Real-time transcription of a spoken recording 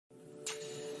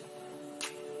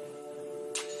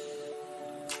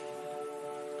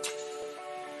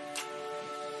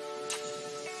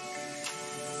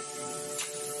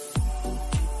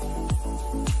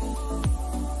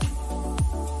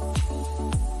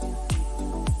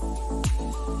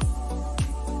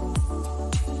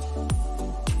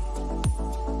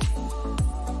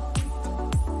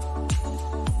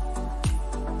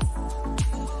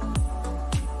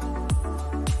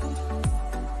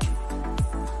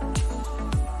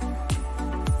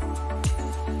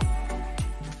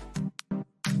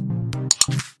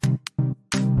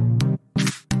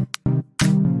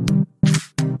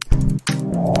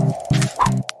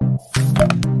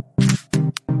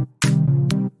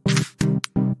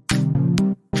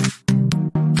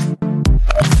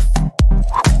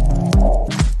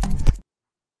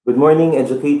morning,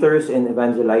 educators and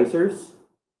evangelizers.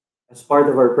 As part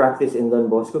of our practice in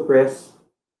Bosco Press,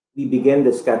 we begin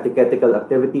this catechetical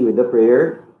activity with a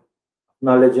prayer,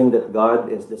 acknowledging that God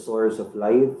is the source of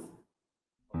life,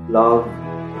 of love,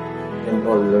 and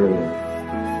all learning.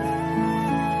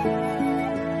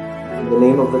 In the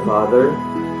name of the Father,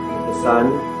 of the Son,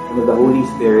 and of the Holy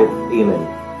Spirit. Amen.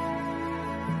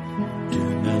 Do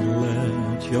not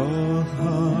let your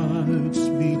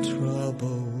hearts be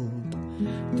troubled.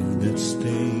 Do not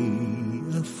stay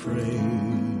afraid.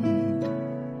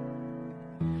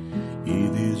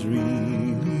 It is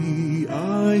really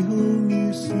I whom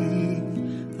you see.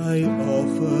 I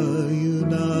offer you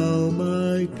now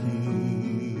my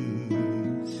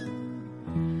peace.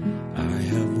 I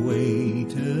have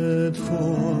waited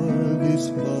for this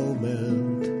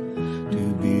moment to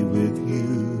be with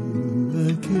you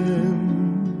again.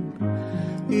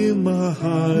 In my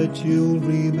heart you'll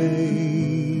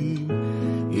remain.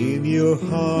 In your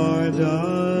heart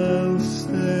I'll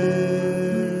stay.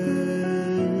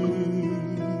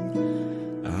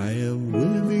 I am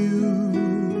with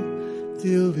you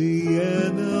till the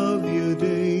end of your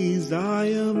days. I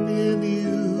am in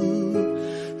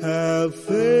you. Have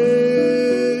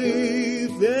faith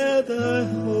that I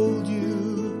hold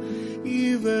you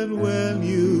even when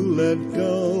you let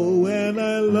go. And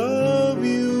I love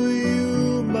you,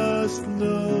 you must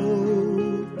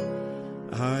know.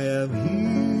 I am here.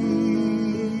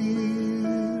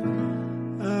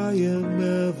 I am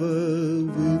ever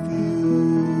with you.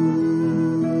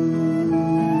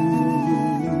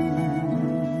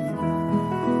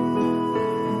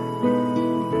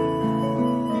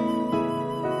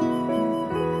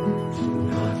 Do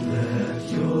not let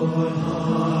your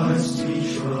hearts be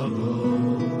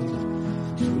troubled.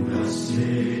 Do not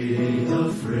stay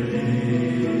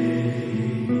afraid.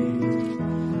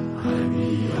 I'm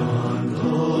beyond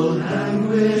all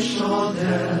anguish, all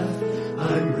death.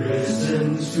 I'm risen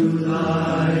to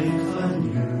life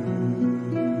anew.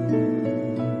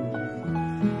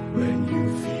 When you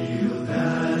feel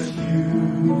that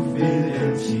you've been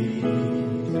empty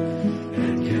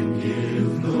and can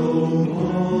give no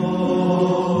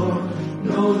more,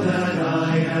 know that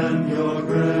I am your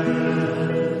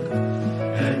breath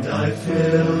and I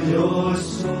fill your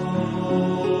soul.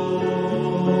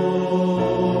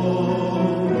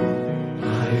 I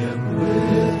am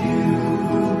with you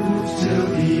till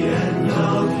the end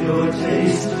of your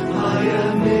days. I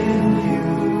am in you.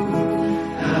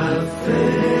 Have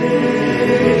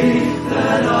faith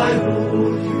that I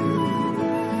hold you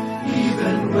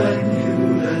even when you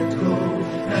let go.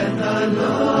 And I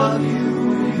love you,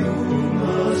 you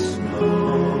must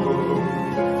know.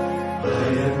 I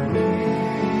am here.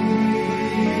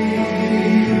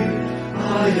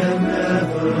 I am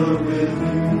ever with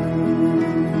you.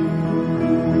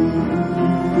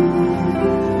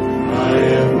 I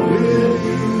am with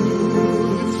you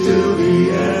till the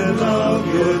end of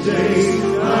your days.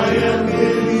 I am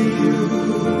in you.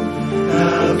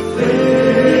 Have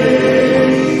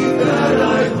faith that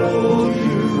I hold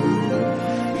you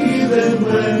even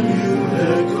when you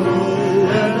let go.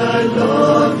 And I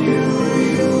love you,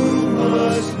 you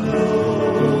must know.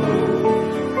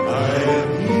 I am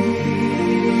here.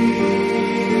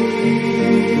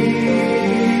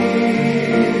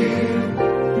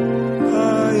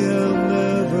 I am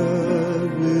never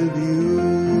with you.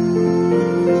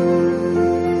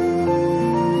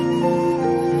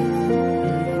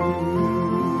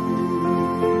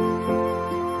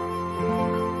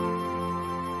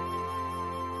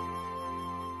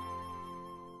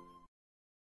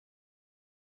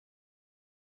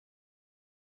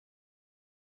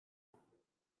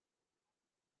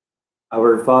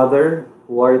 Our Father,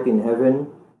 who art in heaven,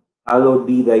 hallowed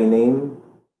be thy name.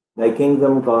 Thy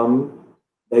kingdom come,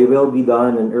 thy will be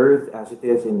done on earth as it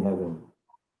is in heaven.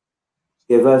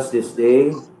 Give us this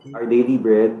day our daily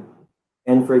bread,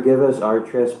 and forgive us our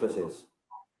trespasses,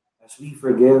 as we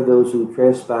forgive those who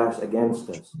trespass against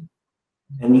us.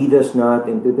 And lead us not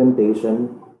into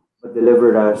temptation, but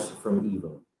deliver us from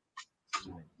evil.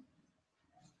 Amen.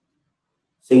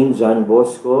 Saint John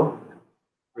Bosco,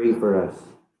 pray for us.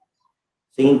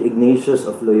 Saint Ignatius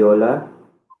of Loyola,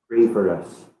 pray for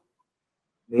us.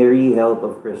 Mary, help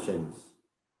of Christians,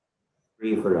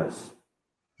 pray for us.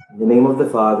 In the name of the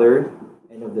Father,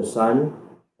 and of the Son,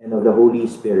 and of the Holy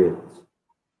Spirit.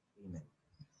 Amen.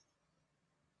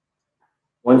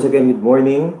 Once again, good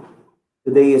morning.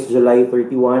 Today is July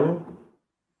 31,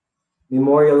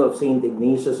 Memorial of Saint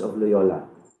Ignatius of Loyola.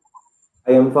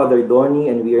 I am Father Donnie,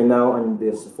 and we are now on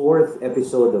this fourth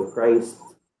episode of Christ's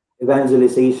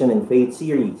Evangelization and Faith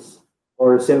series,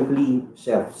 or simply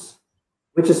Chefs,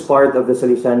 which is part of the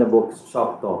SalesianaBooks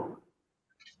Shop Talk.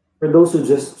 For those who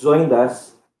just joined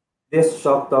us, this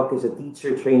Shop Talk is a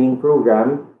teacher training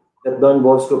program that Don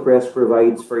Bosco Press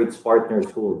provides for its partner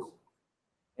schools.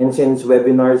 And since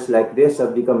webinars like this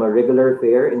have become a regular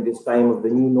fare in this time of the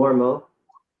new normal,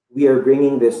 we are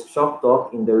bringing this Shop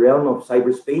Talk in the realm of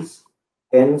cyberspace,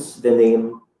 hence the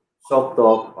name Shop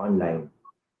Talk Online.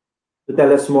 To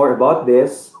tell us more about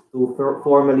this, to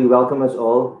formally welcome us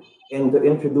all, and to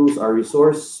introduce our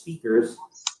resource speakers,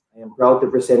 I am proud to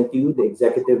present to you the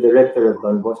Executive Director of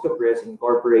Don Bosco Press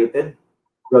Incorporated,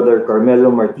 Brother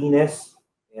Carmelo Martinez,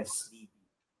 SDP.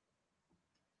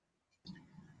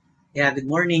 Yeah, good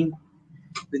morning.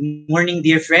 Good morning,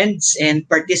 dear friends and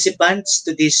participants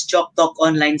to this Chalk Talk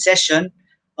online session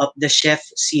of the Chef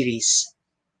series.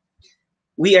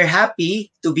 We are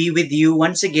happy to be with you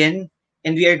once again,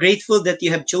 and we are grateful that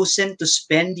you have chosen to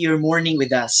spend your morning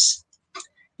with us.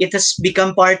 It has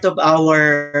become part of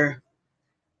our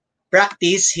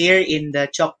practice here in the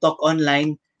Chalk Talk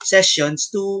online sessions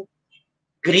to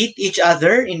greet each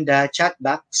other in the chat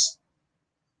box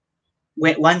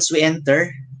once we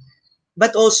enter,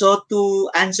 but also to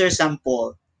answer some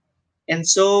poll. And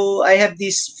so I have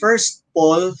this first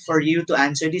poll for you to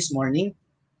answer this morning.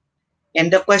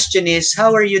 And the question is,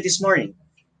 how are you this morning?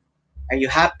 Are you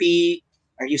happy?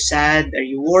 Are you sad? Are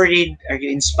you worried? Are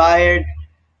you inspired?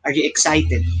 Are you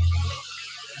excited?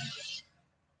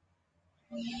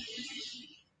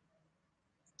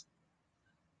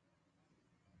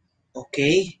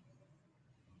 Okay,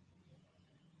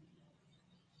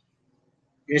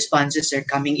 responses are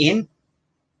coming in.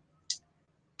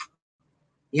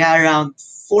 Yeah, around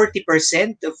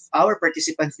 40% of our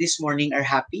participants this morning are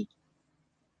happy.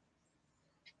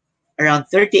 Around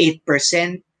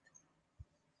 38%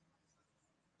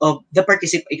 of the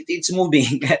participants, it's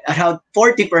moving. Around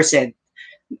 40%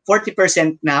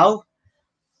 now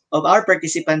of our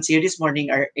participants here this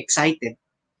morning are excited.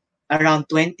 Around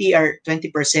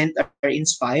 20% are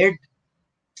inspired.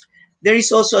 There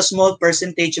is also a small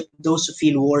percentage of those who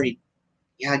feel worried.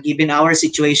 Yeah, given our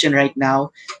situation right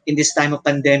now in this time of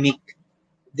pandemic,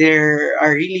 there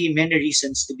are really many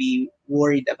reasons to be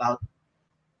worried about.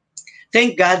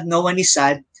 Thank God no one is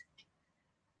sad.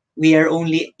 We are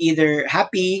only either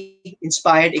happy,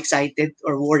 inspired, excited,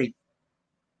 or worried.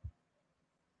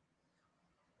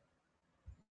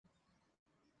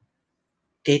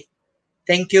 Okay,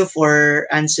 thank you for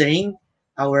answering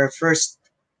our first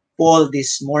poll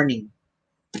this morning.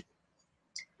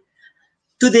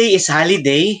 Today is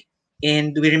holiday,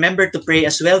 and we remember to pray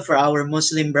as well for our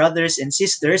Muslim brothers and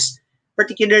sisters,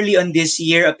 particularly on this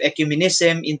year of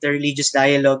ecumenism, interreligious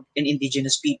dialogue, and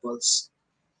indigenous peoples.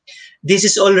 This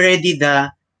is already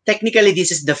technically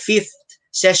this is the fifth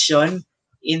session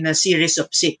in a series of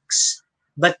six.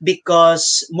 But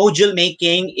because module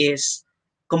making is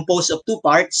composed of two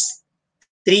parts,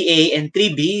 3A and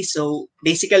 3B, so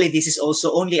basically this is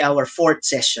also only our fourth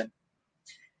session.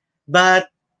 But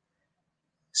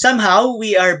somehow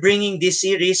we are bringing this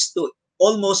series to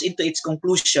almost into its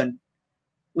conclusion.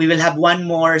 We will have one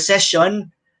more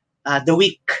session 2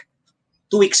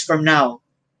 weeks from now.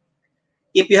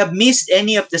 If you have missed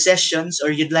any of the sessions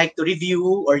or you'd like to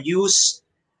review or use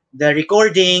the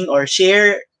recording or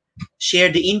share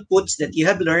the inputs that you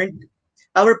have learned,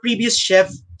 our previous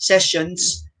chef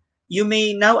sessions, you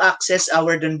may now access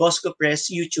our Don Bosco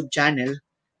Press YouTube channel.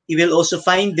 You will also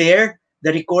find there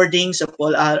the recordings of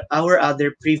all our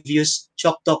other previous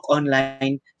Chalk Talk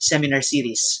online seminar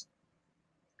series.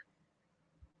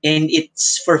 And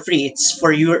it's for free. It's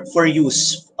for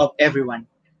use of everyone.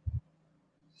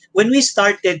 When we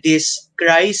started this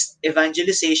Christ,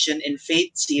 Evangelization, and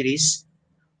Faith series,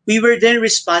 we were then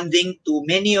responding to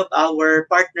many of our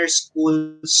partner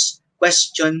schools'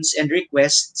 questions and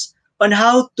requests on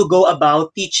how to go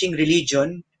about teaching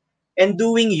religion and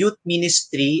doing youth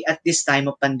ministry at this time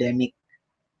of pandemic.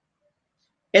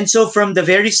 And so from the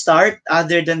very start,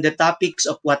 other than the topics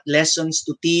of what lessons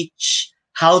to teach,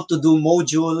 how to do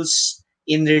modules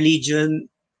in religion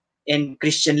and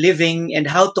Christian living, and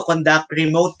how to conduct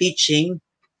remote teaching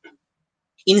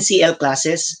in CL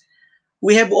classes,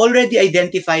 we have already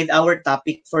identified our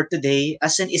topic for today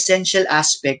as an essential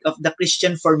aspect of the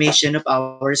Christian formation of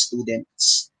our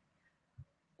students.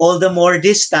 All the more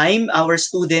this time, our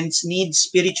students need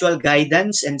spiritual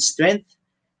guidance and strength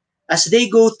as they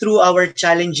go through our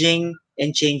challenging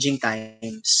and changing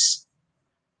times.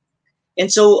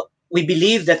 And so we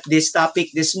believe that this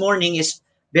topic this morning is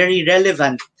very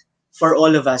relevant for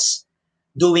all of us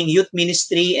doing youth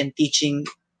ministry and teaching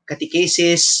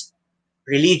catechesis,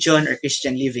 religion, or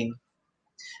Christian living.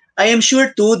 I am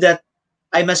sure too that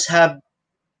I must have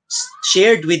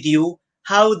shared with you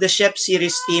how the Chef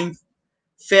series team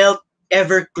felt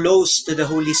ever close to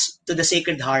the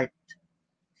Sacred Heart.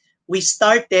 We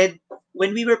started,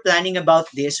 when we were planning about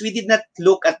this, we did not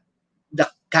look at the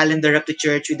calendar of the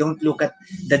church. We don't look at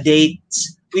the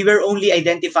dates. We were only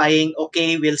identifying,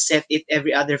 okay, we'll set it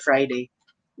every other Friday,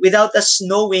 without us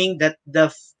knowing that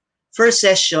the first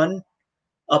session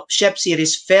of Shep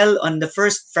series fell on the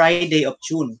first Friday of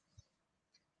June,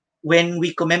 when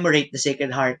we commemorate the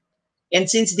Sacred Heart. And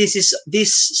since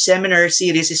this seminar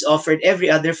series is offered every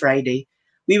other Friday,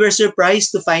 we were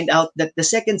surprised to find out that the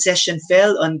second session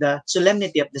fell on the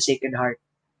Solemnity of the Sacred Heart.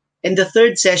 And the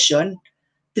third session,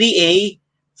 3A,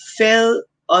 fell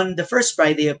on the first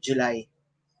Friday of July.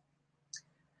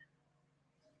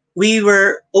 We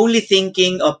were only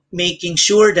thinking of making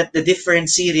sure that the different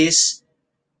series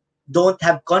don't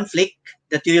have conflict,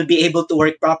 that we will be able to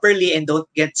work properly and don't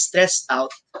get stressed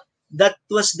out.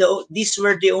 These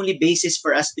were the only basis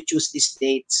for us to choose these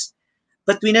dates.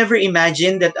 But we never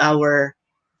imagined that our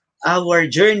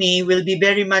journey will be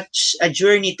very much a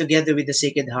journey together with the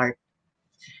Sacred Heart.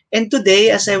 And today,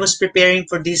 as I was preparing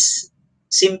for this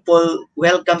simple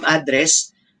welcome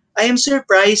address, I am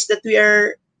surprised that we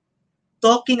are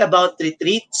talking about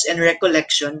retreats and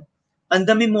recollection on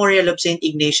the memorial of St.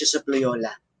 Ignatius of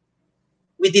Loyola.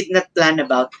 We did not plan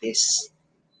about this.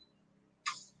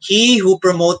 He who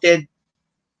promoted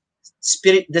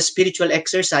the spiritual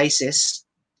exercises,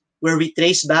 where we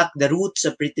trace back the roots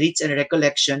of retreats and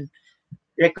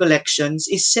recollections,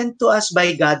 is sent to us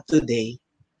by God today.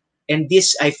 And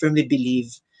this I firmly believe,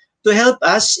 to help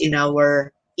us in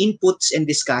our inputs and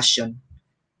discussion.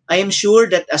 I am sure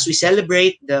that as we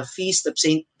celebrate the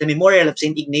the memorial of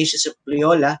St. Ignatius of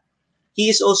Loyola, he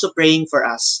is also praying for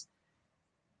us,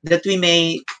 that we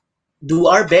may do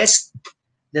our best,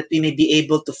 that we may be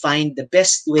able to find the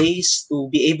best ways to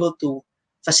be able to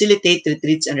facilitate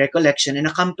retreats and recollection and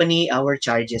accompany our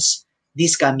charges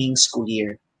this coming school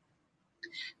year.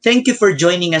 Thank you for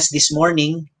joining us this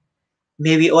morning.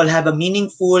 May we all have a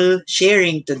meaningful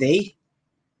sharing today,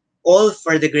 all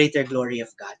for the greater glory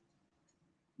of God.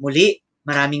 Muli,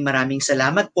 maraming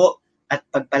salamat po at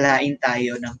pagpalain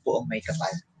tayo ng poong may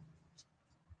kapal.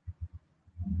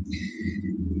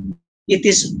 It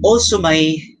is also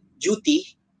my duty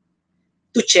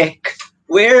to check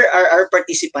where are our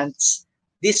participants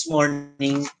this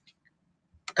morning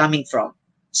coming from.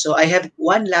 So I have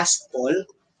one last poll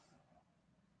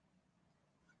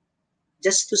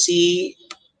just to see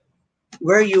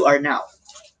where you are now.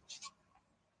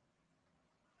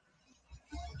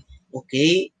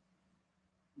 Okay,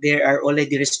 there are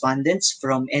already respondents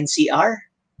from NCR.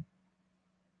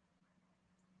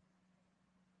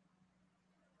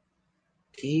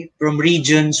 Okay, from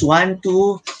regions 1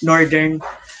 to Northern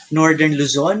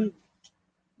Luzon.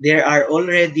 There are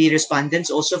already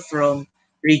respondents also from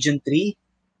region 3.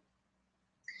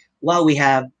 Wow, we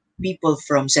have people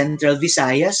from Central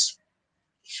Visayas.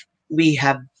 We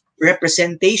have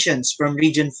representations from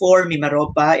region 4,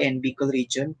 Mimaropa and Bicol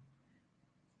region.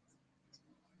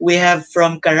 We have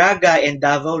from Caraga and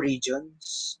Davao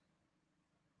regions.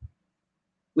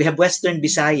 We have Western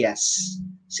Visayas,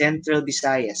 Central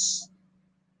Visayas.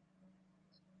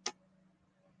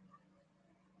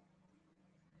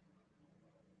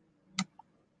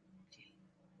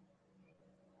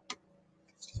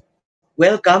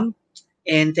 Welcome,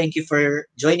 and thank you for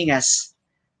joining us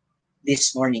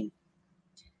this morning.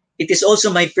 It is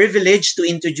also my privilege to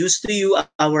introduce to you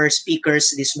our speakers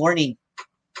this morning.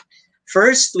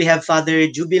 First, we have Father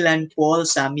Jubilan Paul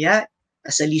Samya,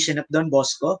 a Salesian of Don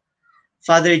Bosco.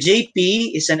 Father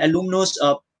JP is an alumnus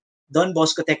of Don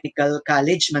Bosco Technical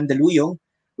College, Mandaluyong,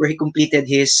 where he completed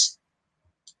his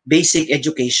basic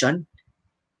education.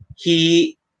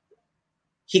 He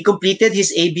completed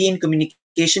his AB in Communication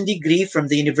degree from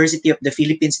the University of the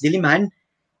Philippines, Diliman,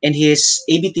 and his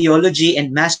AB Theology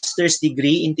and Master's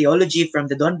degree in Theology from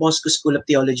the Don Bosco School of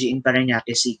Theology in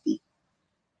Parañaque City.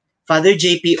 Father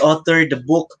JP authored the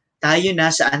book Tayo Na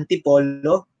sa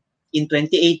Antipolo in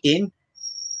 2018,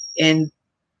 and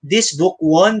this book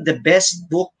won the Best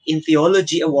Book in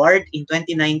Theology Award in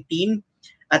 2019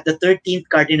 at the 13th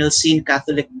Cardinal Sin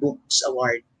Catholic Books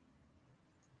Award.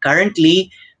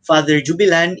 Currently, Father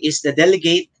Jubilan is the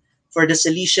delegate for the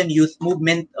Salesian Youth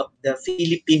Movement of the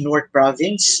Philippine North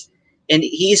Province, and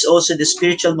he is also the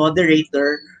spiritual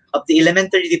moderator of the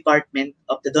elementary department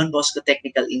of the Don Bosco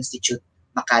Technical Institute,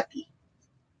 Makati.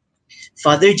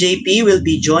 Father JP will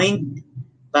be joined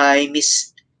by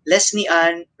Miss Leslie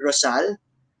Ann Rosal.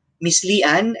 Miss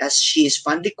Lian, as she is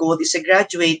fondly called, is a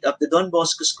graduate of the Don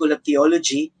Bosco School of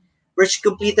Theology, where she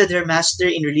completed her Master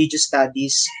in Religious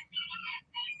Studies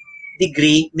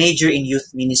degree, major in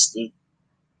Youth Ministry.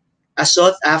 a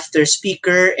sought-after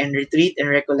speaker and retreat and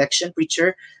recollection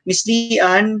preacher, Miss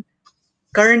Lian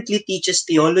currently teaches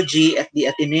theology at the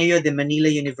Ateneo de Manila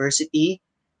University,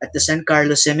 at the San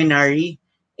Carlos Seminary,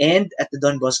 and at the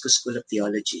Don Bosco School of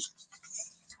Theology.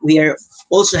 We are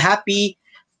also happy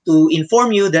to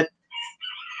inform you that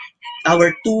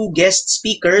our two guest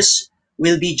speakers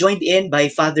will be joined in by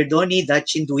Father Donny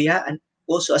Dachinduya, and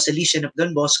also a Salesian of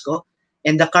Don Bosco,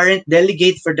 and the current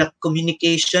delegate for the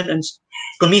Commission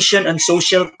on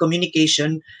Social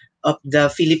Communication of the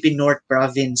Philippine North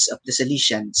Province of the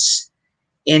Salesians,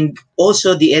 and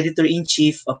also the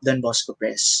editor-in-chief of Don Bosco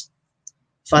Press.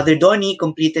 Father Donny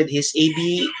completed his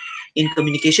AB in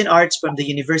Communication Arts from the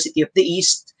University of the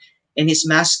East and his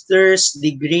master's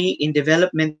degree in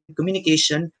Development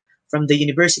Communication from the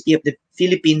University of the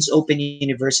Philippines Open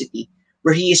University,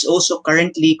 where he is also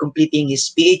currently completing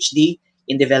his PhD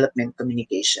in Development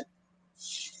Communication.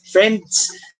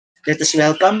 Friends, let us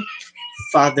welcome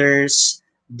Fathers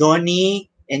Donny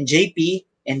and JP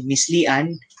and Miss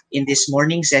Lian in this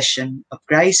morning session of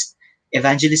Christ,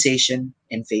 Evangelization,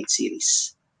 and Faith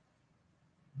series.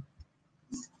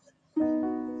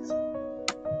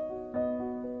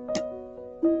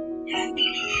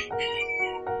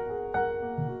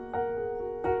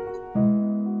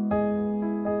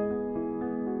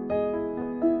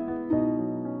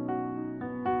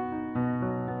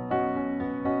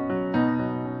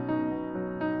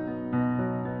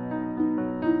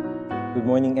 Good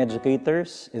morning,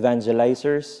 educators,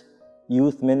 evangelizers,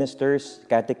 youth ministers,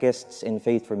 catechists, and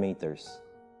faith formators.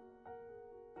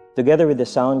 Together with the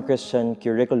sound Christian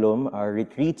curriculum are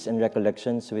retreats and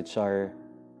recollections, which are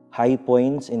high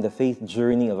points in the faith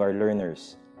journey of our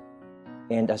learners.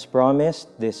 And as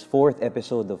promised, this fourth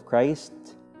episode of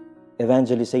Christ,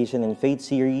 Evangelization and Faith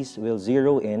series will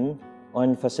zero in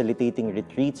on facilitating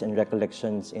retreats and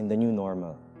recollections in the new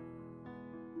normal.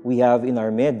 We have in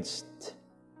our midst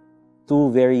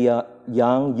two very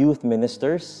young youth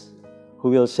ministers who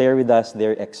will share with us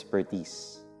their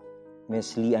expertise.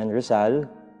 Ms. Lian Rizal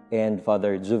and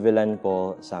Father Juvelan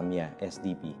Paul Samya,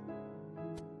 SDP.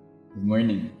 Good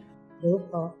morning.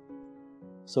 Hello.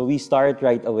 So we start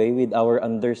right away with our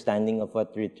understanding of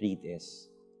what retreat is.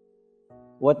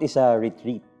 What is a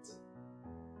retreat?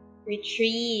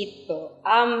 Retreat.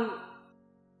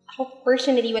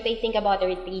 Personally, what I think about a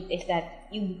retreat is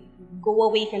that you go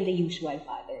away from the usual,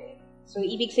 Father. So,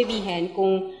 ibig sabihin,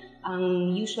 kung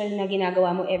ang usual na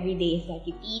ginagawa mo everyday is like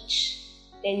you teach,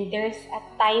 then there's a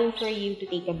time for you to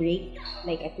take a break,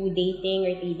 like a 2-day thing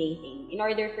or 3-day thing, in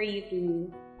order for you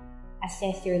to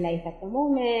assess your life at the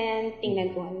moment,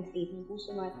 tingnan kung anong state ng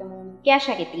puso mo at the moment. Kaya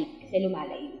siya retreat, kasi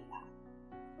lumalayo ka.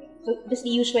 So,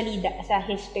 kasi usually, sa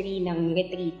history ng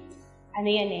retreat, ano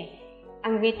yan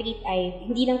ang retreat ay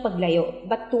hindi lang paglayo,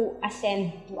 but to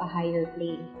ascend to a higher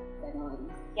plane. Ganon.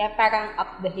 Kaya parang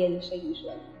up the hill siya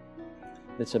usually.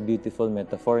 That's a beautiful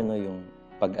metaphor, no? Yung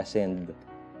pag-ascend.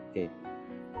 Okay.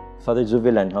 Father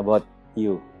Juvelan, how about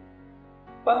you?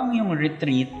 Parang yung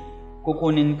retreat,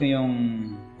 kukunin ko yung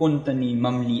punto ni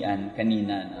Ma'am Lian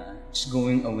kanina na it's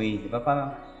going away, di ba?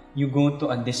 Parang you go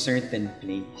to a deserted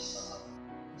place.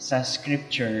 Sa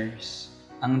scriptures,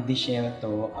 ang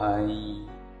disyerto ay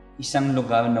isang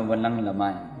lugar na walang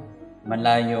laman.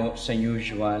 Malayo sa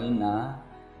usual na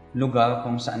lugar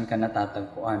kung saan ka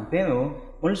natatagpuan. Pero,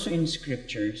 also in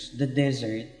scriptures, the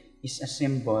desert is a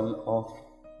symbol of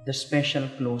the special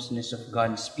closeness of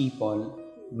God's people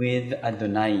with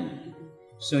Adonai.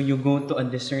 So, you go to a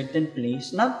deserted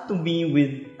place, not to be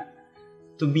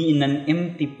in an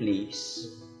empty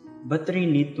place, but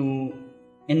really to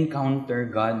encounter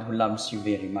God who loves you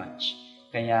very much.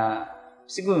 Kaya,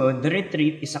 siguro, the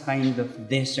retreat is a kind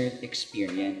of desert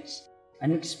experience.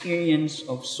 An experience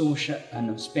of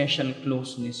special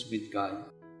closeness with God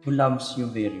who loves you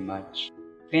very much.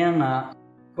 Kaya nga,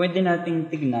 pwede nating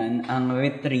tignan ang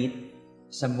retreat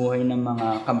sa buhay ng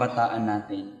mga kabataan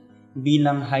natin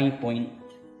bilang high point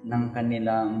ng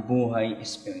kanilang buhay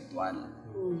espiritual.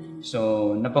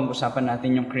 So, napag-usapan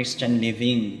natin yung Christian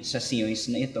living sa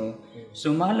series na ito. So,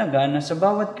 mahalaga na sa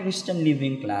bawat Christian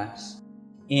living class,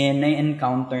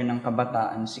 na-encounter ng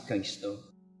kabataan si Kristo.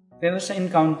 Pero sa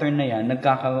encounter na yan,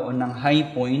 nagkakaroon ng high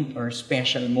point or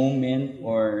special moment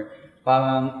or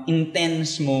parang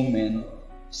intense moment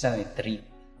sa retreat.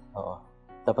 Oo.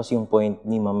 Tapos yung point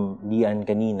ni Ma'am Lian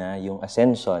kanina, yung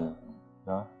ascension,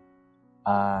 no?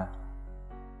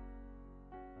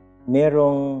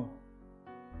 Merong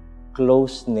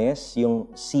closeness, yung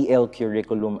CL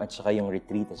curriculum at saka yung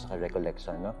retreat at saka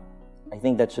recollection, no? I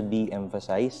think that should be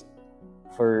emphasized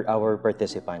for our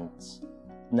participants.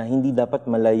 na hindi dapat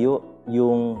malayo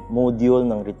yung module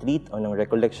ng retreat o ng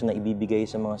recollection na ibibigay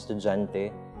sa mga estudyante.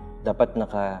 Dapat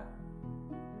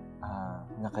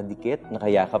nakadikit,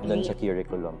 nakayakap doon sa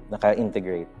curriculum,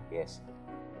 naka-integrate, yes.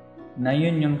 Na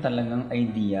yun yung talagang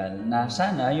ideal, na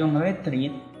sana yung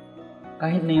retreat,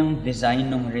 kahit na yung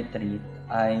design ng retreat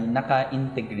ay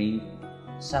naka-integrate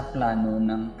sa plano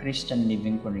ng Christian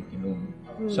Living Curriculum.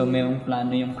 So mayroong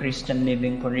plano yung Christian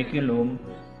Living Curriculum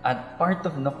at part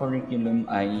of the curriculum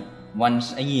ay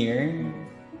once a year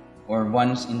or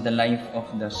once in the life of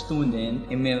the student,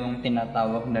 mayroong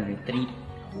tinatawag na retreat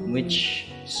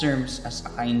which serves as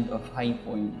a kind of high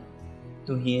point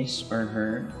to his or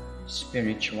her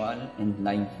spiritual and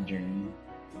life journey.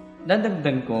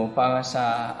 Dadagdag ko para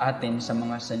sa atin sa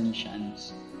mga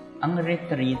Salesians, ang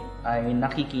retreat ay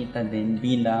nakikita din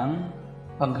bilang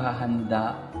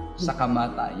paghahanda sa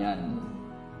kamatayan.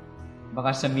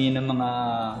 Baka sabihin ng mga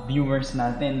viewers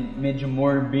natin, medyo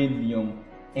morbid yung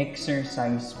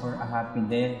exercise for a happy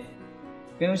death.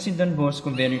 Pero si Don Bosco,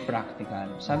 very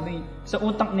practical. Sabi, sa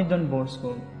utak ni Don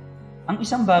Bosco, ang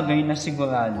isang bagay na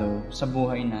sigurado sa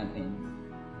buhay natin,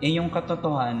 yung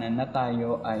katotohanan na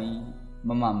tayo ay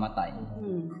mamamatay.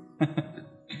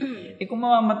 Kung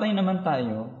mamamatay naman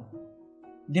tayo,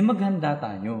 di maghanda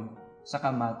tayo sa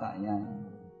kamatayan.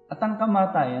 At ang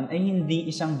kamatayan ay hindi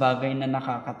isang bagay na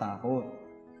nakakatakot.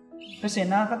 Kasi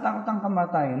nakakatakot ang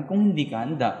kamatayan kung hindi ka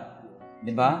handa.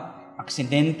 Di ba?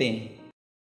 Aksidente.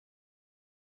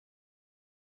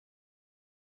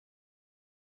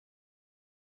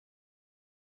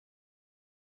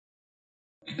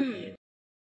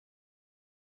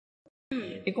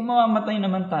 Kung mamamatay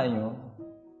naman tayo,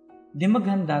 di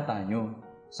maghanda tayo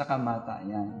sa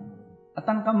kamatayan. At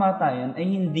ang kamatayan ay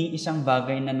hindi isang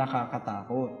bagay na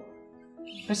nakakatakot.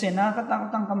 Kasi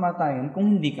nakakatakot ang kamatayan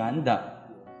kung hindi ka handa.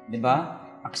 Di ba?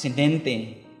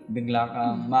 Aksidente. Bigla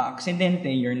kang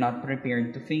ma-aksidente, you're not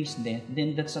prepared to face death,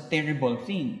 then that's a terrible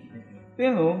thing.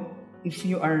 Pero, if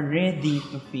you are ready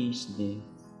to face death,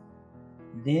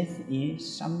 death is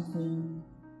something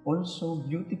also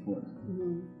beautiful.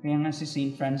 Kaya nga si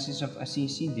St. Francis of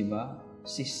Assisi, di ba?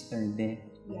 Sister death.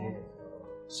 Yeah.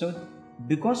 So,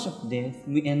 because of death,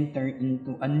 we enter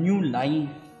into a new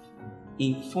life,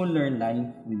 a fuller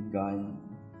life with God.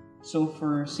 So,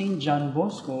 for St. John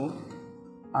Bosco,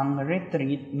 ang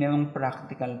retreat mayroong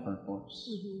practical purpose.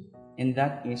 And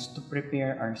that is to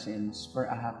prepare ourselves for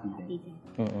a happy day.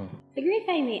 Siguro if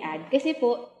I may add, kasi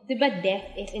po, di ba death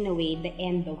is in a way the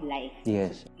end of life?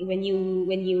 Yes. When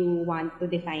you want to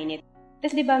define it.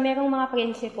 Tapos di ba, merong mga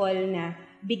principle na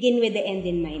begin with the end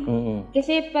in mind.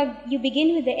 Kasi pag you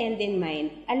begin with the end in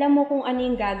mind, alam mo kung ano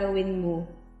yung gagawin mo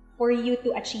for you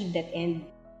to achieve that end.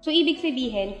 So, ibig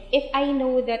sabihin, if I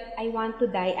know that I want to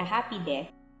die a happy death,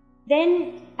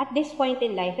 then at this point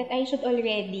in life, that I should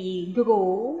already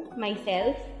grow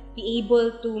myself, be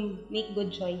able to make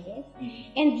good choices.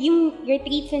 And yung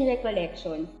retreats and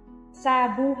recollection,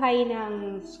 sa buhay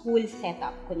ng school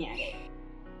setup, kunyari,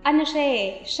 ano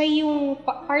siya siya yung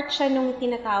part siya nung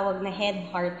tinatawag na head,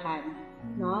 heart, hand,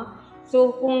 no?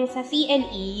 So, kung sa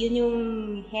CLE, yun yung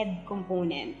head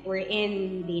component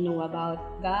wherein they know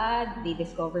about God, they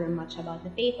discover much about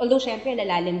the faith. Although, syempre,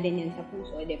 lalalim din yan sa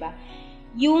puso, di ba?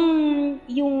 Yung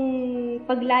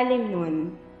paglalim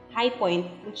nun, high point,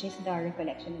 which is the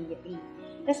recollection and retreat.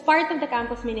 That's part of the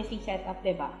campus ministry setup,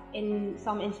 di ba? In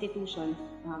some institutions,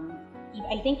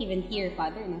 I think even here,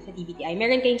 Father, sa DBTI,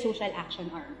 meron kayong social action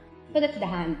arm. So that's the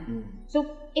hand. So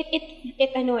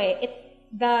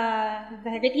the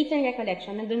retreat and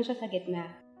recollection, nandun siya sa gitna.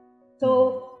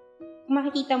 So,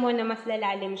 makikita mo na mas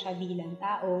lalalim siya bilang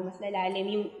tao, mas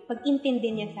lalalim yung pag-intindi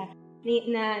niya sa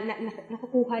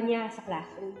nakukuha niya sa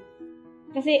classroom.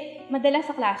 Kasi madalas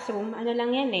sa classroom, ano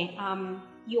lang yan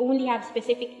you only have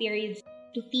specific periods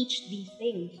to teach these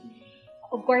things.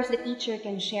 Of course, the teacher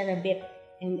can share a bit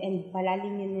and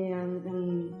palalim niya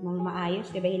ng maayos,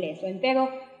 diba, yung lesson.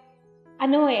 Pero,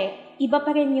 iba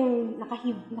pa rin yung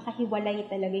nakahiwalay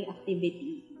talaga yung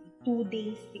activity. 2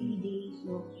 days, 3 days,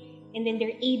 no? And then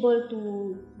they're able to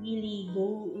really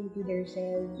go into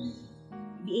themselves,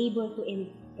 be able to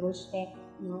introspect,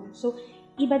 no? So,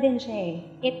 iba din siya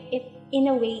It in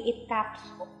a way, it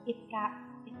caps off.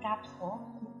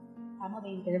 Tama ba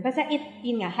yung term? Basta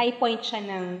yun nga, high point siya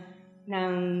ng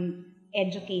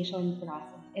educative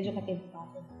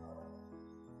process.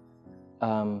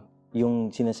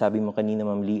 Yung sinasabi mo kanina,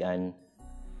 Ma'am Lian,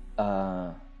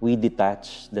 we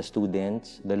detach the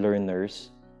students, the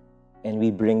learners, and we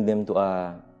bring them to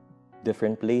a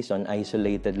different place, an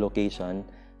isolated location,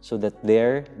 so that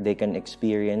there they can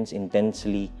experience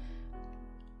intensely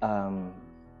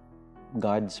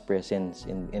God's presence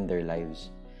in their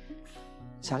lives.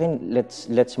 sa akin,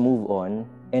 let's move on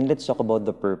and let's talk about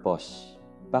the purpose.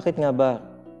 Bakit nga ba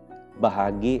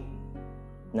bahagi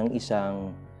ng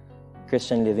isang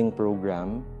Christian living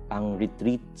program ang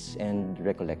retreats and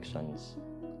recollections?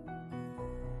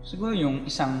 Siguro yung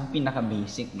isang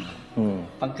pinaka-basic na.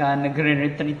 Pagka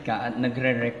nagre-retreat ka at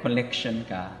nagre-recollection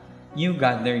ka, you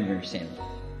gather yourself.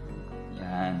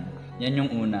 Yan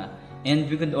yung una. And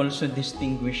we could also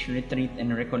distinguish retreat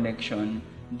and recollection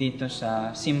dito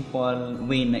sa simple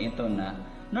way na ito na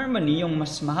normally yung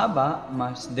mas mahaba,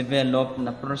 mas developed na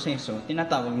proseso,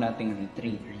 tinatawag nating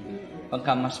retreat.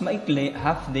 Pagka mas maikli,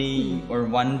 half day or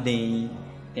one day,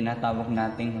 tinatawag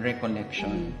nating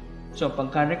recollection. So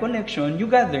pagka recollection, you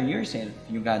gather yourself,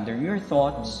 you gather your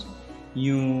thoughts,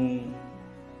 you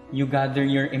gather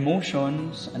your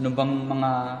emotions, ano bang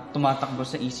mga tumatakbo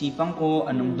sa isipan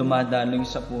ko, anong dumadaloy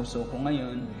sa puso ko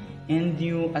ngayon, and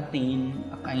you attain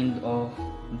a kind of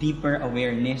deeper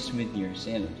awareness with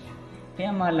yourself.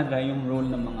 Kaya mahalaga yung role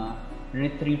ng mga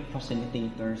retreat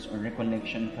facilitators or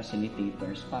recollection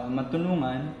facilitators para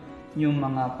matulungan yung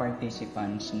mga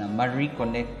participants na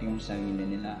ma-recollect yung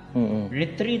sarili nila.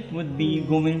 Retreat would be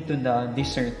going to the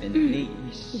deserted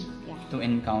place to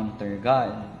encounter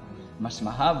God. Mas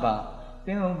mahaba,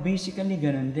 pero basically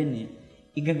ganun din eh.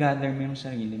 Igagather mo yung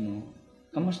sarili mo.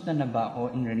 Kamusta na ba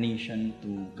ako in relation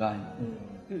to God?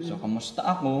 So, kamusta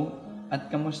ako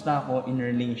at kamusta ako in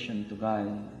relation to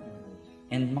God?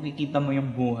 And makikita mo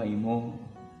yung buhay mo.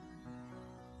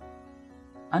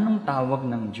 Anong tawag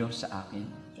ng Diyos sa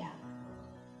akin?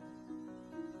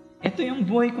 Ito yung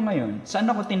buhay ko ngayon. Saan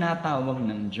ako tinatawag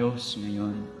ng Diyos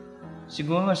ngayon?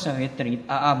 Siguro sa retreat,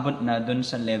 aabot na doon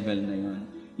sa level na yun.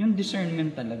 Yung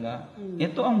discernment talaga.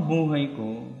 Ito ang buhay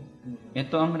ko.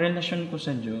 Ito ang relasyon ko sa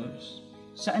Diyos.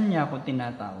 Saan niya ako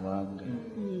tinatawag?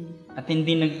 At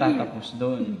hindi nagtatapos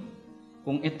doon.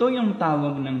 Kung ito yung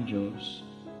tawag ng Diyos,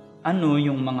 ano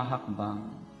yung mga hakbang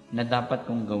na dapat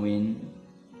kong gawin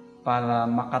para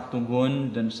makatugon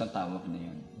doon sa tawag na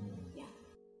yun?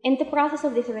 And the process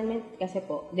of discernment kasi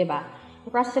po, di ba?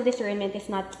 The process of discernment is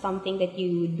not something that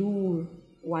you do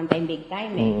one time, big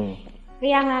time eh.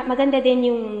 Kaya nga, maganda din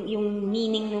yung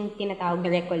meaning ng tinatawag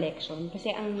na recollection. Kasi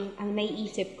ang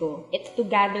naiisip ko, it's to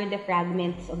gather the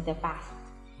fragments of the past.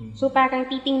 So parang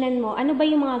titingnan mo, ano ba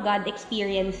yung mga God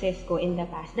experiences ko in the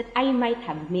past that I might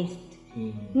have missed?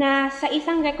 Na sa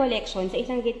isang recollection, sa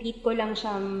isang retreat ko lang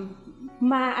siya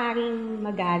maaaring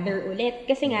mag-gather ulit.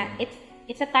 Kasi nga,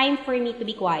 it's a time for me to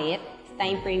be quiet. It's a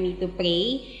time for me to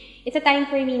pray. It's a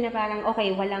time for me na parang,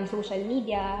 okay, walang social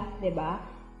media, di ba?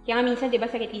 Kaya nga minsan, di ba,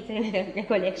 sa retreat sa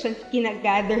recollection,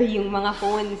 kinagather yung mga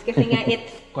phones. Kasi nga,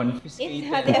 confiscated.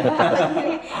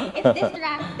 It's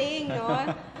distracting,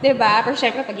 no? Di ba? Pero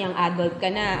syempre, pag yung adult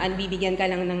ka na, bibigyan ka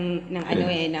lang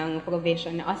ng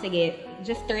provision na, sige,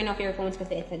 just turn off your phones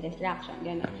kasi it's a distraction.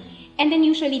 Gano'n. And then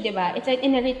usually, di ba, it's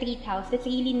in a retreat house that's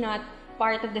really not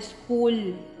part of the school.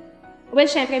 Well,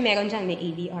 syempre, meron dyan, may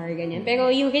ADR, ganyan. Pero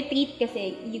yung retreat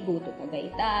kasi, you go to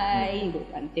Tagaytay, you go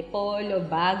to Antipolo,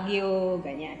 Baguio,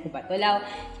 ganyan, sa Batolao.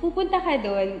 Pupunta ka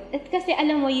doon, at kasi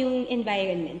alam mo yung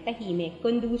environment, tahimik,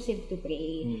 conducive to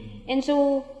pray. And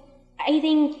so, I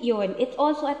think yun, it's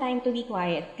also a time to be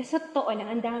quiet. Kasi totoo lang,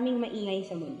 ang daming maingay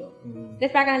sa mundo.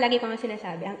 Tapos parang lagi ko nga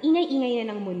sinasabi, ang ingay-ingay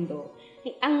na ng mundo,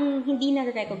 ang hindi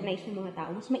na-recognize ng mga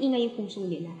tao, mas maingay yung puso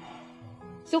nila.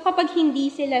 So kapag hindi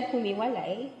sila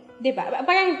humiwalay, diba?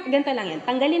 Parang ganito lang yan.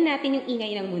 Tanggalin natin yung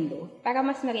ingay ng mundo para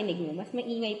mas marinig mo, mas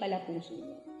maingay pala puso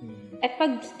mo. At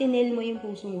pag tinil mo yung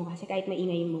puso mo, kasi kahit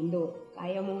maingay yung mundo,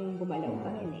 kaya mong gumalaw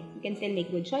pa rin eh. You can still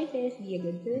make good choices, be a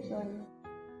good person.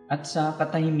 At sa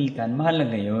katahimikan,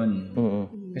 mahalaga yun.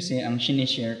 Kasi ang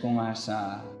sinishare ko nga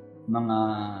sa mga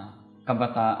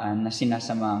kabataan na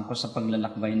sinasamahan ko sa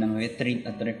paglalakbay ng retreat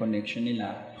at recollection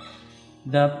nila,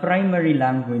 the primary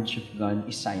language of God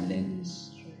is silence.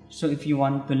 So if you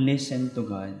want to listen to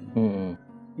God,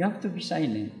 you have to be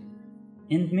silent.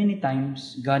 And many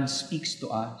times, God speaks to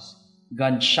us.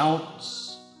 God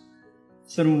shouts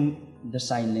through the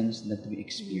silence that we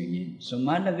experience. So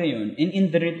mahalaga yun. And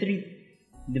in the retreat,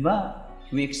 di ba,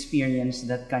 we experience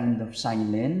that kind of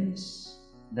silence,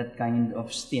 that kind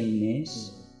of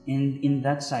stillness. And in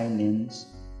that silence,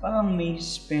 parang may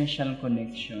special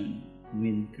connection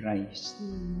with Christ,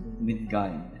 with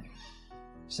God.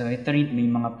 Sa retreat,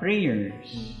 may mga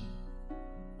prayers.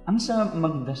 Ang sa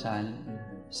magdasal,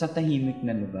 sa tahimik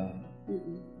na lugar,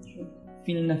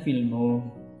 feel na feel mo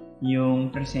yung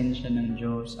presensya ng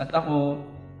Diyos. At ako,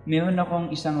 meron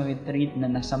akong isang retreat na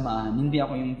nasamaan. Hindi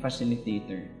ako yung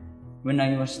facilitator. When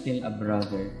I was still a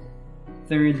brother.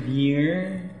 3rd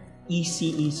year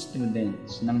ECE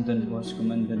students ng Don Bosco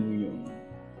Mandaluyong.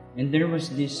 And there was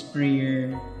this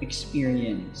prayer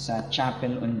experience sa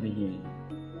Chapel on the Hill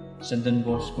sa Don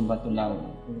Bosco,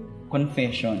 Batulao.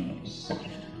 Confessions.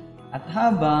 At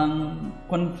habang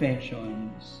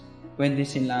confessions, pwede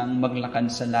silang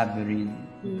maglakad sa labyrinth.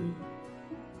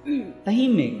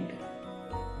 Tahimik.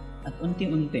 At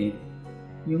unti-unti,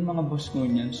 yung mga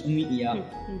Bosconians umiiyak.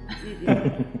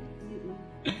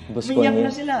 Umiiyak na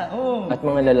sila. Oh. At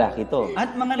mga lalaki to.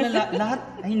 At mga lalaki, lahat,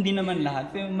 hindi naman lahat,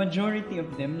 pero majority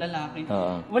of them, lalaki.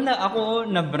 Wala ako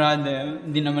na brother,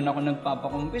 hindi naman ako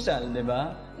nagpapakumpisal, di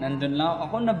ba? Nandun lang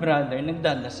ako na brother,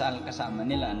 nagdadasal kasama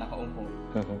nila, nakaupo.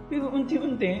 Pero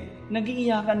unti-unti,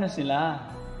 nag-iiyakan na sila.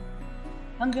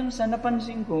 Hanggang sa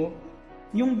napansin ko,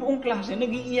 yung buong klase,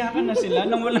 nag-iiyakan na sila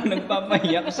nang walang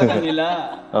nagpapahiyak sa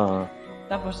kanila.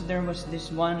 Tapos there was this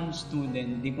one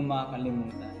student, di ko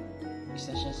makakalimutan.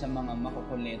 Isa siya sa mga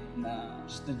makukulit na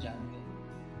estudyante.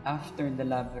 After the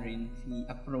labyrinth, he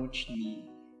approached me.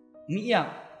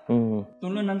 Umiiyak.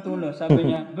 Tulo ng tulo.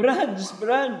 Sabi niya,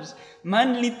 Brads,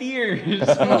 manly tears.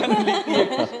 Manly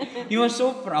tears. He was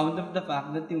so proud of the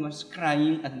fact that he was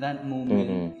crying at that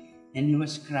moment. And he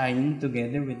was crying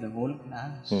together with the whole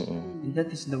class. And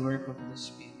that is the work of the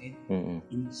Spirit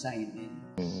inside him.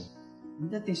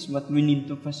 And that is what we need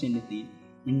to facilitate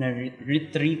in a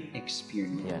retreat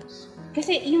experience. Yes.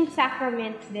 Kasi yung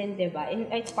sacraments din, di ba?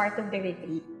 It's part of the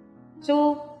retreat.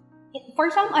 So,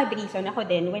 for some odd reason, ako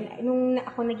din, nung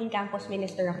ako naging campus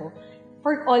minister ako,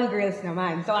 for all girls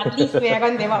naman. So, at least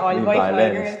meron, di ba? All boys, all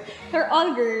girls. For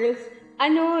all girls,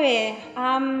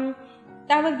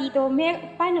 tawag dito,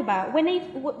 paano ba?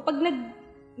 Pag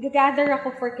nag-gather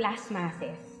ako for class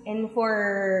masses, and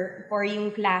for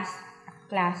yung class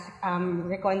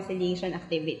reconciliation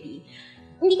activity,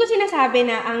 hindi ko sinasabi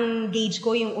na ang gauge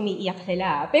ko yung umiiyak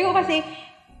sila. Pero kasi,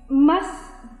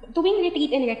 tuwing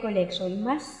retreat and recollection,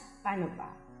 mas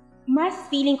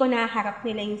feeling ko naharap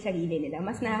nila yung sarili nila.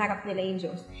 Mas naharap nila yung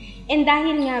Diyos. And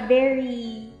dahil nga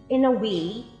in a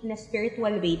way, in a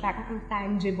spiritual way, parang ang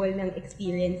tangible ng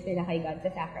experience nila kay God sa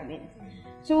sacraments.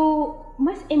 So,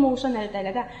 mas emotional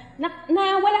talaga. Na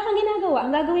wala kang ginagawa.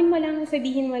 Ang gagawin mo lang,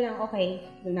 sabihin mo lang, okay,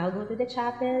 you'll now go to the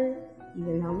chapel, you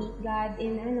will now meet God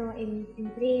in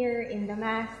prayer, in the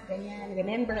Mass, ganyan.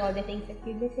 Remember all the things that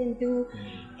you listen to,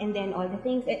 and then all the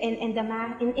things, and in the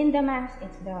Mass,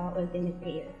 it's the ultimate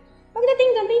prayer. Pagdating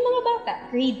doon, may mga bata,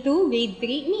 grade 2, grade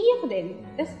 3, umiiyak din.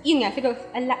 Tapos, yun nga, siguro,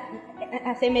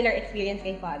 a similar experience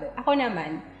kay Father. Ako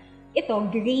naman, ito,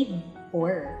 grade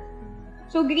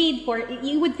 4. So, grade 4,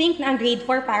 you would think na ang grade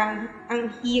 4 parang ang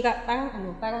hirap,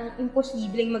 parang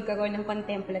imposibleng magkaroon ng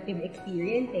contemplative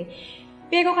experience eh.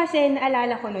 Pero kasi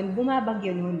naalala ko nun,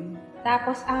 bumabagyo nun.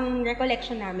 Tapos ang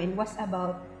recollection namin was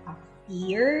about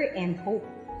fear and hope.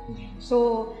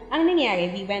 So, ang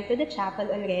nangyari, we went to the chapel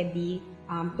already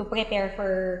to prepare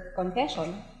for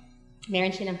confession.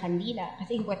 Meron silang kandila.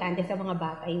 Kasi importante sa mga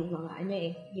bata yung mga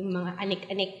yung mga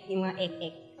anik-anik, yung mga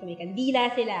ek-ek. So, may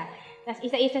kandila sila. Tapos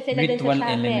isa-isa sila dun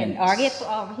sa chapel.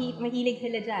 Mahilig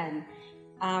sila dyan.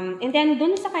 And then,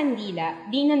 dun sa kandila,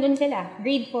 di nandun sila,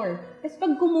 grade 4. Tapos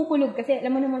pag kumukulog, kasi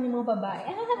alam mo naman yung mga babae,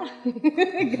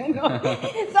 gano'n.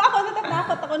 So ako,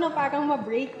 natatakot ako na parang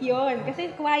ma-break yun.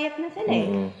 Kasi quiet na sila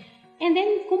eh. And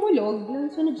then, kumulog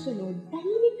ng sunod-sunod,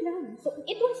 tahimik lang. So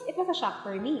it was a shock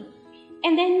for me.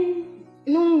 And then,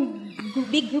 nung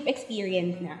big group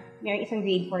experience na, mayroong isang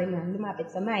grade 4 na lumapit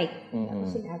sa mic.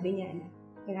 Tapos sinabi niya na,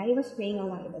 when I was praying a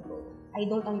while ago, I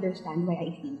don't understand why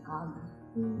I feel calm.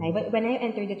 When I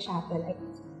entered the chapel,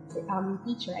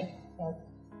 teacher, I felt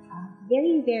a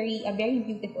very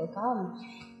beautiful calm.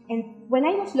 And when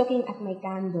I was looking at my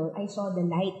candle, I saw the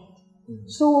light.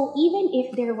 So even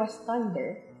if there was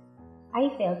thunder,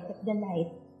 I felt that the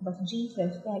light was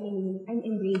Jesus telling me, I'm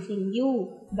embracing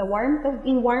you.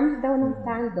 In warmth daw ng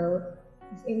candle,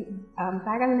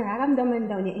 parang nararamdaman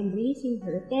daw niya, embracing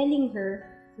her, telling her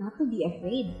not to be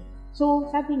afraid.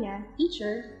 So, sabi niya,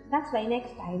 teacher, that's why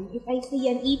next time, if I see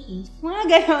an e-piece, mga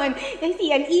ganon, if I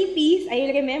see an e-piece,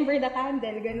 I'll remember the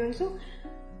candle, ganon. So,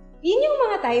 yun yung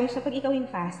mga times sa pag ikaw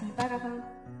yung fussy, para kang,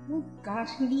 oh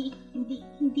gosh, hindi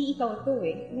ikaw to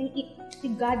eh. Si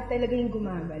God talaga yung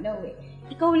gumagalaw eh.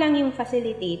 Ikaw lang yung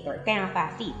facilitator, kaya nga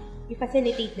fussy. You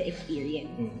facilitate the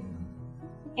experience.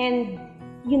 And,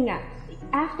 yun nga,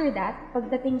 after that,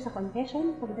 pagdating sa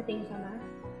confession, pagdating sa Mass,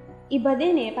 iba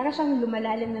din eh, para siyang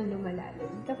lumalalim.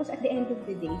 Tapos at the end of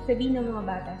the day, sabihin ng mga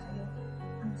bata sa'yo,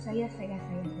 ang saya-saya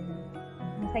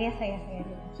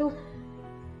nila. So,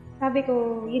 sabi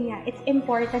ko, yun nga, it's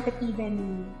important that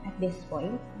even at this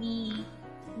point, we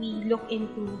look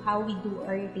into how we do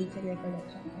our retreats and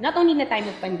recollection. Not only in the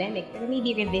time of pandemic, pero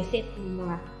maybe revisit yung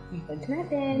mga methods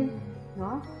natin,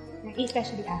 no?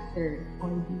 Especially after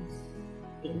all these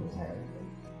things are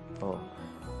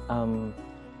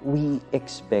we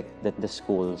expect that the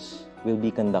schools will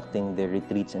be conducting their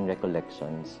retreats and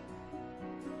recollections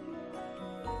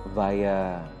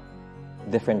via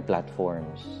different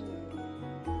platforms.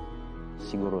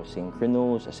 Siguro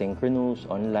synchronous, asynchronous,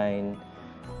 online.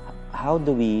 How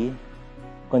do we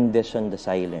condition the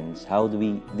silence? How do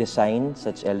we design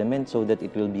such elements so that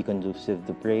it will be conducive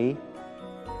to pray?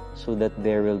 So that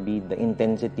there will be the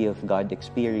intensity of God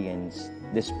experience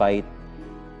despite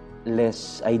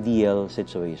less ideal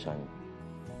situation.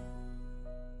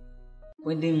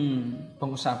 Pwedeng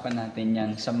pag-usapan natin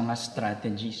yan sa mga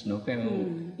strategies, no? Pero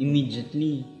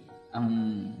immediately, ang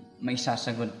may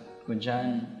sasagot ko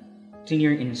dyan,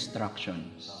 clear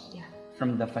instructions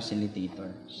from the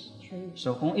facilitators. true.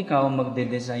 So kung ikaw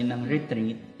magde-design ng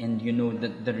retreat and you know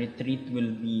that the retreat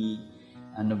will be,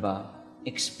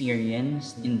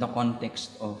 experienced in the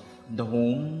context of the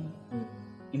home,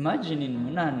 imaginein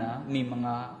mo na may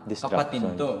mga kapatid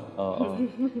to.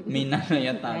 May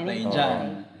nanay at tatay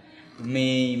dyan.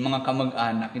 May mga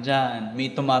kamag-anak dyan.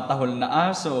 May tumatahol na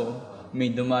aso.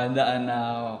 May dumadaan na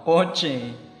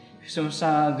kotse. So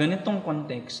sa ganitong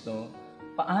konteksto,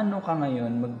 paano ka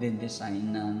ngayon magde-design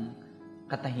ng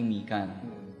katahimikan?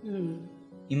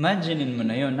 Imaginein mo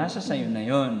na yon, nasa sayo na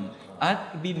yon.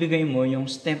 At ibibigay mo yung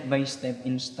step-by-step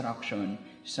instruction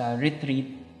sa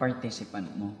retreat participant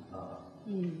mo.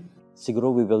 Siguro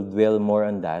we will dwell more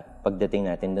on that pagdating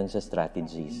natin dun sa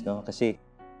strategies, no? Kasi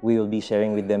we will be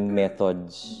sharing with them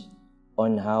methods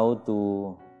on how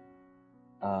to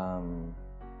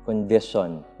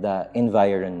condition the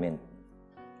environment.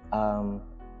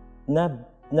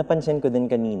 Napansin ko din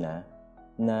kanina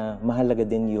na mahalaga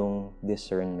din yung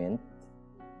discernment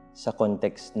sa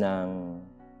context ng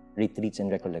retreats and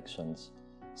recollections.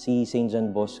 Si St.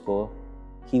 John Bosco,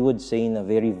 he would say na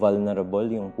very vulnerable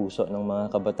yung puso ng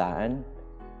mga kabataan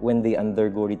when they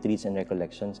undergo retreats and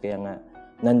recollections. Kaya nga,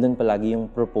 nandun palagi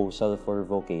yung proposal for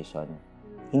vocation.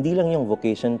 Hindi lang yung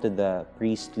vocation to the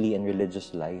priestly and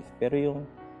religious life, pero yung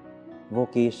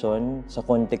vocation sa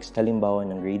context halimbawa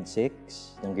ng grade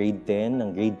 6, ng grade 10, ng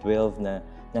grade 12 na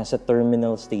nasa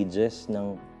terminal stages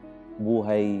ng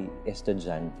buhay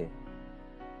estudyante.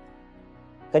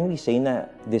 Can we say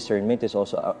na discernment is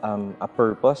also a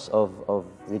purpose of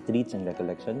retreats and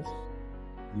recollections?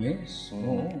 Yes.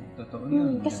 Oo, totoo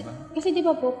yan. Kasi di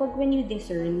ba po, pag when you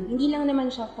discern, hindi lang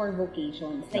naman siya for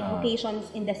vocations. Like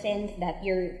vocations in the sense that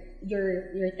you're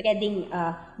treading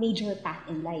a major path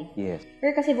in life. Yes.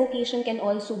 Pero kasi vocation can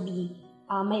also be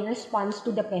my response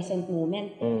to the present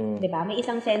moment. Di ba? May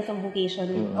isang sense of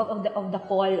vocation of the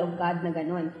call of God na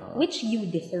ganon, which you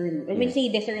discern. When we say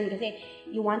discern kasi,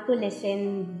 you want to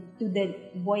listen to the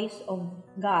voice of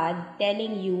God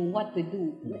telling you what to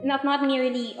do. Not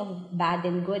merely of bad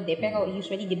and good, pero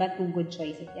usually, di ba, two good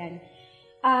choices yan.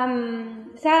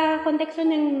 Sa konteksto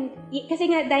ng,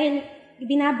 kasi nga dahil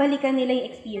binabalikan nila yung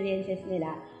experiences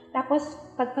nila, tapos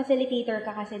pag facilitator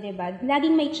ka kasi, di ba,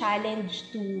 laging may challenge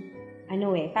to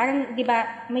parang, di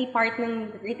ba, may part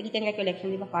ng retreat and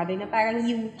recollection, di ba, Father, na parang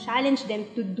you challenge them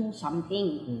to do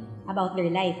something about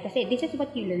their life. Kasi this is what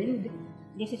you learned.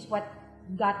 This is what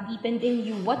got deepened in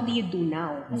you. What do you do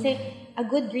now? Kasi a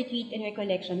good retreat and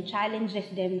recollection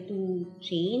challenges them to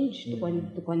change, to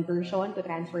conversion, to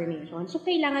transformation. So,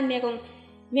 kailangan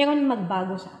meron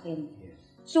magbago sa akin.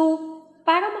 So,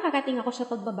 para makarating ako sa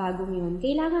pagbabagong yun,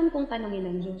 kailangan kong tanongin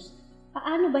ng Diyos,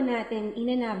 paano ba natin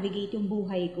ina-navigate yung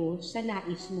buhay ko sa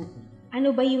nais mo?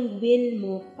 Ano ba yung will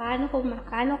mo? Paano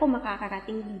ko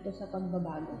makakarating dito sa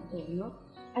pagbabago ko, no?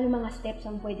 Ano mga steps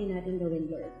ang pwede natin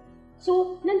gawin, Lord?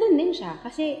 So, nandun din siya.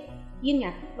 Kasi, yun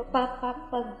nga,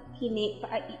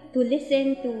 to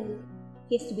listen to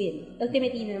His will.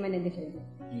 Ultimately, yun naman nag-deserve.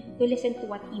 To listen to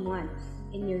what He wants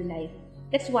in your life.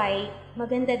 That's why,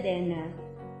 maganda din na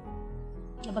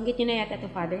nabanggit nyo na yata to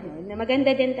Father, no? Na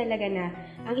maganda din talaga na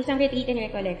ang isang retreat and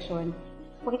recollection,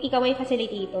 pag ikaw ay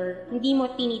facilitator, hindi mo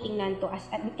tinitingnan to as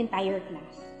an entire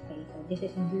class. Okay? So, this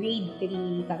is grade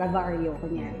 3 Caravaggio,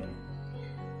 kunyari.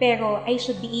 Pero, I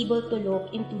should be able to look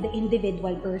into the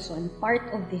individual person, part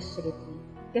of this retreat.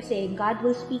 Kasi God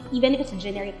will speak, even if it's a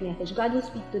generic message, God will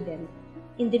speak to them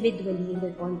individually in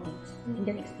their context, in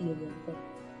their experience.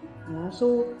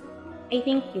 So, I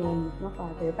think yun, no,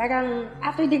 Father. Parang,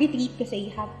 after the retreat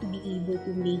kasi, you have to be able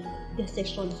to make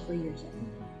decisions for yourself.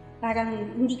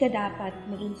 Parang, hindi ka dapat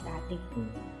maging static.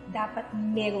 Dapat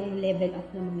merong level up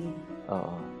na mangyayari.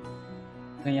 Oo.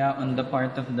 Kaya on the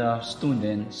part of the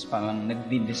students, parang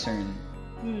nagdi-discern.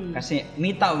 Kasi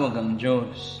may tawag ang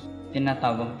Diyos.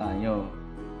 Tinatawag tayo.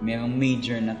 Merong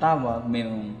major na tawag,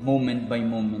 merong moment by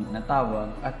moment na tawag,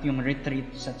 at yung retreat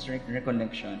sa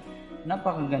recollection,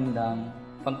 napakagandang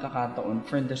pagkakataon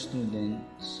for the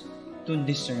students to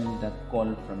discern that call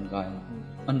from God.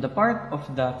 On the part of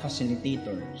the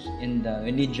facilitators and the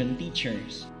religion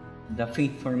teachers, the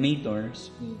faith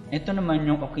formators, ito naman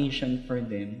yung occasion for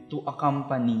them to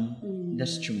accompany the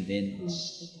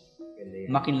students.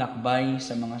 Makilakbay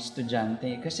sa mga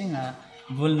estudyante kasi nga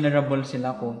vulnerable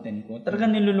sila, quote and quote.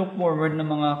 Talagang nilulook forward ng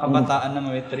mga kabataan ng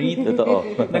retreat. Totoo.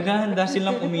 Naghahanda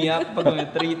silang umiyak pag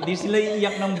retreat. Di sila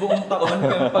iiyak ng buong taon.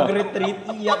 Kaya pag retreat,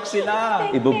 iiyak sila.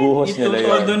 Ibubuhos nila yan.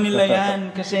 Itutodo nila yan.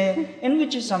 Kasi, and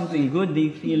which is something good.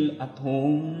 They feel at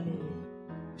home,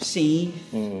 safe,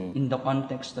 in the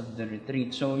context of the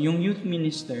retreat. So, yung youth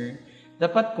minister,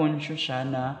 dapat conscious siya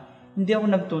na hindi ako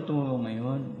nagtuturo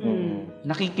ngayon.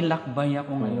 Nakikilakbay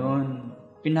ako ngayon.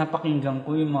 Pinapakinggan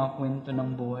ko yung mga kwento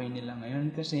ng buhay nila ngayon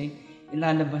kasi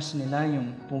ilalabas nila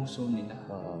yung puso nila.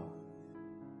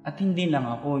 At hindi lang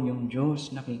ako, yung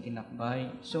Diyos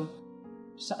nakikilakbay. So,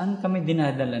 saan kami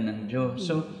dinadala ng Diyos?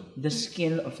 So, the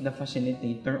skill of the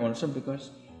facilitator also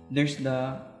because there's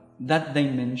that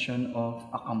dimension of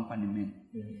accompaniment.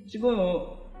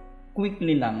 Siguro,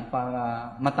 quickly lang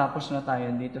para matapos na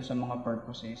tayo dito sa mga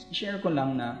purposes, i-share ko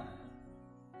lang na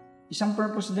isang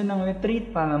purpose din ng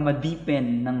retreat para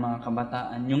ma-deepen ng mga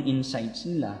kabataan yung insights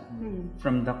nila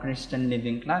from the Christian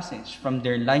living classes, from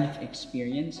their life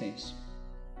experiences.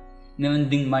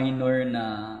 Meron ding minor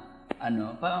na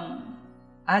parang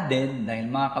added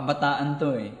dahil mga kabataan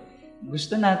to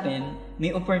gusto natin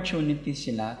may opportunity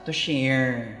sila to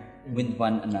share with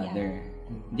one another.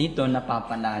 Dito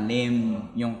napapalalim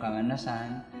yung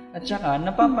karanasan at saka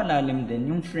napapalalim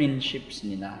din yung friendships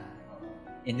nila.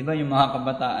 Di ba yung mga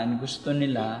kabataan, gusto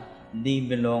nila, they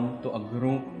belong to a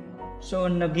group. So,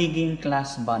 nagiging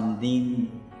class bonding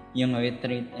yung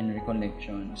retreat and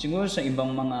recollection. Siguro sa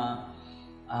ibang mga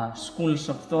schools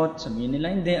of thought, sabihin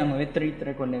nila, hindi, ang retreat,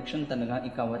 recollection, talaga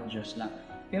ikaw at Diyos lang.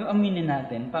 Pero aminin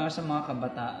natin, para sa mga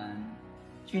kabataan,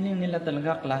 feeling nila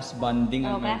talaga class bonding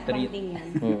ang retreat.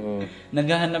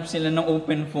 Naghahanap sila ng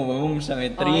open forum sa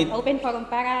retreat. Open forum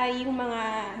para yung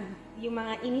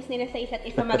mga inis nila sa isa't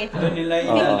isa mag-retreat. Doon nila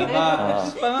diba?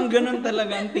 Parang ganun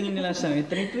talaga ang tingin nila sa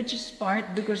retreat, which is part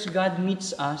because God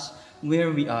meets us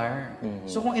where we are.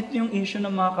 So kung ito yung issue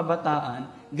ng mga kabataan,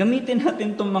 gamitin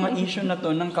natin itong mga issue na to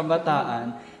ng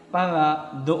kabataan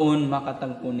para doon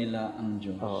makatagpo nila ang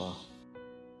Diyos.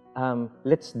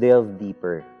 Let's delve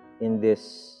deeper in this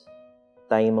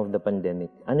time of the pandemic.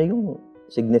 Ano yung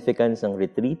significance ng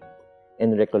retreat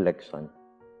and recollection?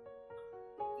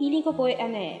 Feeling ko po,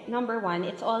 number one,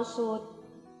 it's also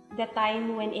the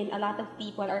time when a lot of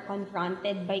people are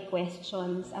confronted by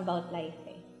questions about life.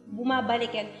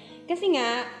 Bumabalik yan. Kasi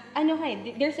nga,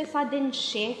 there's a sudden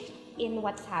shift in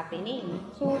what's happening.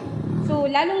 So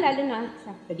lalong-lalo na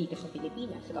dito sa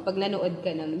Pilipinas. So, kapag nanood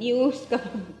ka ng news,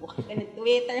 kapag bukas ka ng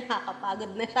Twitter,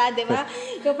 nakakapagod na siya, di ba?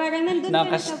 So, parang nandun ka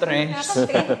na sa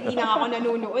hindi na ako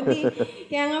nanonood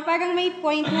Kaya nga, parang may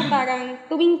point na parang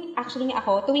tuwing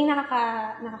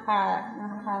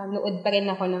nakakanood pa rin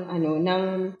ako ng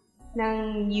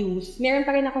news, meron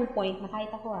pa rin akong point na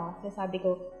kahit ako sasabi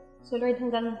ko, so Lord,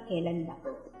 hanggang kailan ba?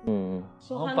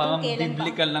 So parang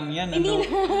biblical lang yan. Hindi na.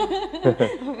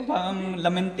 Parang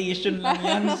lamentation lang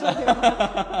yan.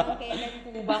 Kailan po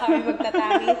ba kami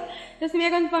magtatamis? Tapos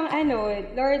meron pang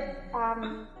Lord,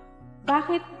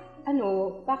 bakit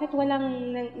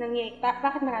walang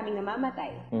bakit maraming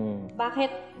namamatay? Bakit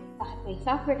may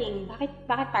suffering? Bakit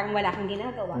parang wala kang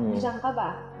ginagawa? Diyan ka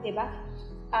ba? Diba?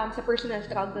 Sa personal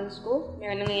struggles ko,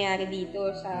 meron nangyayari dito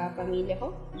sa pamilya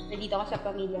ko. Nandito ako sa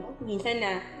pamilya ko. Minsan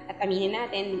at aminin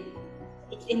natin,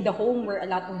 it's in the home where a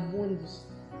lot of wounds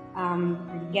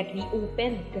get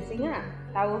reopened. Kasi nga,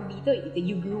 tawag dito,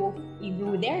 you grew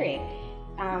there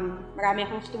Marami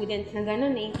akong students na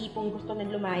gano'n yung tipong gusto na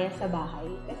lumayas sa bahay.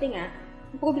 Kasi nga,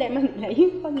 ang problema nila,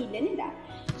 yung pamilya nila.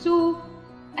 So,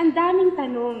 ang daming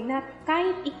tanong na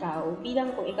kahit ikaw,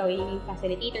 bilang kung ikaw yung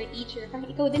facilitator, teacher,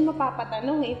 ikaw din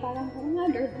mapapatanong parang,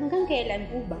 Lord, hanggang kailan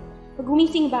po ba? Pag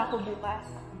gumising ba ako bukas,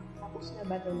 tapos na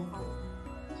ba ito na?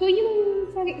 So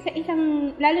yung sa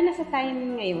isang, lalo na sa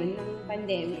time ngayon ng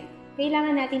pandemya,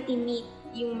 kailangan natin i-meet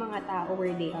yung mga tao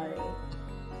where they are.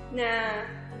 Na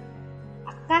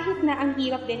kahit na ang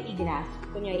hirap din i-grasp,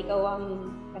 kunya ikaw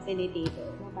ang facilitator,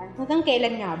 na parang, hanggang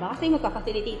kailan nga ba? Kasi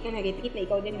magpa-facilitate ka na retreat na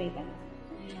ikaw din may tanong.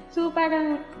 So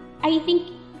parang, I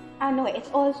think,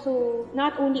 it's also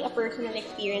not only a personal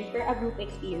experience, but a group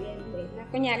experience. Na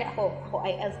kunyari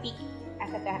I'll speak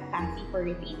as a fancy for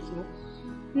retreats, no?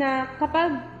 Na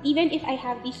kapag, even if I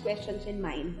have these questions in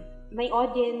mind, my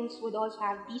audience would also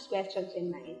have these questions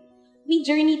in mind. We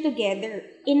journey together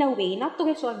in a way, not to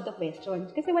resolve the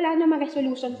questions. Kasi wala namang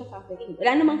resolution sa suffering.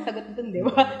 Wala namang sagot dun, di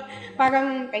ba?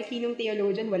 Parang kay sinong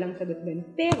theologian, walang sagot dun.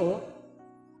 Pero,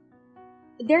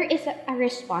 there is a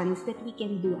response that we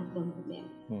can do at the moment.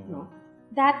 No?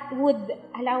 That would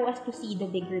allow us to see the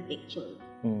bigger picture.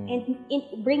 And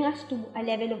bring us to a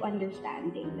level of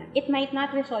understanding. It might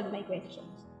not resolve my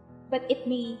questions, but it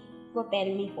may propel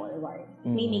me forward.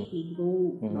 It may make me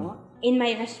grow, no? In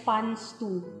my response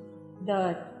to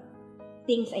the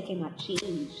things I cannot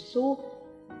change. So,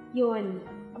 yun.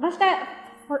 Basta,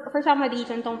 for some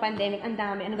reason, tong pandemic, ang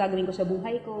dami, ano gagawin ko sa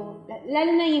buhay ko.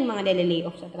 Lalo na yung mga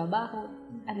nalilay-off sa trabaho.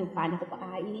 Paano ko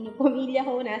pakainin yung pamilya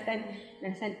ko? Nasan,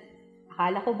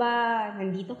 akala ko ba,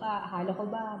 nandito ka? Akala ko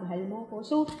ba, mahal mo ko?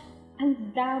 So,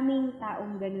 ang daming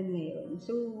taong ganun ngayon.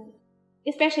 So,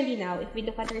 especially now, if we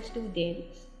look at our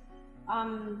students,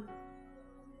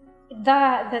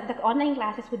 the online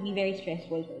classes would be very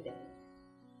stressful for them.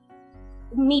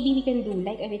 Maybe we can do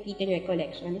like a retreat and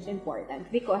recollection is important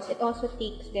because it also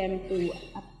takes them to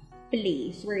a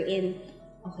place wherein,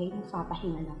 okay,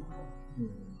 magpapahinga lang ako.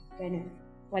 Ganun.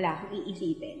 Wala akong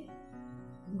iisipin.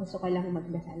 Gusto ko lang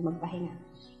magdasal, magpahinga.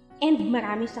 And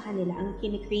marami sa kanila ang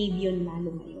kinikrave yun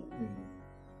lalo ngayon.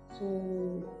 So,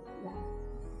 yeah.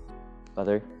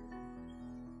 Father?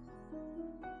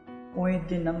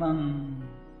 Pwede namang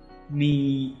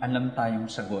may alam tayong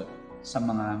sagot sa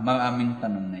mga maraming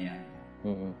tanong na yan.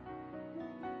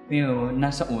 Pero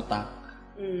nasa utak.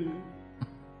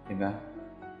 Diba?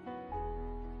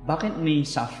 Bakit may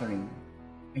suffering?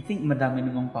 I think madami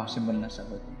namang possible na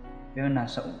sagot eh. Pero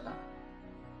nasa utak.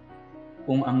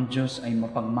 Kung ang Diyos ay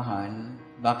mapagmahal,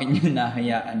 bakit niya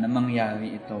nahayaan na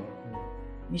mangyari ito?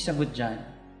 May sagot dyan.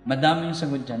 Madaming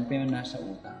sagot dyan, pero nasa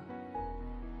utak.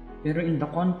 Pero in the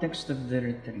context of the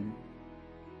retreat,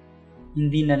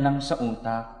 hindi na lang sa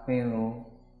utak, pero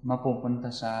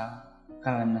mapupunta sa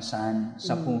karanasan,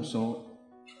 sa puso,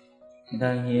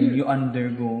 dahil you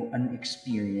undergo an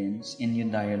experience and you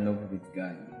dialogue with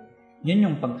God. Yun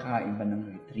yung pagkaiba ng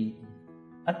retreat.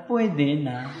 At pwede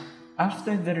na,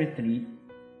 after the retreat,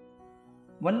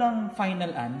 walang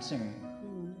final answer.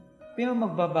 Pero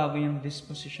magbabago yung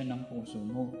disposition ng puso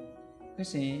mo.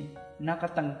 Kasi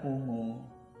nakatagpo mo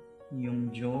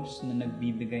yung Diyos na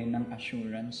nagbibigay ng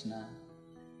assurance na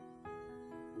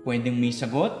pwedeng may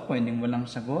sagot, pwedeng walang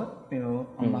sagot,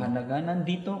 pero ang mahalaga,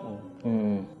 nandito ako.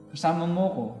 Kasama mo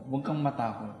ko, huwag kang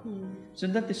matakot. So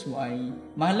that is why,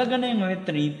 mahalaga na yung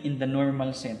retreat in the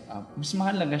normal setup. Mas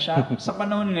mahalaga siya sa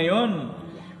panahon ngayon.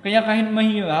 Kaya kahit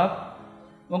mahirap,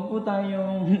 huwag po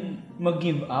tayong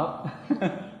mag-give up.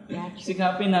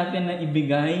 Sikapin natin na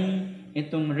ibigay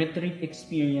itong retreat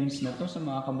experience na to sa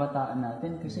mga kabataan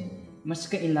natin kasi mas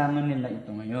kailangan nila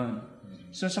ito ngayon.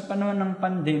 So sa panahon ng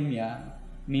pandemya,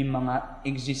 may mga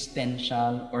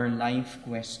existential or life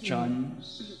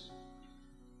questions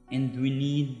and we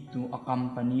need to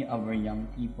accompany our young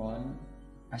people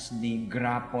as they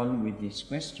grapple with these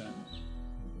questions.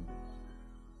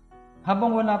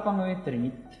 Habang wala pang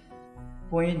retreat,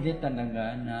 pwede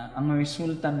talaga na ang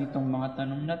resulta nitong mga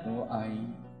tanong na to ay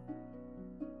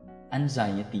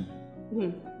anxiety,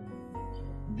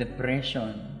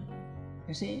 depression,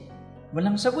 kasi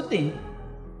walang sagot eh.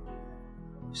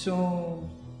 So,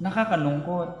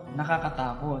 nakakalungkot,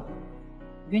 nakakatakot.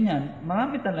 Ganyan,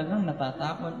 marami talagang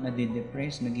natatakot,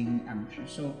 nadidepress, naging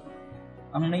anxious. So,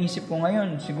 ang naisip ko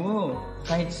ngayon, siguro,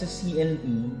 kahit sa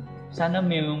CLE, sana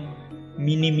mayroong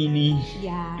mini-mini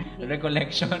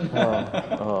recollection.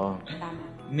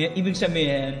 Ibig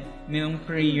sabihin, mayroong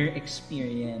prayer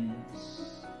experience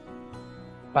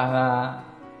para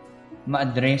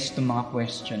ma-address itong mga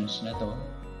questions na to.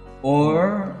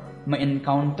 Or,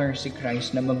 ma-encounter si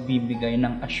Christ na magbibigay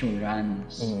ng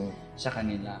assurance sa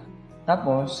kanila.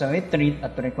 Tapos, sa retreat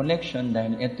at recollection,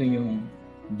 dahil ito yung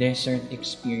desert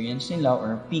experience nila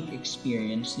or peak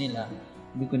experience nila,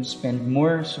 we could spend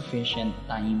more sufficient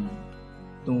time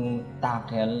to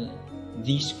tackle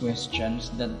these questions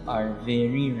that are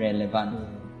very relevant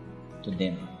to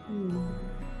them.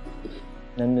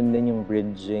 Nandun din yung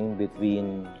bridging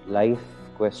between life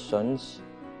questions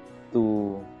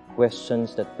to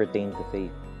questions that pertain to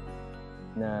faith.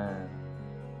 Na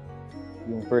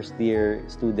yung first year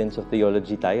students of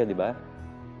theology tayo, di ba?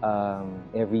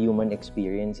 Every human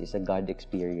experience is a God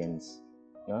experience.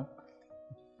 No?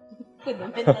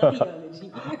 Fundamental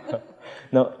theology.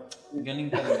 No.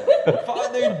 Galing talaga.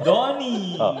 Father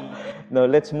Donnie! No,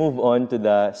 let's move on to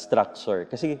the structure.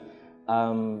 Kasi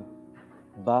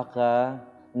baka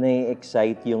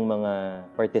na-excite yung mga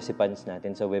participants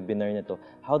natin sa webinar na to.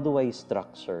 How do I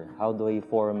structure? How do I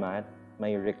format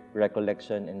my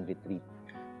recollection and retreat.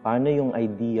 Paano yung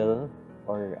ideal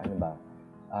or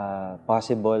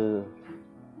possible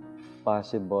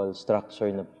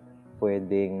structure na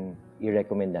pwedeng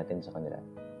i-recommend natin sa kanila?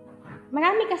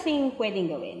 Marami kasing pwedeng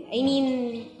gawin. I mean,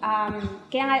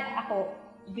 kaya nga ako,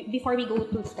 before we go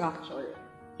to structure,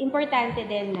 importante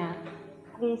din na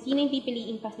kung sino yung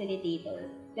pipiliin facilitator,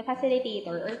 the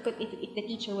facilitator, or if the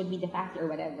teacher would be the faster or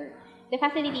whatever, the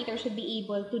facilitator should be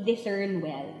able to discern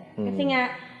well. Kasi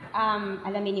nga,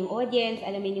 alamin yung audience,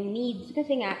 alamin yung needs.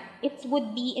 Kasi nga, it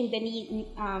would be in the need,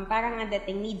 parang ang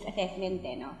dating needs assessment,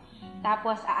 no?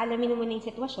 Tapos, aalamin mo muna yung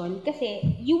sitwasyon kasi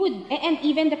you would, and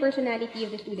even the personality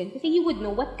of the student, kasi you would know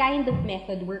what kind of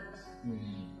method works.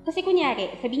 Kasi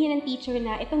kunyari, sabihin ng teacher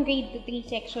na itong grade 3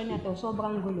 section na to,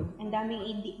 sobrang gulo. Ang daming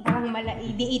parang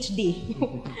ADHD.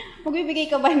 Magbibigay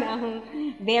ka ba ng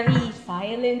very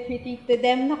silent retreat to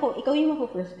them? Naku, ikaw yung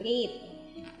mapufrustrate.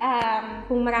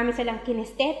 Kung marami silang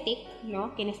kinesthetic,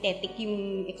 no? Kinesthetic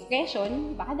yung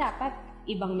expression, baka dapat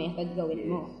ibang method gawin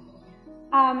mo.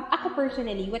 Ako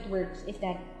personally, what works is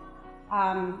that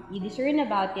you discern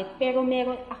about it, pero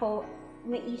meron ako,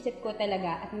 naisip ko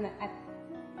talaga at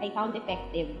I found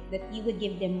effective that you would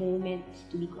give them moments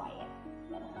to be quiet.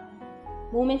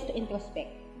 Moments to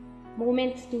introspect.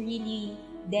 Moments to really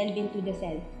delve into the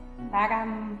self. Para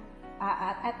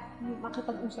at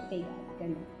makipag-usap kayo.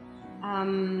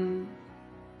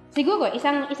 Siguro,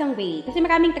 isang way. Kasi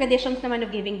maraming traditions naman of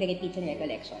giving the retreats and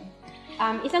recollection.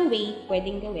 Isang way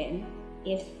pwedeng gawin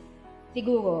is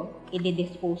siguro,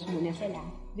 i-dispose muna sila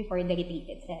before the retreat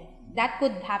itself. That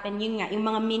could happen, yung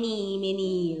mga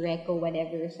mini reco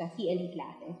whatever sa CLE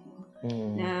classes, no?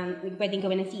 Na pwedeng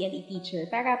gawin ng CLE teacher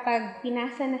para pag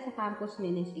pinasa na sa campus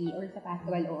ministry or sa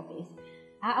pastoral office,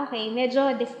 okay,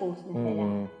 medyo dispose na sila.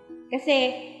 Kasi,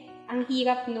 ang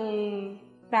hirap nung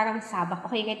parang sabak,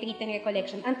 okay, retreat and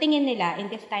recollection, ang tingin nila in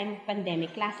this time of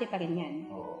pandemic, klase pa rin yan.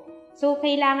 So,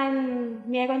 kailangan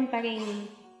meron pa rin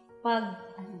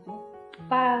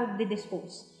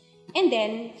pag-dispose. And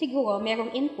then, siguro,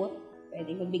 merong input,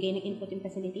 pwede magbigay ng input yung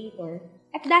facilitator.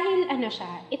 At dahil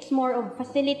it's more of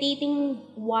facilitating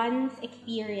one's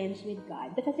experience with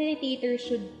God, the facilitator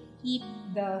should keep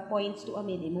the points to a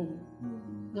minimum.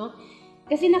 No?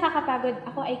 Kasi nakakapagod.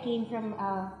 Ako, I came from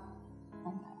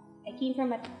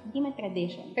hindi man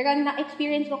tradition. Pero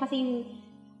na-experience ko kasi yung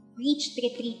reached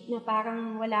retreat na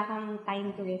parang wala kang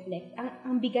time to reflect.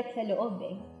 Ang bigat sa loob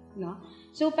no?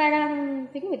 So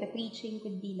parang siguro the preaching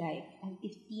could be like a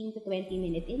 15 to 20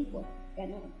 minute input.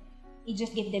 Ganon. You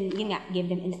just give them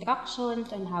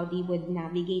instructions on how they would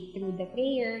navigate through the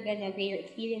prayer, ganyan, prayer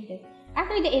experiences.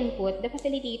 After the input, the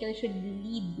facilitator should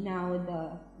lead now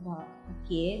the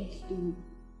kids to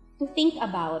think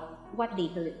about what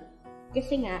they heard.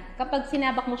 Kasi nga, kapag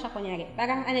sinabak mo siya, kunyari,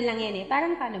 parang lang yan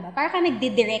parang paano ba? Parang ka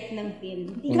nagdidirect ng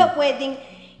film. Hindi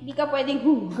ka pwedeng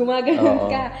gumaganon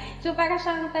ka. So, para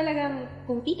siyang talagang,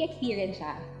 kung peak experience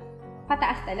siya,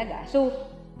 pataas talaga. So,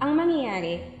 ang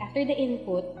mangyayari, after the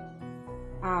input,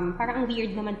 parang ang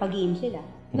weird naman pag-game sila.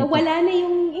 Nawala na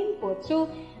yung input. So,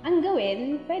 ang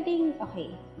gawin, pwedeng,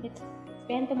 okay, let's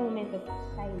spend a moment of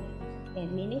silence.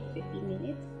 10 minutes, 15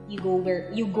 minutes. You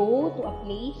go to a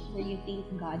place where you think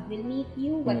God will meet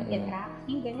you, what attracts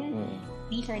you, ganyan.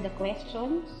 These are the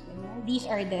questions, these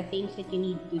are the things that you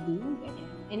need to do,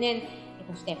 ganyan. And then,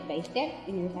 ito step by step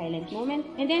in your silent moment,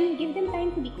 and then give them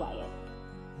time to be quiet.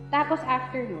 Tapos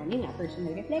after nun, yun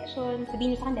personal reflection,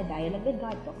 sabihin nyo sa kanila, dialogue with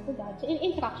God, talk to God, so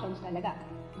instructions talaga.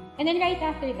 And then right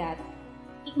after that,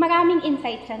 maraming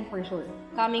insights yan for sure,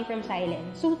 coming from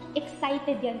silence. So,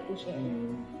 excited yan to share.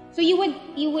 So you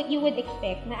would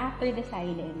expect na after the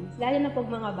silence, lalo na pag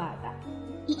mga bata,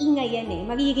 iingay yan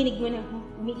maririnig mo na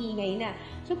umiingay na.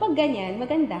 So pag ganyan,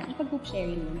 maganda, ipag-group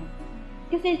sharing mo na.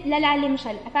 Kasi lalalim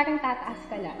siya, parang tataas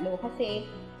ka lalo. Kasi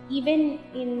even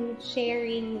in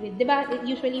sharing with, diba,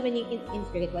 usually when you in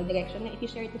spiritual direction, if you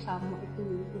share to someone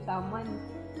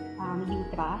you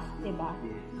trust, diba?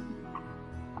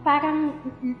 Parang,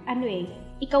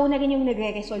 ikaw na rin yung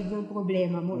nagre-resolve ng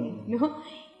problema mo no?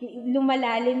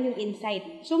 Lumalalim yung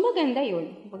insight. So, maganda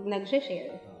yun pag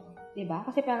nag-share. Diba?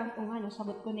 Kasi parang,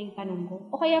 sagot ko na yung tanong ko.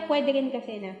 O kaya pwede rin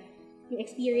kasi na yung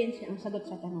experience na ang sagot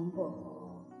sa tanong ko.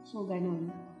 So, ganun.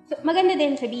 So, maganda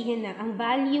din sabihin na ang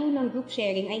value ng group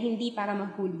sharing ay hindi para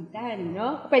magkulitan,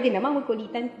 no? Pwede naman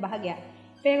magkulitan, bahagya.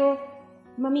 Pero,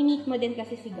 mamimit mo din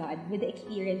kasi si God with the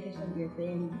experiences of your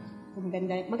friends. So,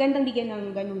 magandang bigyan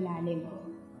ng ganung lalim.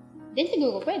 Then,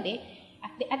 siguro pwede,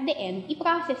 at the end,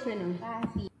 i-process na ng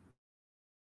fast.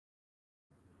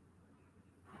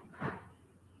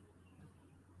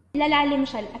 Lalalim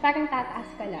siya, parang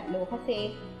tataas ka lalo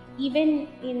kasi even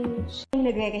in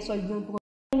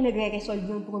yung nagre-resolve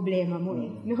yung problema mo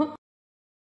eh, no?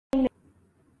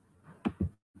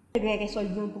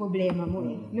 Nagre-resolve yung problema mo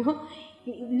eh, no?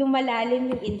 Lumalalim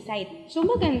yung insight. So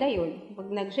maganda yun pag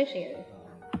nag-share.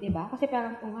 Diba? Kasi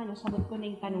parang, sagot ko na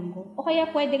yung tanong ko. O kaya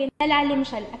pwede rin, lalalim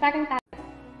siya, parang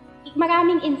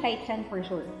maraming insights yan for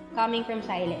sure, coming from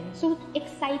silence. So,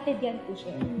 excited yan to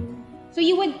share. So,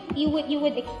 you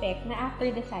would expect na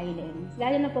after the silence,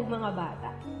 lalo na pag mga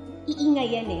bata, iingay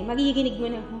yan eh. Maririnig mo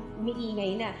na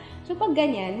umiingay na. So, pag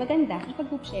ganyan, maganda,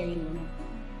 ipag-group sharing mo na.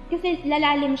 Kasi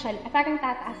lalalim siya, parang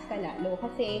tataas ka lalo.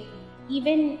 Kasi,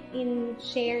 even in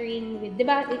sharing with,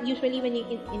 diba, usually when you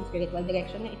in spiritual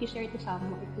direction, if you share to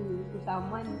someone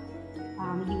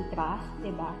you trust,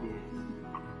 diba,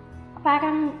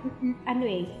 parang,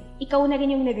 ikaw na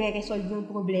rin yung nagre-resolve yung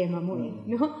problema mo eh,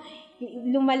 no?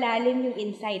 Lumalalim yung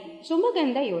insight. So,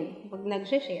 maganda yun, pag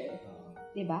nag-share,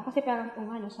 diba? Kasi parang,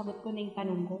 sagot ko na yung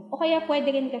tanong ko. O kaya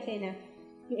pwede rin kasi na,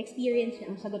 yung experience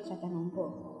na ang sagot sa tanong ko.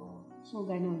 So,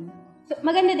 ganun. So,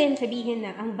 maganda din sabihin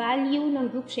na ang value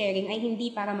ng group sharing ay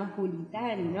hindi para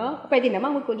magkulitan, no? Pwede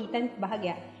naman magkulitan,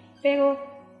 bahagya. Pero,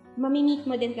 mamimit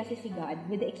mo din kasi si God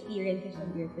with the experiences of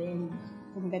your friends.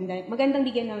 So, magandang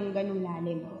bigyan ng ganung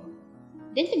lalim.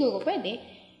 Then, siguro pwede,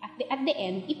 at the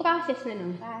end, i-process na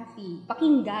ng FASI.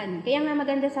 Pakinggan. Kaya nga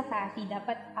maganda sa FASI,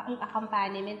 dapat ang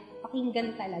accompaniment,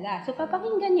 pakinggan talaga. So,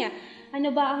 papakinggan niya,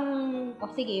 ano ba ang,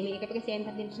 sige, may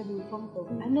representative din sa grupong to.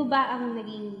 Ano ba ang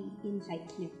naging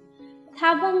insights niya?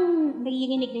 Habang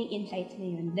nagiging ng insights na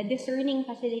yun, the discerning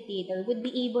facilitator would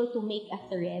be able to make a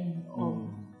thread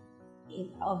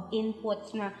of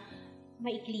inputs na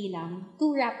maikli lang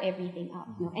to wrap everything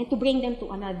up, no? And to bring them to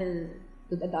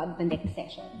the next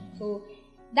session. So,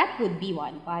 that would be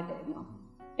one, Father, no?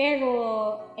 Pero,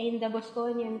 in the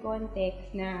Bosconian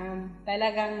context na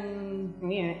talagang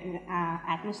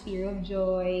atmosphere of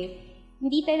joy,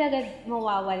 hindi talaga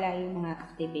mawawala yung mga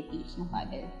activities, no,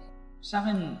 Father? Sa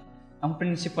akin, ang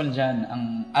principal dyan,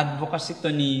 ang advocacy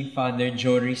to ni Father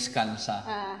Joris Calza.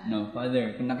 No,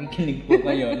 Father, kung nakikinig po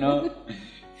kayo, no,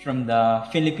 from the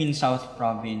Philippine South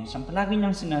Province, ang palagi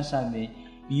niyang sinasabi,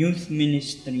 youth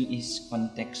ministry is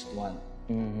contextual.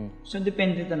 So,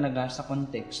 depende talaga sa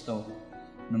konteksto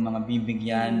ng mga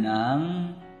bibigyan ng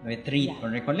retreat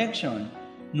or recollection,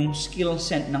 ng skill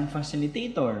set ng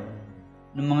facilitator,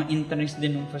 ng mga interest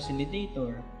din ng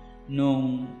facilitator,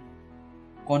 nung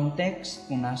context,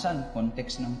 kung nasaan,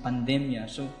 context ng pandemya.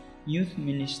 So, youth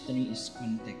ministry is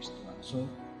contextual. So,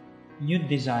 you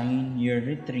design your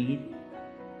retreat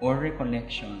or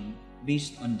recollection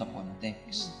based on the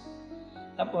context.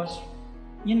 Tapos,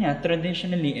 yun nga,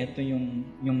 traditionally, ito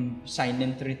yung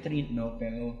silent retreat, no?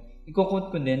 Pero, ikukot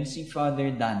ko din si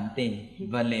Father Dante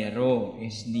Valero,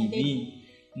 SDB,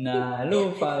 na,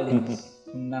 hello, Father,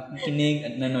 kung nakikinig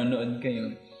at nanonood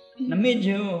kayo, na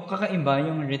medyo kakaiba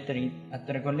yung retreat at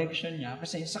recollection niya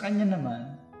kasi sa kanya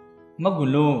naman,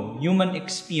 magulo, human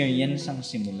experience ang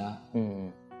simula.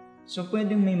 So,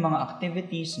 pwedeng may mga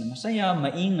activities na masaya,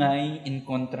 maingay, in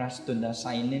contrast to the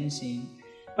silencing.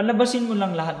 Palabasin mo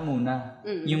lang lahat muna,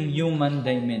 yung human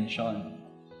dimension.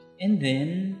 And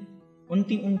then,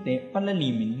 unti-unti,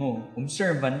 palalimin mo.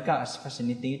 Observant ka as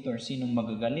facilitator, sinong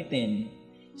magagalitin,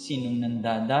 sinong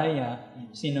nandadaya,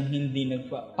 sinong hindi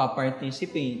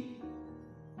nagpa-participate,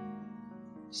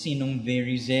 sinong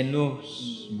very zealous,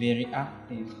 very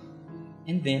active.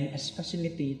 And then, as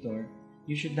facilitator,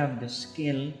 you should have the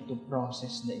skill to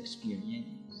process the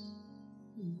experience.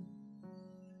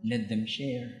 Let them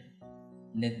share.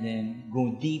 Let them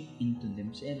go deep into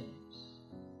themselves.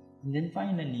 And then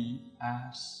finally,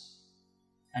 as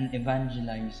an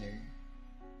evangelizer,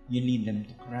 you lead them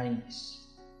to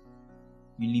Christ.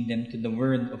 You lead them to the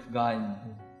Word of God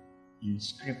in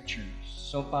Scriptures.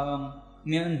 So parang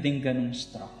mayroon din ganung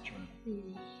structure.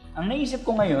 Ang naisip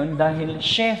ko ngayon, dahil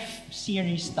chef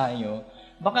series tayo,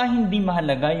 baka hindi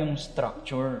mahalaga yung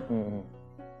structure.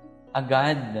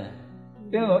 Agad.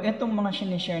 Pero itong mga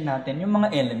sinishare natin, yung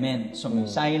mga elements. So may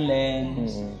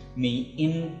silence, may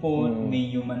input,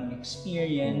 may human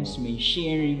experience, may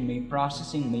sharing, may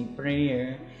processing, may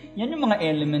prayer. Yan yung mga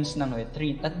elements ng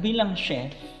retreat. At bilang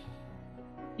chef,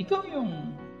 ikaw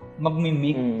yung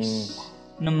magmimix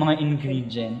ng mga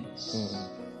ingredients.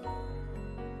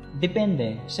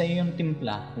 Depende sa yung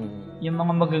timpla. Yung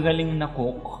mga magagaling na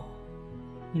cook,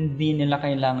 hindi nila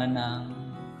kailangan ng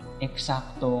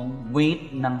eksaktong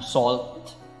weight ng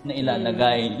salt na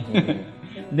ilalagay.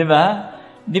 Diba?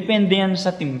 Depende yan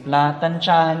sa timpla.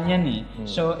 Tansyahan yan eh.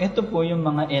 So, ito po yung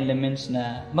mga elements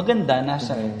na maganda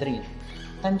nasa retreat.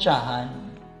 Tansyahan.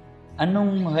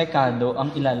 Anong rekado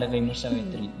ang ilalagay mo sa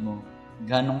retreat mo?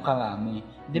 Ganong karami?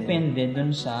 Depende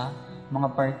dun sa mga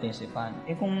participant.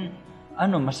 Kung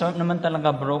masarap naman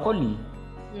talaga broccoli.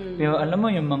 Pero alam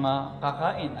mo, yung mga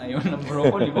kakain, ayaw ng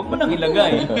broccoli, huwag mo nang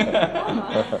ilagay.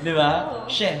 Di ba?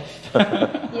 Chef.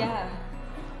 Yeah.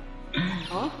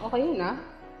 Okay yun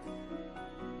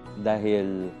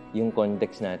Dahil yung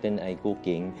context natin ay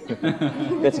cooking,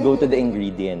 let's go to the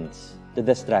ingredients, to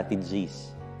the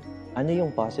strategies. Ano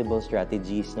yung possible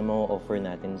strategies na ma-offer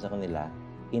natin sa kanila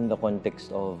in the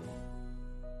context of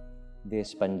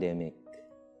this pandemic?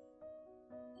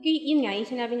 Yun nga, yung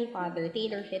sinabi ni Father,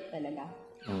 tailor fit talaga.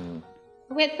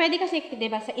 Pwede kasi, di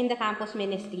ba, in the campus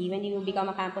ministry, when you become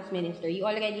a campus minister, you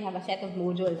already have a set of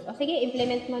modules. Sige,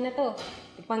 implement mo na to.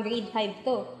 Pang grade 5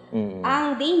 to.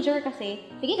 Ang danger kasi,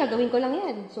 sige, gagawin ko lang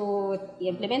yan. So,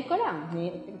 i-implement ko lang.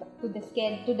 To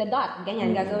the dot.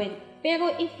 Ganyan, gagawin. Pero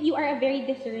if you are a very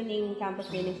discerning campus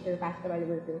minister, pastoral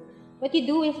worker, what you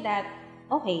do is that,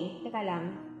 okay, teka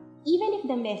lang, even if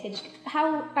the message,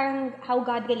 how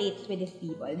God relates with His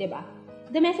people, di ba?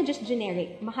 The message is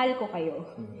generic, mahal ko kayo.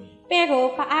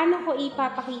 Pero, paano ko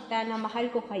ipapakita na mahal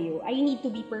ko kayo, I need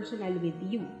to be personal with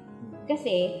you.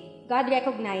 Kasi, God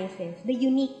recognizes the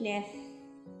uniqueness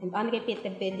and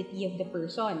unrepeatability of the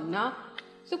person, no?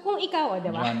 So, kung ikaw,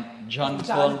 diba? John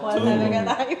Paul talaga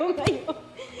tayo ngayon.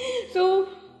 So,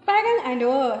 parang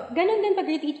ganun din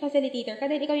pag-retreat facilitator,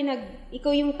 kasi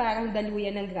ikaw yung parang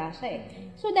daluyan ng grasya eh.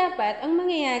 So, dapat, ang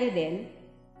mangyayari din,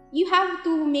 you have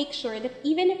to make sure that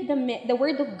even if the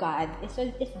word of God is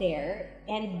there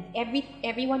and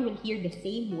everyone will hear the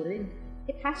same word,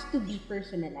 it has to be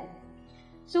personalized.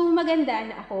 So maganda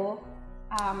na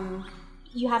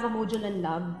you have a module on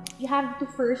love, you have to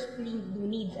first do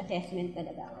needs assessment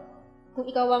talaga.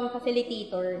 Kung ikaw ang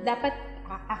facilitator, dapat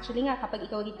actually nga kapag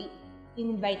ikaw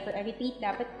in-invite for a retreat,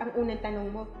 dapat ang unang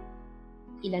tanong mo,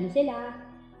 ilan sila?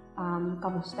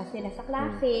 Kamusta sila sa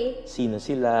klase? Sino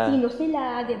sila,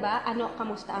 di ba?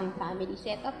 Kamusta ang family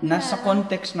setup nila? Nasa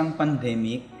context ng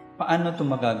pandemic, paano ito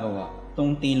magagawa?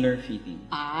 Itong tailor fitting?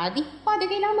 Father,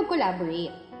 kailangan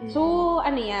mag-collaborate. So,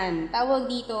 yan? Tawag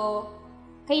dito,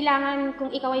 kailangan, kung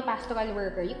ikaw ay pastoral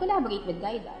worker, you collaborate with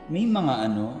guidance. May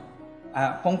mga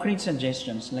concrete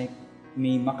suggestions, like,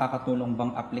 may makakatulong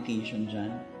bang application dyan?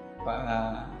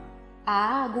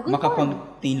 Google Form.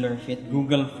 Tailor fit.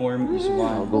 Google Form is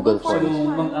one. Google Form.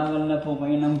 So, mag-aral na po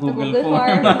kayo ng Google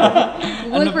Form.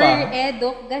 Google for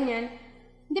Edoc, ganyan.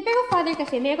 Hindi, pero Father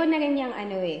kasi, meron na rin yung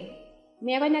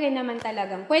meron na rin naman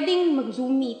talagang, pwedeng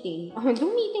mag-Zoom meeting.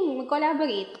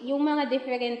 Mag-collaborate yung mga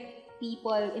different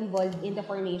people involved in the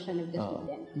formation of the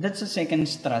student. That's a second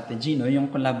strategy, no?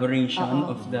 Yung collaboration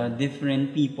of the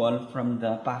different people from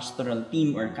the pastoral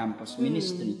team or campus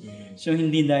ministry. So,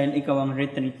 hindi dahil ikaw ang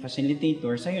retreat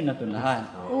facilitator, sa'yo na ito lahat.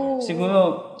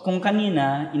 Siguro, kung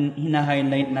kanina,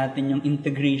 hina-highlight natin yung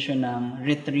integration ng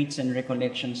retreats and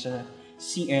recollection sa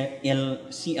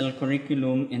CL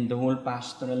curriculum and the whole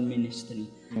pastoral ministry.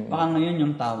 Baka ngayon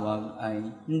yung tawag ay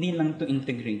hindi lang to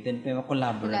integrated pero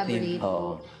collaborative.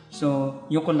 So,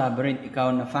 you collaborate,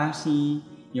 ikaw na FASI,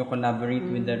 you collaborate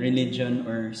with the religion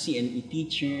or CLE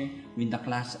teacher, with the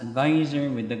class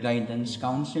advisor, with the guidance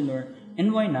counselor,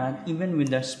 and why not, even with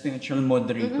the spiritual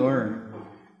moderator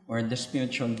or the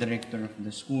spiritual director of the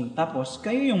school. Tapos,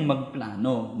 kayo yung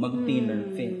magplano,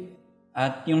 mag-tailor fit.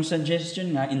 At yung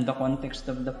suggestion nga, in the context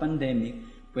of the pandemic,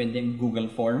 pwedeng Google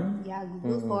Form. Yeah,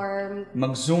 Google Form.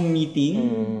 Mag-Zoom meeting.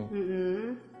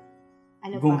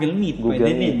 Google Meet,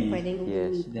 pwede din. Pwedeng Google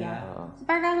Meet, So,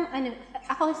 parang,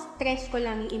 ako stress ko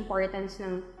lang yung importance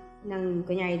ng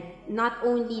kunyari, not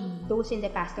only those in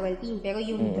the pastoral team, pero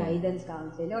yung guidance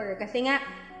counselor. Kasi nga,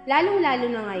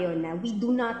 lalong-lalo na ngayon na we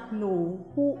do not know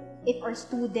if our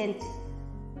students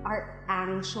are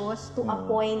anxious to a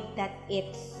point that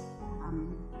it's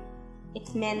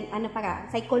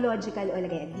psychological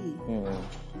already.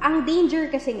 Ang danger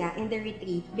kasi nga in the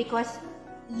retreat, because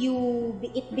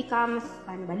it becomes,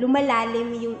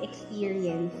 lumalalim yung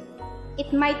experience,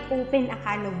 it might open a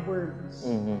can of worms.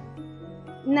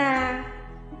 Na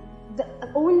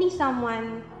only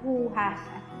someone who has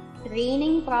a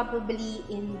training probably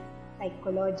in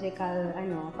psychological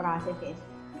processes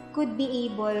could be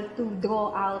able to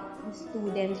draw out the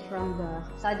students from the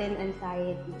sudden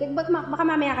anxiety. Baka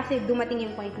mamaya kasi dumating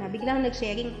yung point na biglang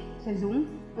nag-sharing sa Zoom,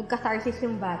 nagka-catharsis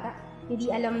yung bata, hindi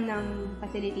alam ng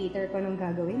facilitator ko anong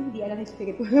gagawin, hindi alam ng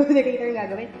spiritual moderator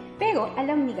gagawin, pero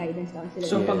alam ni guidance counselor.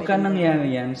 So pagka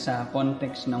nangyari yan sa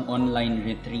context ng online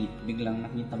retreat, biglang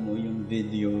nakita mo yung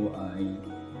video ay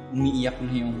umiiyak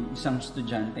na yung isang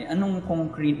estudyante, anong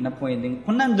concrete na pwedeng,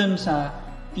 kung nandun sa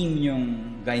team yung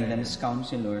guidance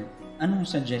counselor, anong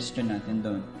suggestion natin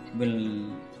doon?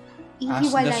 Will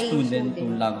ask the student to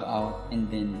log out and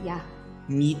then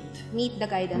Meet the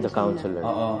guidance The counselor.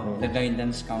 Oo, the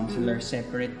guidance counselor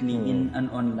separately in an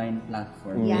online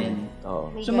platform. Yeah. din.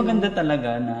 Oo. May So ganun. maganda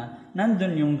talaga na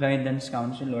nandun yung guidance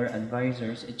counselor,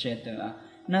 advisors, etc.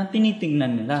 na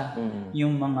tinitingnan nila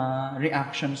yung mga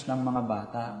reactions ng mga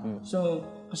bata. So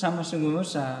kasama siguro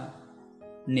sa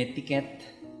netiquette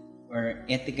or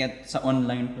etiquette sa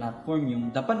online platform yung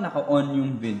dapat naka-on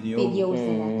yung video. Videos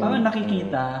nila. Para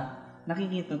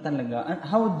nakikita talaga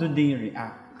how do they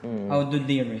react? How do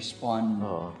they respond?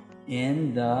 Oo.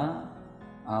 And the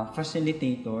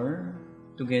facilitator,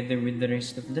 together with the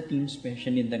rest of the team,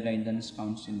 especially the guidance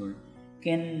counselor,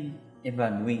 can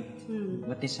evaluate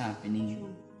what is happening.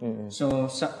 So,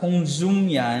 kung Zoom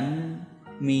yan,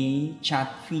 may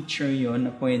chat feature yon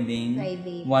na pwedeng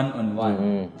Private. one-on-one.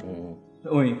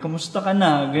 Uy, kamusta ka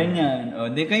na? Ganyan.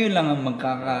 O, di kayo lang ang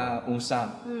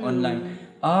magkakausap online.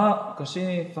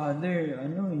 Kasi father,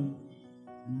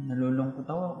 nalulungkot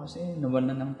ako kasi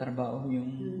nawalan ng trabaho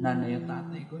yung nanay at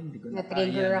tatay ko. Hindi ko na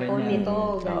Na-trigger kaya, ako ganyan. nito,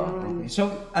 gano'n. Okay. So,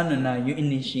 you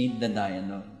initiate the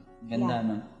dialogue. Ganda,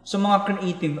 no? So, mga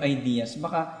creative ideas,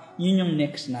 baka yun yung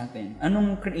next natin.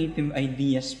 Anong creative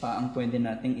ideas pa ang pwede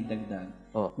nating idagdag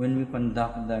when we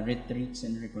conduct the retreats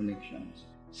and recollections?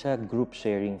 Sa group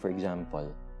sharing, for example,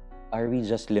 are we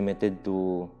just limited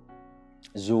to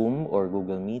Zoom or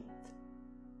Google Meet?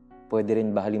 Pwede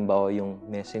rin ba halimbawa yung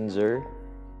Messenger?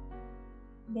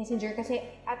 Messenger kasi,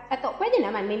 pwede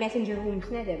naman, may messenger rooms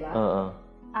na, di ba? Oo.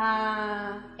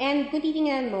 And kung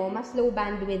titingnan mo, mas low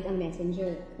bandwidth ang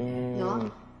messenger.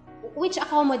 No? Which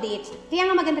accommodates,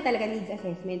 kaya nga maganda talaga needs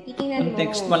assessment. Titingnan mo.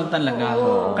 Contextual talaga.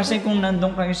 Oo. Kasi kung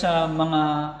nandun kayo sa mga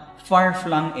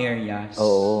far-flung areas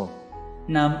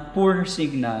na poor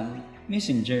signal,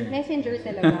 messenger. Messenger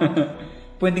talaga.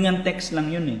 Pwede nga text lang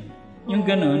yun eh. Yung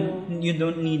ganun, you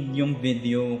don't need yung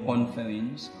video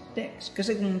conference, text.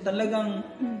 Kasi kung talagang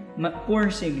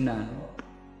poor signal,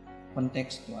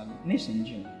 contextual,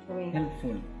 messenger. Correct.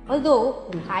 Helpful. Although,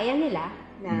 kung kaya nila,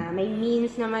 na may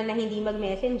means naman na hindi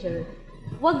mag-messenger,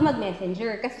 wag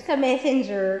mag-messenger. Kasi sa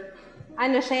messenger,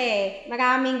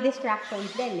 maraming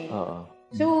distractions din eh.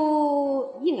 So,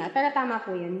 yun nga, pero tama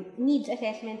po yun. Needs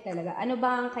assessment talaga. Ano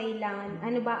ba ang kailangan,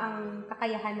 ano ba ang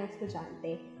kakayahan ng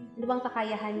estudyante? Ano bang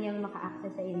kakayahan niyang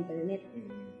maka-access sa internet?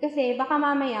 Kasi baka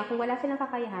mamaya, kung wala silang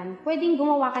kakayahan, pwedeng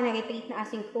gumawa ka ng retreat na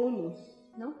asynchronous,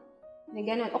 no? Na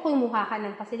gano'n. O kumuha ka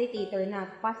ng facilitator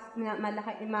na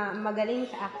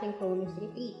magaling sa asynchronous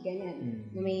retreat, ganyan.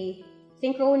 Na may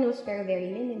synchronous pero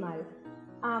very minimal.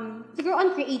 Siguro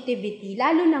on creativity,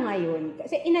 lalo na ngayon,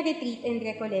 kasi in a retreat and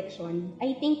recollection,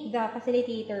 I think the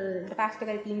facilitator, the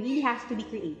pastoral team really has to be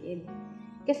creative.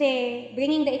 Kasi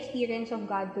bringing the experience of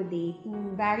God today to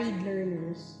varied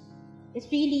learners is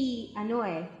really,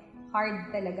 hard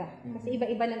talaga. Kasi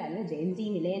iba-iba na lalo, Gen Z,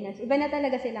 millennials, iba na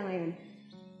talaga sila ngayon.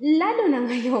 Lalo na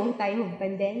ngayong time of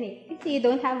pandemic. Kasi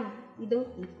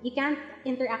you can't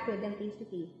interact with them face to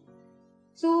face.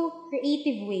 So,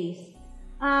 creative ways.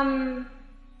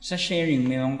 Sa sharing,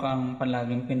 meron kang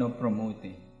palaging pinopromote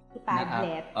eh.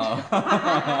 Padlet.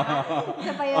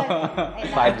 Isa pa yun.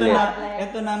 Padlet.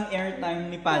 Ito na ang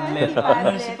airtime ni Padlet.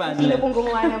 Si Padlet. Sino pong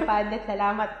gumawa ng Padlet?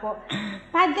 Salamat po.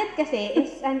 Padlet kasi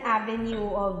is an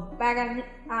avenue of, parang,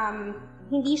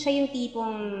 hindi siya yung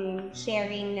tipong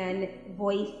sharing na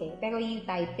voice eh, pero you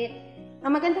type it.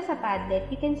 Ang maganda sa Padlet,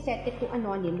 you can set it to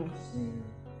anonymous.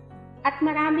 At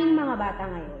maraming mga bata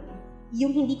ngayon,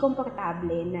 yung hindi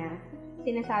komportable na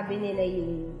sinasabi nila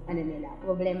yung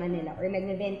problema nila or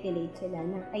nag-ventilate sila,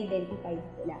 na-identify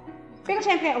sila. Pero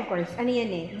syempre, of course,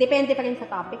 depende pa rin sa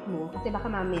topic mo kasi baka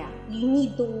mamaya, you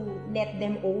need to let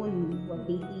them own what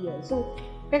they feel. So,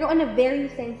 pero on a very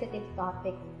sensitive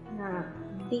topic na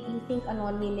they think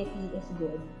anonymity is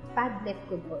good, Padlet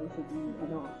could also be,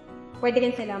 pwede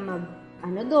rin sila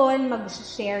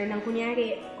mag-share ng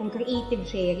kunyari, kung creative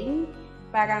sharing,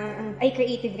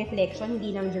 creative reflection,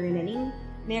 hindi ng journaling.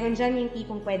 Meron dyan yung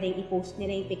tipong pwedeng i-post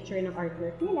nila yung picture ng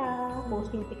artwork nila,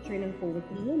 post yung picture ng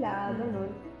poetry nila,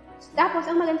 gano'n. Tapos,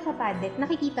 ang maganda sa Padlet,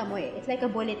 nakikita mo eh. It's like a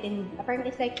bulletin,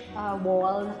 apparently it's like a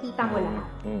wall, nakita mo lahat.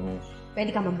 Pwede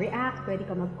ka mag-react, pwede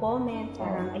ka mag-comment,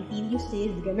 parang I feel you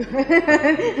sis, gano'n.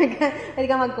 Pwede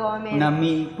ka mag-comment. Na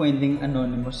may pwedeng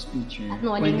anonymous feature.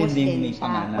 Anonymous pwede din siya. may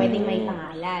pangalan. Pwedeng may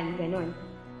pangalan, gano'n.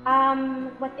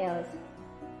 What else?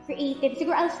 Creative.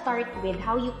 Siguro I'll start with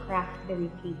how you craft the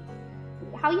retreat.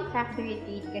 How you craft the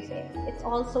retreat kasi it's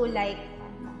also like,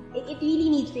 it really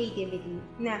needs creativity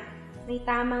na may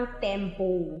tamang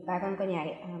tempo. Parang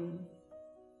kunyari,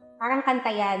 parang kanta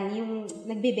yan, yung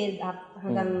nagbe-build up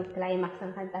hanggang climax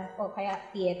ng kanta o kaya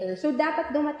theater. So,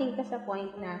 dapat dumating ka sa point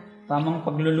na Tamang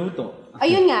pagluluto.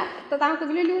 ayun nga, tamang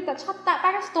pagluluto. Tsaka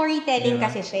parang storytelling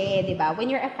kasi siya, di ba? When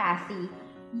you're a Fassi,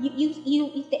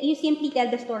 you simply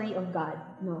tell the story of God,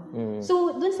 no?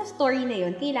 So, dun sa story na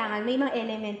yun, kailangan may mga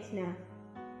elements na,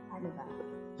 ano ba?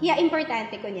 Kaya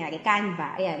importante, kunyari,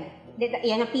 Canva, ayan.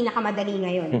 Yan ang pinakamadali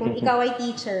ngayon. Kung ikaw ay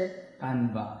teacher,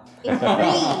 Canva. it's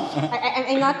free.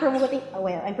 I'm not promoting,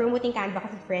 I'm promoting Canva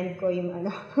kasi friend ko yung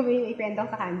may friend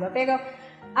ako sa Canva. Pero,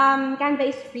 Canva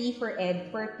is free for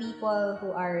people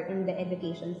who are in the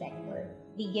education sector.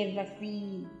 They give us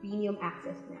free premium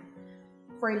access na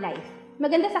for life.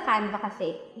 Maganda sa Canva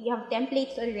kasi, you have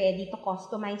templates already to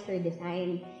customize your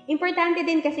design. Importante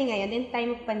din kasi ngayon, in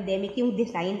time of pandemic, yung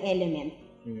design element.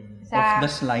 Of the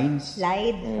slides.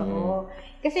 Oo.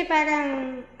 Kasi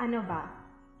parang,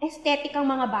 aesthetic ang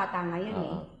mga bata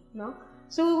ngayon no?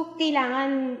 So,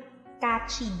 kailangan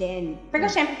catchy din. Pero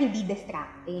syempre, hindi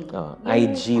distracting.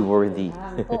 IG-worthy.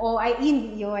 Oo,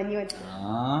 yun.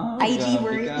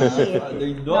 IG-worthy.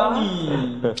 Father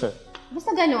Donnie.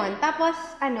 Basta ganon. Tapos,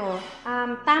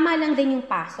 tama lang din yung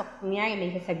pasok. Kunyari,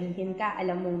 may sasabihin ka,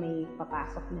 alam mo may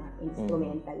papasok na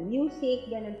instrumental music,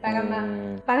 ganon.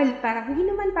 Para hindi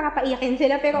naman para paiyakin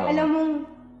sila, pero alam mong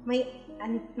may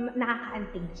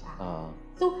nakakaantig siya.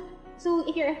 So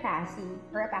if you're a Fassi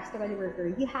or a pastoral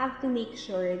worker, you have to make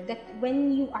sure that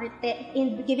when you are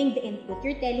giving the input,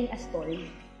 you're telling a story.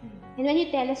 And when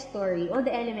you tell a story, all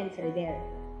the elements are there.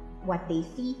 What they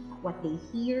see, what they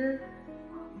hear,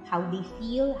 how they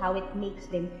feel, how it makes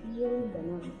them feel,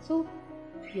 gano'n. So,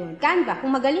 yun. Canva,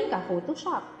 kung magaling ka,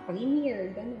 Photoshop,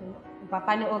 Premiere, gano'n.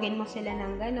 Papanoorin mo sila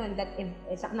ng gano'n,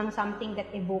 ng something that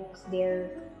evokes their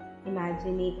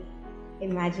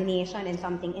imagination and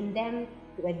something in them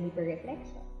to a deeper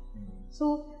reflection.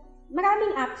 So,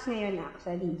 maraming apps ngayon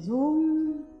actually.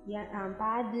 Zoom,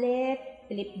 Padlet,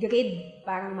 Flipgrid,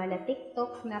 parang mala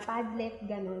TikTok na Padlet,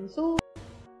 gano'n. So,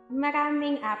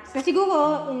 maraming apps na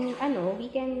siguro we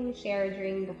can share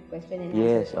during the question and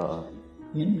answer session.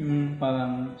 Yun yung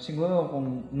parang siguro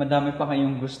kung madami pa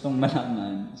kayong gustong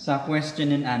malaman sa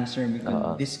question and answer, we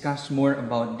can discuss more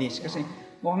about this kasi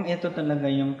mukhang ito talaga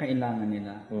yung kailangan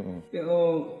nila.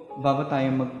 Pero bago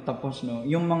tayo magtapos,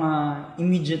 yung mga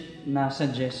immediate na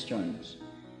suggestions,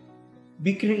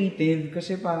 be creative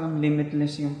kasi parang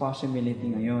limitless yung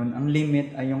possibility ngayon. Ang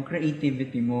limit ay yung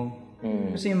creativity mo.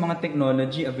 Kasi yung mga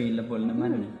technology available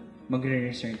naman,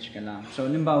 magre-research ka lang. So,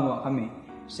 halimbawa kami,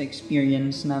 sa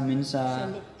experience namin sa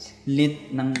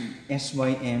lit ng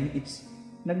SYM,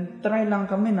 nag-try lang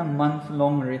kami ng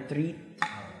month-long retreat.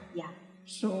 Yeah.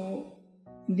 So,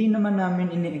 hindi naman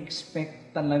namin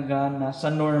ini-expect talaga na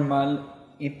sa normal,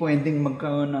 pwedeng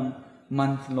magkaroon ng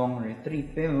month-long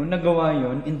retreat. Pero nagawa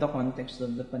yon in the context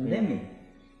of the pandemic.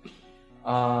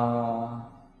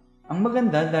 Ang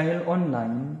maganda dahil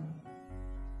online,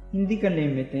 hindi ka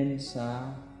limited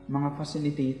sa mga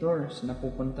facilitators na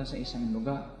pupunta sa isang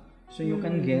lugar. So you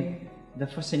can get the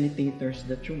facilitators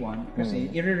that you want kasi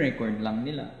i-record lang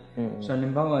nila. So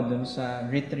halimbawa dun sa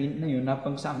retreat na yun,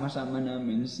 napagsama-sama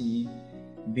namin si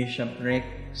Bishop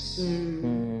Rex,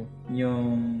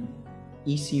 yung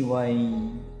ECY,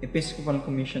 Episcopal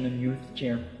Commission on Youth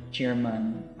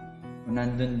Chairman.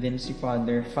 Nandun din si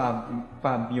Father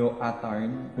Fabio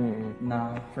Atard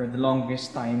na for the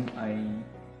longest time ay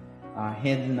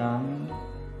head ng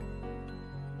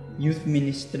Youth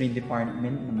Ministry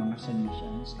Department ng mga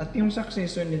Salesians. At yung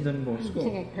successor ni Don Bosco,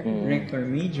 Rector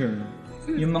Major.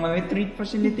 Yung mga retreat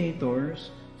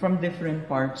facilitators from different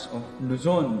parts of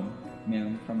Luzon.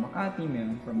 Meron from Makati,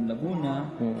 meron from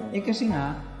Laguna. Kasi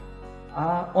nga,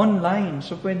 online.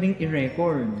 So, pwedeng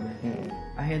i-record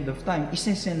ahead of time.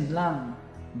 Isesend lang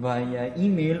via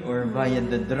email or via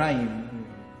the drive.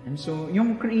 And so,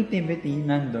 yung creativity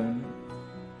nandun,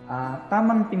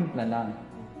 tamang timpla lang.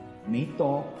 May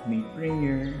talk, may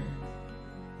prayer,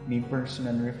 may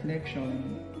personal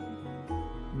reflection,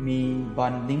 may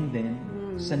bonding din.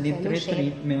 Sa lit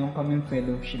retreat, mayroon kaming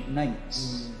fellowship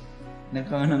nights.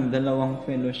 Nagkaroon ng 2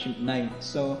 fellowship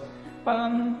nights. So,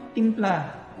 parang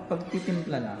timpla,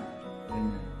 pagtitimpla lang.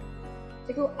 Ganyan.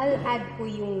 Siguro, I'll add po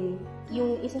yung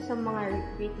isa sa mga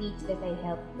retreats that I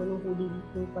helped po nung huli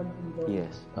yung pag-ibo.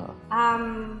 Yes.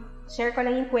 Share ko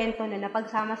lang yung kwento na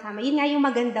napagsama-sama. Yun nga yung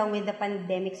maganda with the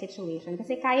pandemic situation.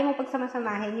 Kasi kaya mo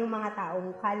pagsama-samahin yung mga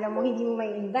taong kala mo hindi mo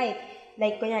may invite.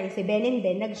 Like, kunyari, si Ben and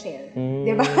Ben nag-share.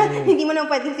 Diba? Hindi mo naman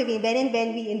pwedeng sabihin, Ben and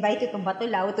Ben, we invite you to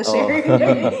Batulao to share.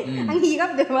 Ang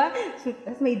hirap, diba? So,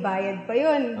 tapos may bayad pa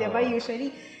yun, diba?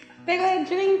 Usually. Pero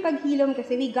during paghilom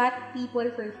kasi, we got people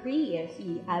for free.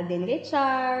 Si Alden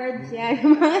Richards, yan,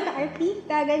 mga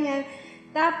artista, ganyan.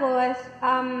 Tapos,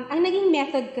 ang naging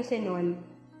method kasi nun,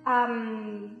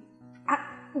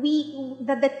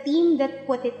 the team that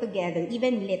put it together,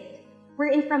 even lit, were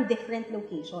in from different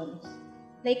locations.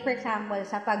 Like, for example,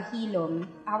 sa paghilom,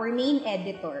 our main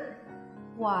editor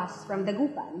was from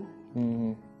Dagupan.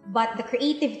 Mm-hmm. But the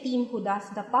creative team who does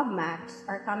the pub maps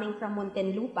are coming from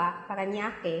Muntinlupa,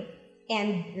 Parañaque,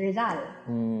 and Rizal.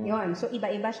 Yun. So,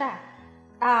 iba-iba siya.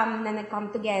 Na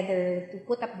nag-come together to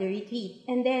put up the retreat.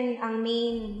 And then, ang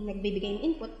main nagbibigay ng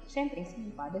input, syempre,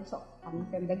 si Father Sok, coming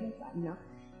from Dagupan, no?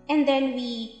 And then,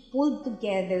 we pulled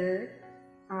together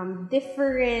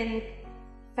different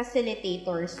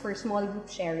facilitators for small group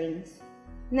sharings.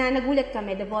 Na nagulat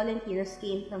kami, the volunteers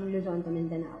came from Luzon to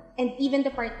Mindanao. And even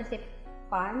the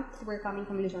participants were coming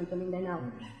from Luzon to Mindanao.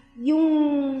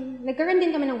 Nagkaroon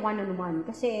din kami ng one-on-one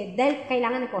kasi dahil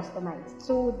kailangan na-customize.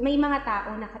 So, may mga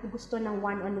tao na gusto ng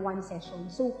one-on-one session.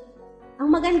 So,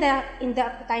 ang maganda in the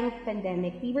time of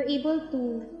pandemic, we were able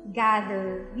to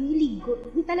gather really good,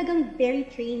 talagang very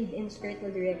trained in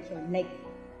spiritual direction. Like,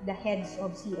 the heads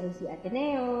of CLC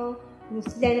Ateneo, yung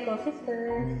clinical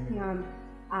sisters,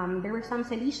 there were some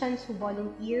Salesians who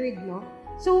volunteered, no?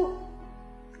 So,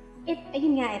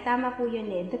 ayun nga, tama po yun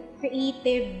eh. The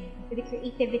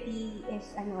creativity is,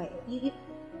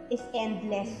 is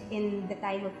endless in the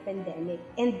time of pandemic.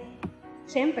 And,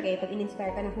 syempre, pag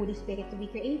in-inspire ka ng Holy Spirit to be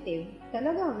creative,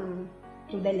 talagang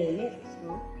to the limits,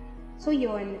 no? So,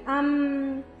 yun.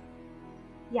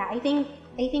 Yeah, I think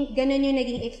ganun yung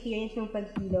naging experience ng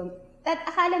paghilom. At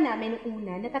akala namin nung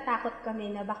una, natatakot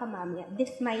kami na baka mamaya,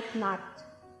 this might not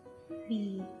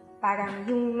be parang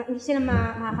yung hindi sila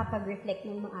makakapag-reflect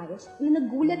ng maayos. Na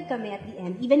nagulat kami at the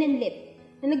end, even in lit,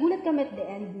 na nagulat kami at the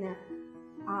end na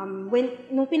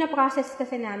nung pinaprocess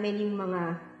kasi namin yung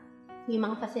mga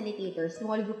facilitators,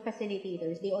 small group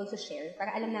facilitators, they also share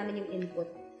para alam namin yung input.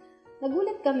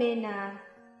 Nagulat kami na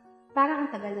parang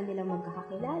ang tagal na nilang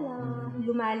magkakakilala,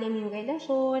 lumalim yung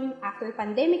relasyon, after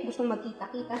pandemic, gustong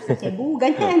magkita-kita sa Cebu,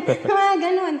 ganyan, mga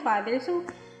ganon, Father. So,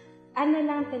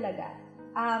 lang talaga.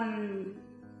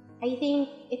 I think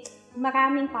it's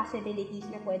maraming possibilities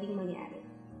na pwedeng mangyari.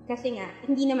 Kasi nga,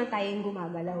 hindi naman tayo yung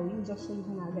gumagalaw, yung Diyos yung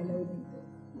gumagalaw dito.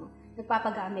 No?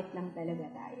 Nagpapagamit lang talaga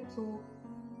tayo. So,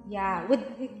 yeah, with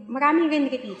maraming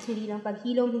rin retreats, hindi lang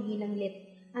paghilom, hindi lang lit.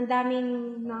 Ang daming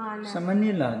mga sa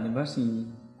Manila, di ba, si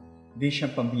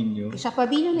Bishop Pabilio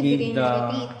nagbigay ng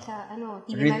retreat sa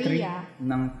TV Maria.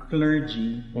 Ng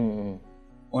clergy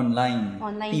online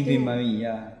TV too.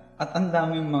 Maria. At ang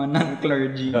daming mga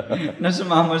non-clergy na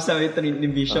sumama sa retreat ni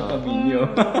Bishop Pabilio.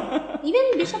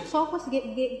 Even Bishop Socos,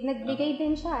 nagbigay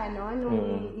din siya,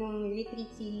 nung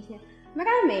retreat series niya.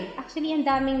 Marami. Actually, ang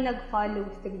daming nag-follow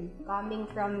through. Coming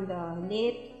from the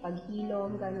lit,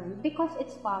 paghilom, gano'n. Because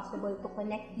it's possible to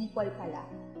connect people pala.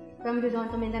 From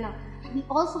Luzon to Mindanao. We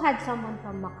also had someone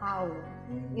from Macau.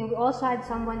 We also had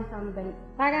someone from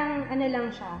parang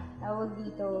lang siya, tawag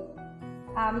dito,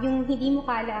 yung hindi mo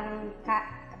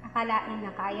akalain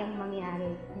na kayang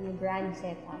mangyari yung grand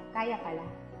setup. Kaya pala.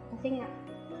 Kasi nga,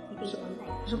 it takes one time.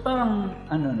 So parang,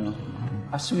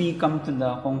 as we come to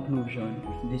the conclusion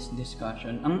of this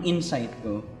discussion, ang insight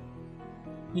ko,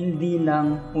 hindi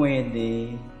lang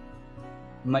pwede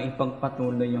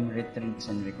maipagpatuloy yung retreats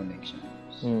and recollections.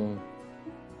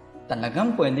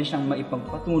 Talagang pwede siyang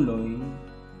maipagpatuloy,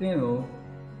 pero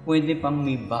pwede pang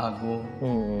may bago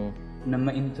na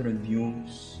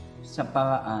ma-introduce sa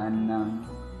paraan ng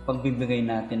pagbibigay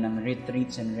natin ng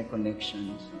retreats and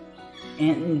recollections.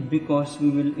 And because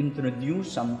we will introduce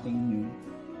something new,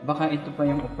 baka ito pa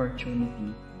yung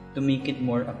opportunity to make it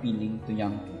more appealing to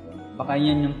young people. Baka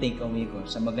yan yung takeaway ko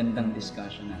sa magandang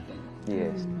discussion natin.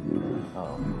 Yes.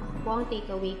 Ang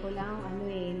takeaway ko lang,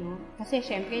 kasi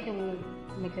syempre, nung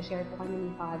nag-share po kami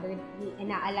ni Father,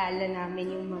 naalala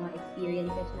namin yung mga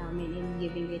experiences namin in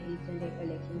giving retreats and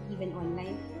recollections, even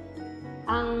online.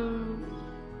 Ang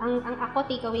ako,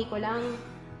 takeaway ko lang,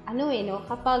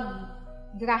 kapag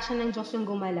grasya ng Diyos yung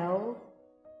gumalaw,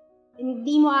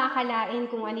 hindi mo aakalain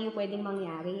kung ano yung pwedeng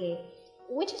mangyari eh.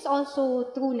 Which is also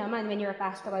true naman when you're a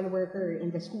pastoral worker in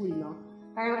the school, no?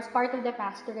 Parang as part of the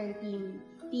pastoral team,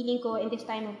 feeling ko in this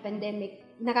time of pandemic,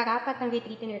 nakarapat ang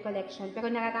retreat and recollection,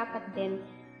 pero nakarapat din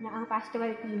na ang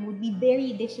pastoral team would be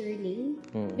very discerning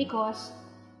because,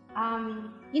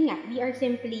 yun nga, we are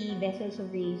simply vessels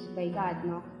of grace by God,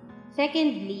 no?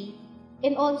 Secondly,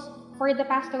 and also, for the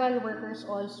pastoral workers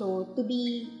also, to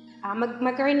be,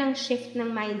 magkaroon ng shift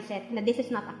ng mindset na this is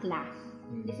not a class.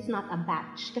 This is not a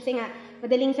batch. Kasi nga,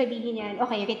 madaling sabihin yan,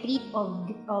 okay, retreat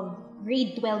of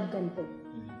grade 12 ganito.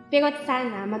 Pero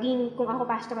sana, maging, kung ako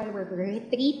pastoral worker,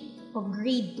 retreat of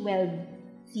grade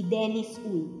 12, si Dennis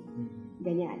Uy.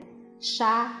 Ganyan.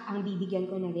 Siya ang bibigyan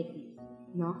ko na retreat.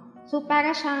 No? So,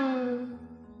 parang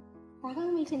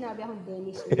may sinabi akong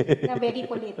Dennis Uy na very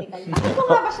political. Bakit ko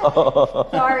nga ba siya?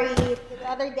 Sorry,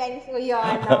 other Dennis Uy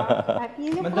yun. No? At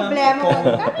yun yung problema ko.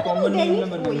 Kami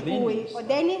Dennis Uy. O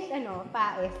Dennis,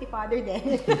 Paes, si Father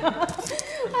Dennis.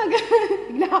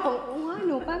 Bigla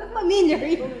akong, parang familiar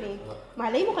yung name.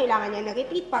 Malay mo, kailangan niya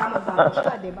na-retreat para magbago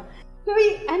siya, di ba? So,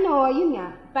 yun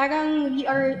nga, parang we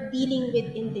are dealing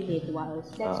with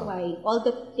individuals. That's why all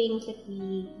the things that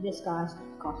we discussed,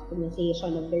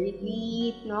 customization of the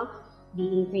retreat, no?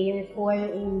 Being prayerful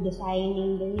in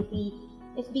designing the retreat,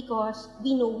 is because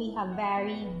we know we have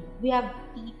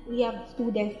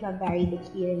students who have varied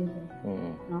experiences,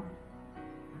 no?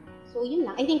 So, yun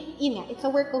lang. I think, it's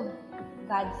a work of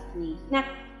God's grace. Na,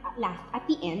 at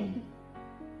the end,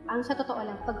 sa totoo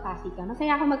lang, pag-fasi ka,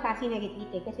 masaya ako mag-fasi na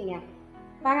retreat kasi nga,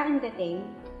 parang ang dating,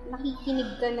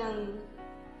 nakikinig ka,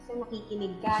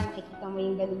 nakikita mo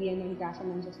yung galuyan ng grasya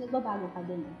ng Diyos, nagbabago ka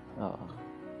din.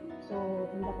 So,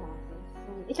 in the process.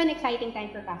 So, it's an exciting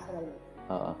time for pastoral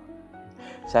work.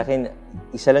 Sa akin,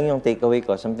 isa lang yung takeaway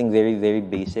ko, something very, very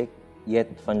basic, yet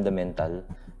fundamental,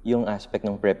 yung aspect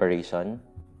ng preparation.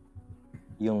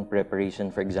 Yung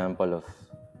preparation, for example, of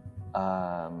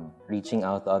reaching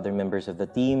out to other members of the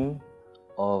team,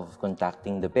 of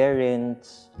contacting the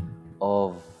parents,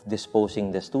 of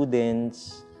disposing the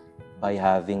students by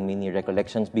having mini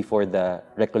recollections before the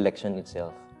recollection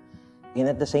itself. And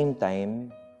at the same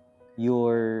time,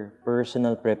 your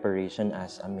personal preparation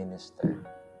as a minister.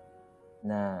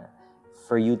 Na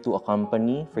for you to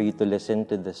accompany, for you to listen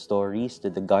to the stories, to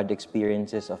the God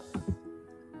experiences of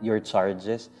your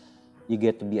charges, you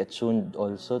get to be attuned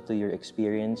also to your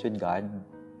experience with God.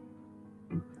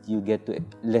 You get to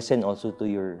listen also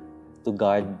to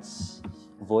God's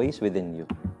voice within you.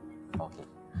 Okay.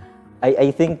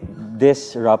 I think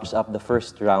this wraps up the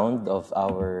first round of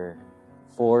our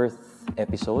 4th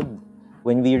episode.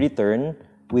 When we return,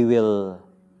 we will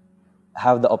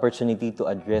have the opportunity to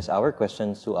address our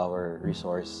questions to our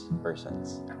resource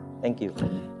persons. Thank you.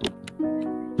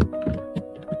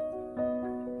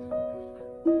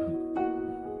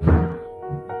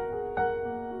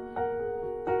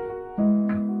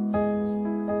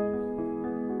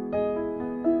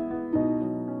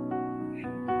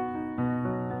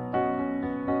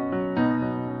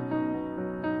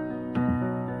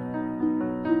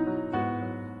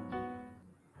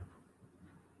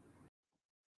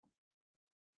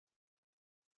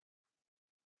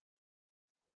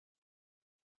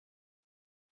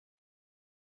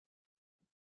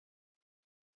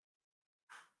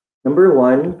 Number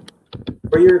 1,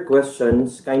 for your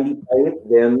questions, kindly type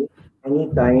them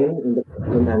anytime in the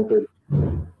question and answer.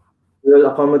 We will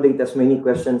accommodate as many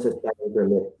questions as time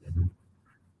permits.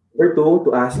 Number 2,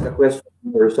 to ask a question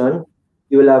in person,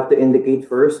 you will have to indicate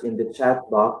first in the chat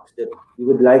box that you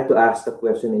would like to ask a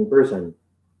question in person.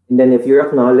 And then if you're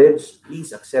acknowledged,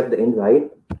 please accept the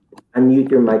invite, unmute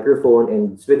your microphone,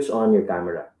 and switch on your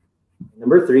camera.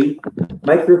 Number 3,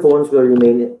 microphones will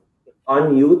remain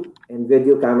on mute and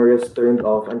video cameras turned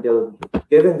off until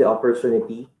given the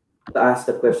opportunity to ask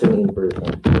the question in person.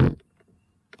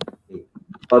 Okay.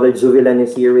 Father Juvilan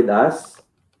is here with us.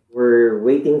 We're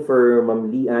waiting for Ma'am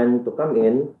Lian to come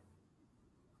in,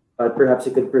 but perhaps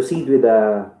you could proceed with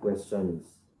the questions.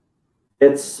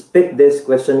 Let's pick this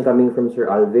question coming from Sir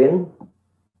Alvin.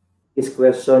 His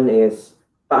question is,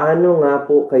 paano nga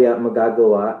po kaya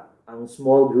magagawa ang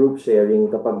small group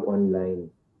sharing kapag online?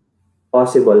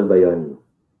 Possible ba yun?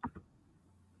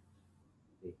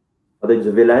 Okay. Father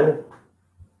Juvilan?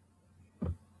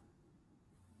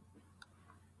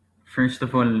 First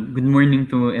of all, good morning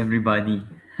to everybody.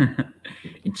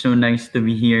 It's so nice to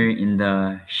be here in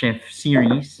the Chef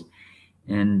series.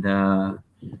 And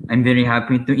I'm very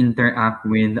happy to interact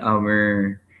with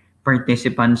our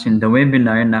participants in the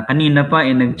webinar na kanina pa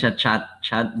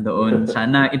nagchat-chat doon.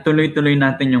 Sana ituloy-tuloy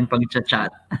natin yung pag-chat.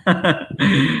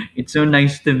 It's so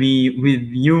nice to be with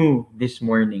you this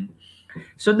morning.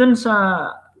 So doon sa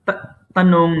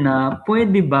tanong na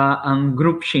pwede ba ang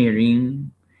group sharing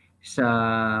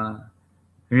sa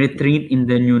retreat in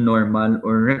the new normal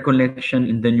or recollection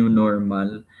in the new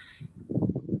normal,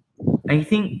 I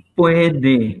think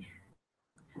pwede.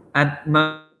 At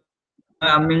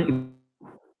maraming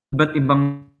iba't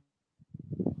ibang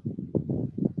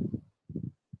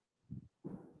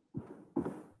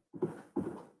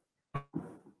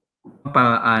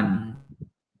paraan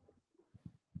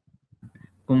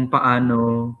kung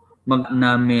paano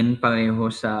namin pareho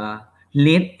sa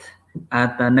lit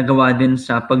at nagawa din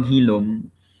sa paghilom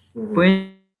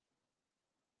Pwedeng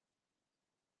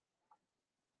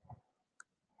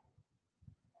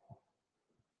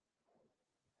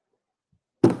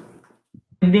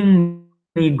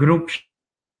may group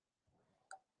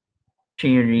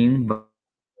sharing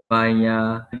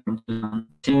via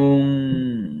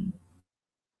yung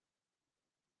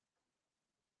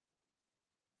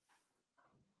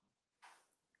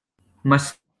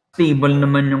mas stable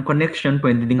naman yung connection,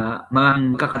 pwede din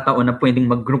makakataon na pwedeng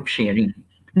mag-group sharing.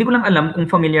 Hindi ko lang alam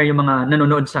kung familiar yung mga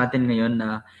nanonood sa atin ngayon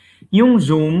na yung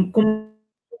Zoom, kung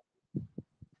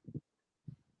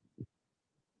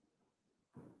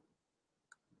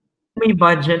may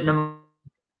budget na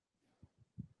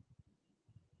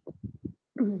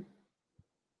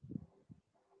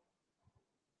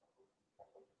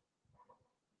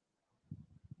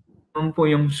po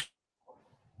yung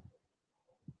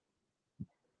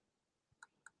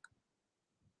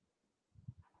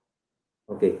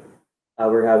Okay.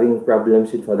 We're having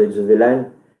problems with Father Jovelan.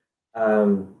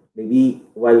 Maybe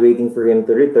while waiting for him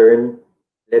to return,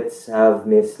 let's have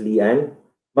Miss Lian.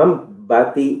 Ma'am,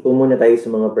 bati po muna tayo sa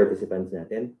mga participants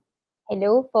natin.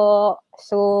 Hello po.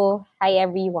 So, hi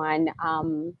everyone.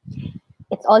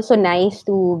 It's also nice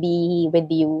to be with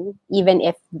you, even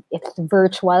if it's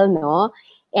virtual, no?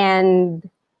 And,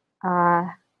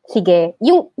 sige,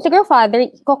 yung, siguro Father,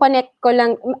 i-connect ko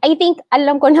lang, I think,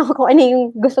 alam ko na kung ano yung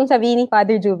gustong sabihin ni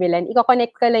Father Jubilan,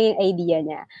 i-connect ko lang yung idea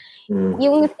niya.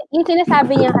 Yung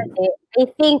sinasabi niya kasi, I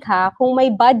think kung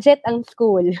may budget ang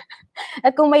school,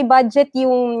 at kung may budget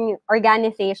yung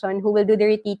organization who will do the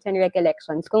retreats and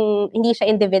recollections, kung hindi siya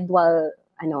individual,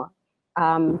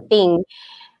 thing,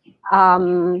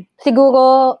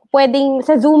 siguro, pwedeng,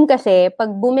 sa Zoom kasi,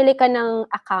 pag bumili ka ng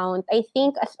account, I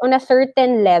think, on a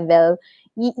certain level,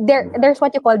 there's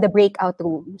what you call the breakout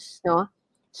rooms, no?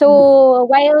 So,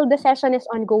 while the session is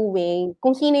ongoing,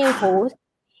 kung sino yung host,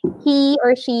 he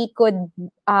or she could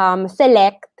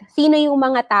select sino yung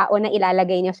mga tao na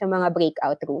ilalagay niya sa mga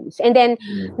breakout rooms. And then,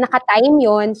 naka-time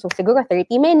yun, so siguro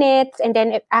 30 minutes, and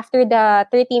then after the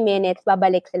 30 minutes,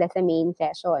 babalik sila sa main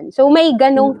session. So, may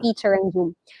ganong feature ang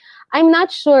Zoom. I'm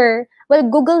not sure, well,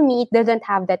 Google Meet doesn't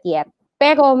have that yet.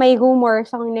 Pero may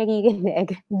rumors akong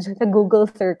naririnig sa Google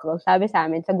Circle, sabi sa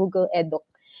amin, sa Google Edoc,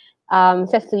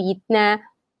 sa suite na,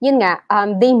 yun nga,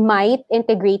 they might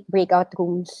integrate breakout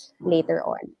rooms later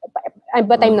on.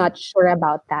 But I'm not sure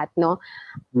about that, no?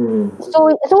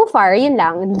 So far, yun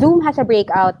lang, Zoom has a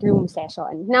breakout room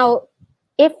session. Now,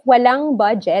 if walang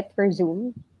budget for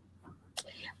Zoom,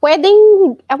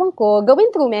 pwedeng, ewan ko, gawin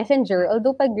through Messenger,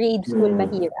 although pag grade school,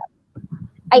 mahirap.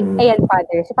 Ayan,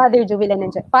 Father. Si Father Jubilan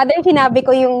nandiyan. Father, sinabi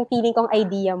ko yung feeling kong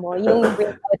idea mo, yung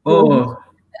breakout room.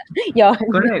 Yun.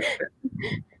 Correct.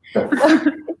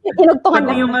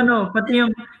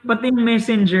 Pati yung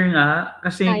messenger nga,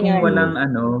 kasi kung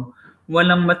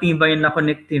walang matibay na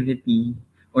connectivity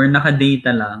or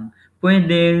naka-data lang,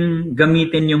 pwedeng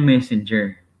gamitin yung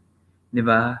messenger. 'Di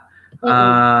ba?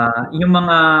 Yung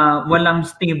mga walang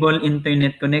stable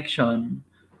internet connection,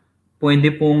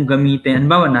 pwede pong gamitin.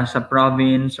 Halimbawa, nasa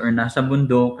province or nasa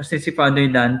bundok. Kasi si Father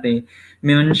Dante,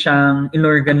 mayroon siyang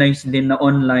inorganize din na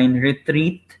online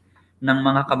retreat ng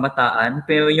mga kabataan.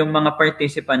 Pero yung mga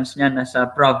participants niya nasa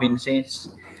provinces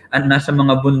at nasa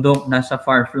mga bundok, nasa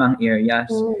far-flung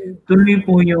areas. Tuloy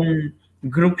po yung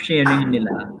group sharing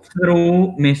nila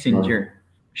through Messenger.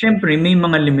 Siyempre, may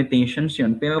mga limitations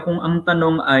yun. Pero kung ang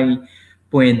tanong ay,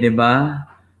 pwede ba?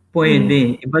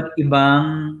 Pwede. Iba't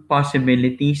ibang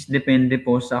possibilities, depende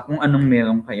po sa kung anong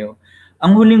meron kayo.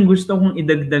 Ang huling gusto kong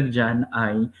idagdag dyan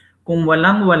ay, kung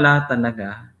walang-wala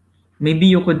talaga, maybe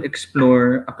you could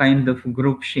explore a kind of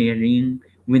group sharing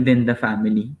within the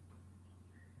family.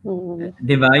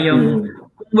 Diba? Yung,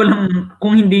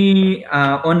 kung hindi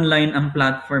online ang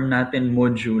platform natin,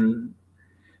 module,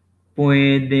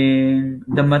 pwedeng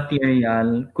the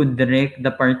material could direct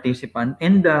the participant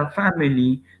and the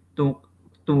family to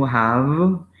have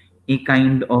a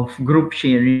kind of group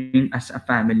sharing as a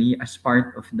family, as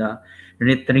part of the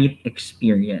retreat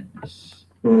experience.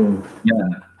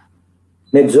 Yeah.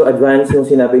 Medyo advanced yung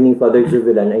sinabi ni Father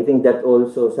Juvelan. I think that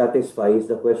also satisfies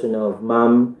the question of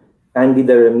Ma'am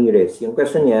Candida Ramirez. Yung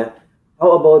question niya,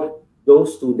 how about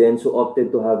those students who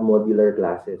opted to have modular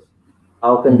classes?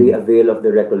 How can they avail of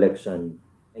the recollection?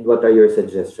 And what are your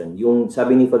suggestions? Yung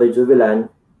sabi ni Father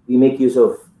Juvelan, we make use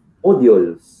of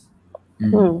modules.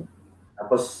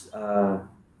 Tapos,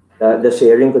 the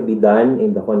sharing could be done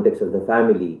in the context of the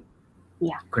family.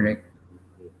 Yeah. Correct.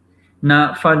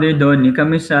 Na Father Donnie,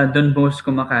 kami sa Don Bosco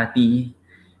Makati,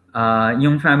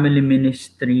 yung family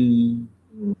ministry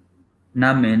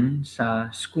namin sa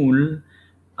school,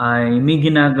 ay may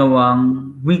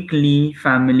ginagawang weekly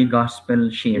family gospel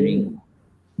sharing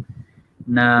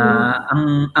na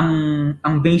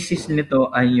ang basis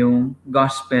nito ay yung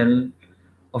gospel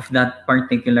of that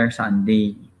particular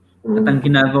Sunday. At ang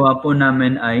ginagawa po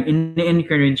namin ay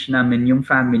ini-encourage namin yung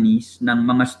families ng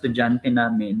mga estudyante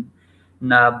namin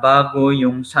na bago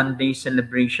yung Sunday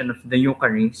celebration of the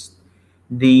Eucharist,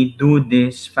 they do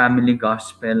this family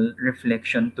gospel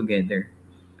reflection together.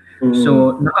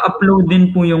 So, naka-upload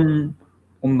din po yung,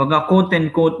 kumbaga,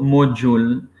 quote-and-quote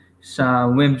module sa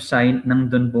website ng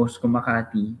Don Bosco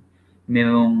Makati.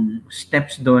 Merong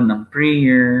steps doon ng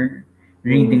prayer,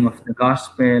 reading of the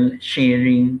gospel,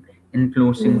 sharing, and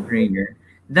closing prayer.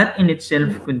 That in itself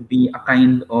could be a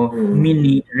kind of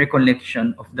mini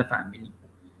recollection of the family.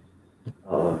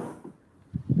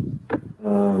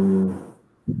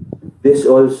 This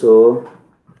also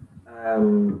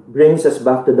brings us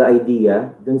back to the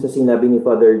idea dun sa sinabi ni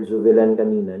Father Juvelan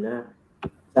kanina na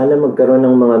sana magkaroon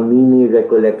ng mga mini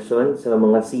recollection sa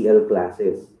mga CL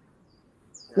classes.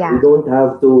 Yeah. We don't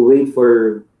have to wait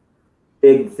for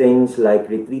big things like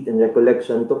retreat and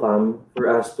recollection to come for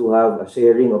us to have a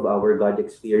sharing of our God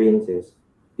experiences.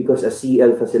 Because a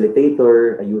CL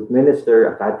facilitator, a youth minister,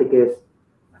 a catechist,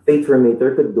 a faith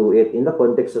formator could do it in the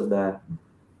context of the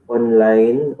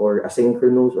online or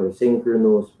asynchronous or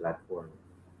synchronous platform.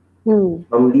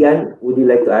 Ma'am Lian, would you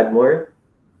like to add more?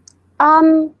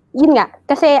 Yun nga,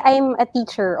 kasi I'm a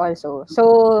teacher also.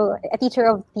 So, a teacher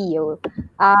of Theo.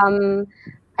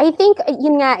 I think,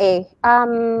 yun nga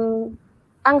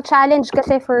ang challenge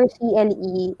kasi for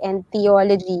CLE and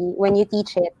theology, when you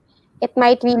teach it, it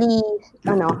might really,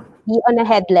 be on a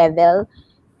head level.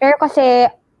 Pero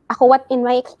kasi, ako, what in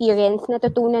my experience,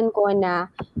 natutunan ko na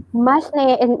mas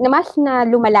na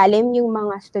lumalalim yung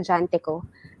mga estudyante ko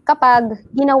kapag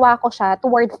ginawa ko siya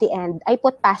towards the end. I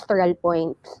put pastoral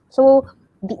points. So,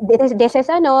 this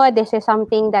is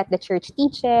something that the church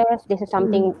teaches. This is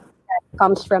something that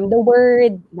comes from the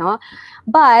word, no?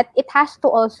 But it has to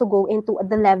also go into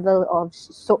the level of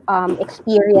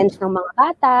experience ng mga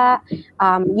bata.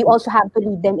 You also have to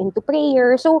lead them into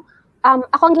prayer. So,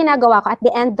 ako ang ginagawa ko at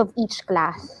the end of each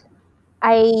class,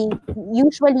 I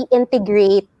usually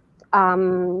integrate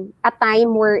a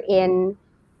time wherein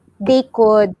they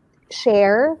could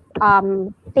share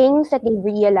things that they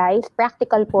realize,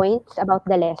 practical points about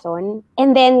the lesson,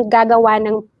 and then gagawa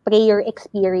ng prayer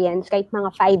experience kahit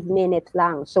mga 5 minutes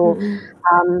lang. So,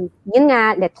 yun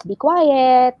nga, let's be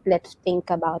quiet, let's think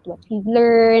about what we've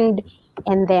learned,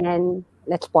 and then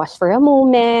let's pause for a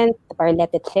moment, or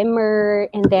let it simmer,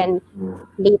 and then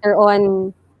later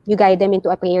on, you guide them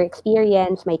into a prayer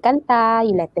experience, may kanta,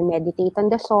 you let them meditate on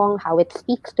the song, how it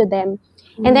speaks to them.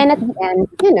 And then at the end,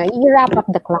 you wrap up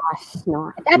the class,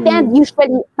 no? At the end,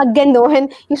 usually, pag ganun,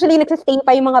 usually nagsistay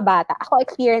pa yung mga bata. Ako,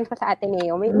 experience ko sa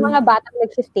Ateneo, may mga bata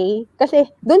nagsistay. Kasi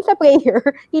dun sa prayer,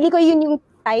 hindi ko yun yung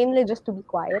time na just to be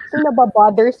quiet. So,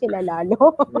 nababother sila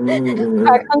lalo.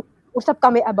 Parang usap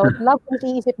kami about love, kung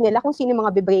siisip nila kung sino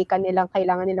mga bibreakan nilang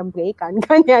kailangan nilang breakan.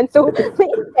 Ganyan. So,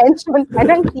 may intention pa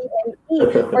ng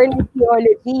CLE or ng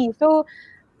theology. So,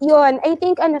 yun, I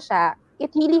think it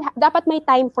really dapat may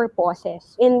time for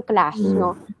pauses in class,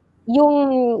 no?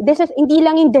 Yung this is hindi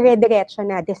lang yung dire-diretso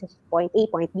na this is point A,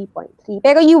 point B, point C.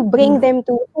 Pero you bring them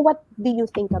to what do you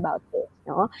think about this,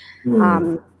 no?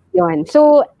 Yun.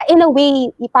 So in a way,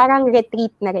 parang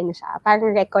retreat na rin siya,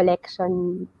 parang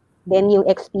recollection then yung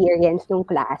experience ng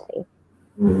klase.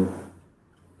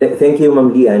 Thank you, Ma'am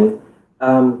Lian.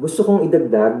 Gusto kong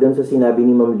idagdag doon sa sinabi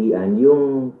ni Ma'am Lian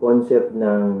yung concept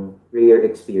ng prayer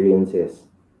experiences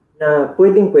na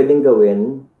pwedeng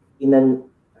gawin in a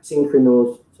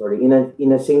synchronous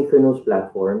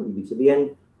platform. Ibig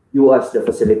sabihin, you as the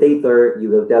facilitator, you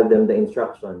will tell them the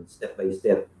instructions step by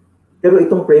step. Pero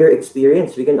itong prayer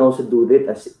experience, we can also do this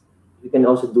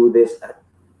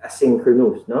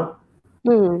asynchronous, no?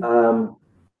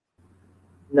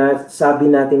 Na sabi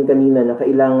natin kanina na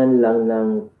kailangan lang ng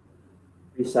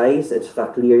precise at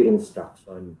clear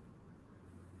instruction.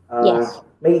 Yes.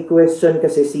 May question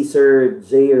kasi si Sir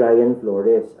J. Ryan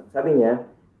Flores. Sabi niya,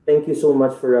 thank you so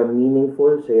much for a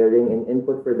meaningful sharing and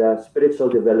input for the spiritual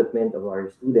development of our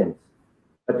students.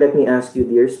 But let me ask you,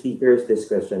 dear speakers, this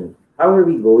question. How are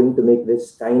we going to make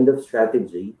this kind of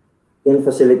strategy in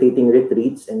facilitating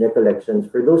retreats and recollections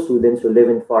for those students who live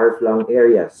in far-flung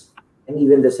areas and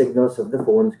even the signals of the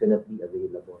phones cannot be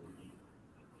available?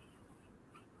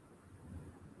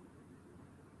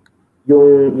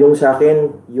 Yung sa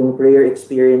akin, yung prayer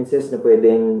experiences na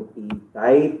pwedeng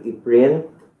i-type, i-print,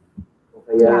 o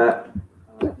kaya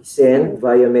i-send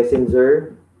via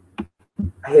messenger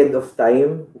ahead of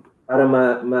time para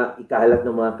maikalat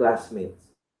ng mga classmates.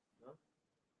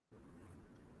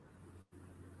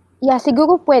 Yeah,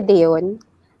 siguro pwede yun.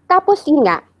 Tapos yun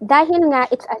nga, dahil nga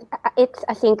it's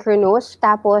asynchronous,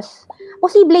 tapos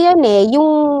posible yun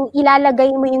yung ilalagay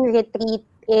mo yung retreat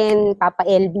in Papa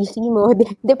LBC mo.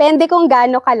 Depende kung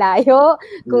gaano kalayo,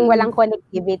 kung walang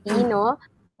connectivity, no?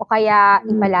 O kaya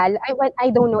I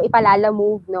don't know, ipalala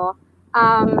move, no?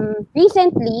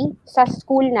 Recently, sa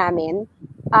school namin,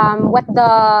 what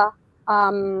the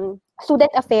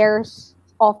student affairs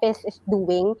office is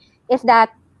doing is that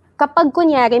kapag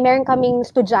kunyari, meron kaming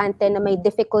estudyante na may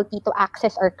difficulty to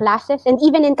access our classes, and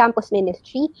even in campus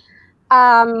ministry,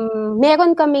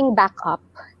 meron kaming backup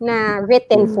na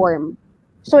written form.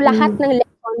 So, lahat ng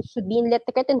lessons should be in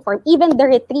written form. Even the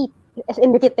retreat is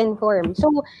in written form. So,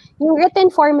 yung written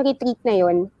form retreat na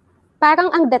yun, parang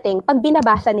ang dating, pag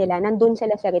binabasa nila, nandun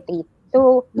sila sa retreat.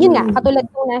 So, yun nga, katulad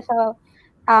po nasa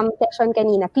session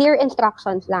kanina, clear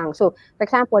instructions lang. So, for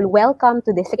example, welcome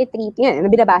to this retreat. Yun,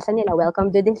 binabasa nila, welcome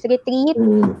to this retreat.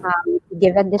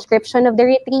 Give a description of the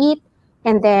retreat.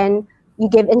 And then, you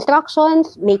give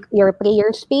instructions, make your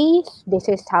prayer space. This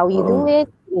is how you do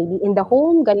it. Maybe in the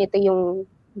home, ganito yung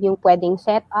pwedeng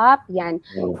set up. Yan.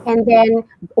 And then,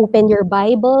 open your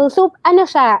Bible. So, ano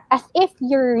siya, as if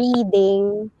you're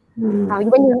reading,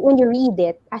 when you read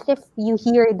it, as if you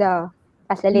hear the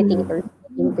facilitator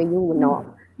to you, no?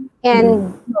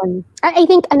 And I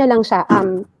think ano lang siya,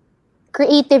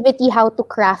 creativity how to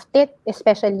craft it,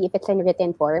 especially if it's in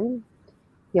written form.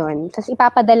 Yun. Tapos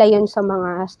ipapadala yun sa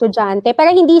mga estudyante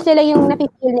para hindi sila yung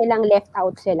napipil nilang left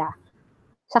out sila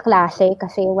sa klase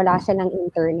kasi wala silang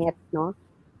internet, no?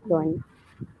 Yun.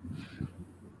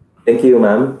 Thank you,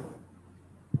 ma'am.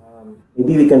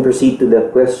 Maybe we can proceed to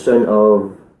the question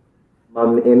of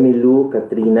Ma'am Emilu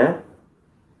Katrina.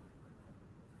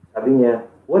 Sabi niya,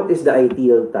 what is the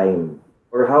ideal time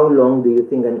or how long do you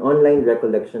think an online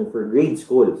recollection for grade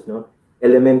schools, no,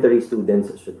 elementary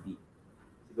students should be?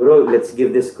 Siguro, let's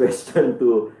give this question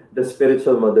to the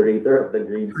spiritual moderator of the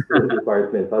grade school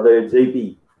department, Father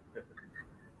JP.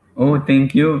 Oh,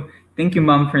 thank you. Thank you,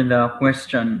 ma'am, for the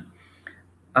question.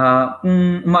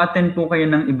 Kung ma-attend po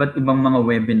kayo ng iba't ibang mga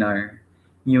webinar,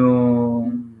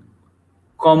 yung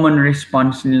common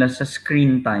response nila sa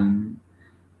screen time,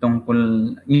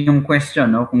 tungkol yung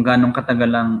question, no, kung ganong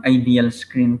katagal ang ideal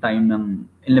screen time ng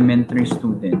elementary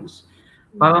students.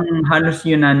 Parang halos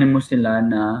unanimous sila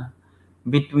na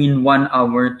between 1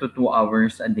 hour to 2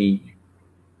 hours a day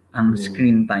ang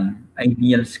screen time,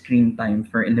 ideal screen time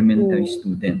for elementary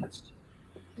students.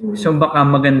 So baka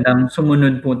magandang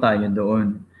sumunod po tayo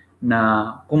doon na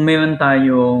kung mayroon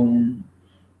tayong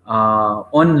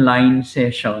online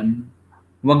session,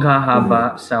 wag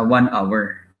hahaba sa 1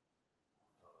 hour.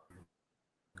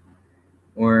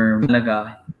 Or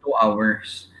talaga 2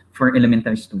 hours for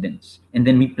elementary students. And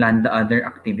then we plan the other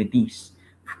activities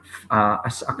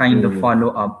as a kind of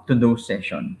follow-up to those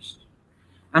sessions.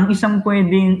 Ang isang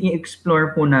pwedeng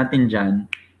i-explore po natin dyan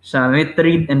sa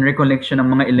retreat and recollection ng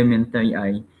mga elementary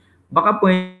ay baka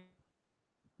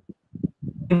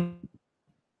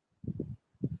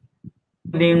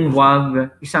pwedeng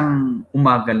wag isang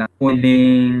umaga lang.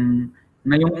 Pwedeng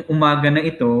ngayong umaga na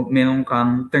ito, meron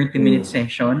kang 30-minute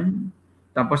session,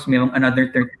 tapos mayroong another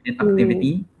 30-minute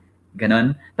activity,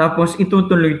 ganon. Tapos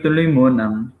itutuloy-tuloy mo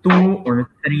ng 2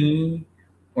 or 3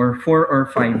 or 4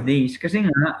 or 5 days. Kasi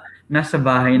nga, nasa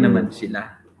bahay naman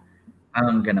sila.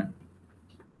 Ganon.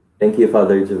 Thank you,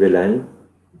 Father Jovelan.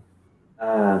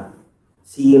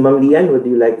 Si Ma'am Lian, would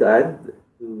you like to add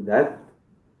to that?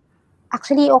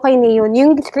 Actually, okay na yun.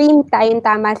 Yung screen time,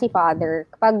 tama si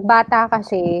Father. Kapag bata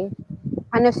kasi,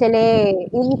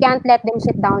 you can't let them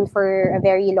sit down for a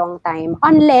very long time.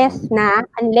 Unless na,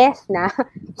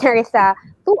 there is a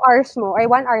 2 hours mo, or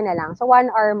 1 hour na lang. So 1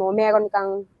 hour mo, meron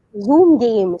kang Zoom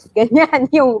games,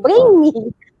 ganyan, yung Bring Me.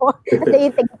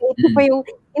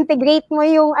 integrate mo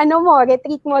yung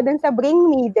retreat mo dun sa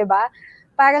Bring Me, di ba?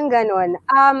 Parang ganon.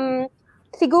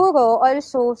 Siguro,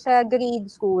 also, sa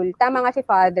grade school, tama nga si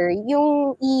Father,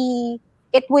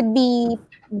 it would be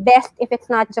best if it's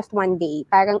not just 1 day.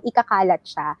 Parang ikakalat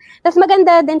siya. Tapos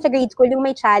maganda din sa grade school yung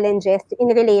may challenges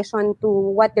in relation to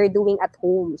what they're doing at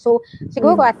home. So,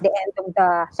 siguro at the end of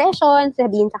the session,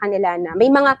 sabihin sa kanila na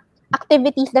may mga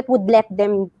activities that would let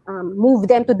them, move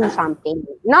them to do something.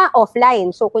 Na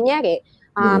offline. So, kunyari,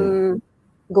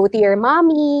 go to your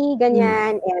mommy,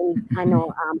 ganyan, and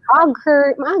hug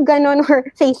her, mga ganon, or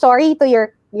say sorry to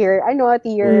your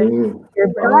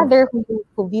brother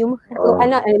who view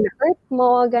hurt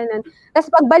mo, ganon.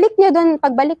 Tapos pagbalik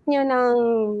nyo ng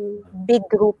big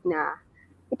group na,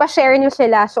 ipa-share nyo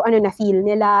sila, so na-feel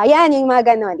nila, yan, yung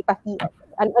mga ganon, ipa-feel,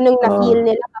 anong na-feel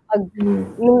nila kapag,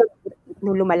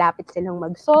 nung lumalapit silang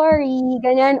mag-sorry,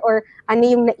 ganyan, or ano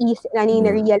yung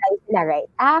na-realize nila right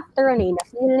after, ano yung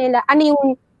na-feel nila, ano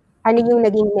yung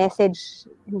naging message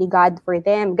ni God for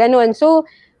them, ganun. So,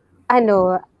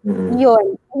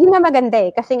 yun na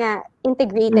maganda kasi nga,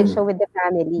 integrated siya with the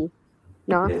family,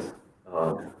 no? Yes.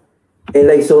 And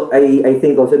I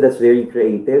think also that's very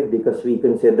creative because we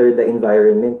consider the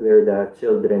environment where the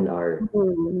children are.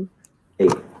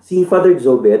 Okay. See Father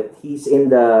Jobet, he's in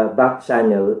the back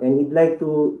channel and he'd like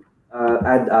to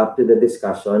add up to the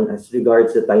discussion as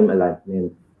regards the time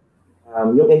allotment.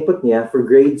 Yung input niya for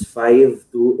grades 5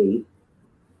 to 8,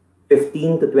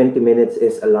 15 to 20 minutes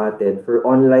is allotted for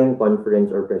online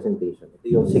conference or presentation. Ito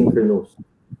yung synchronous.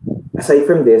 Aside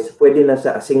from this, pwede na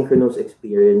sa asynchronous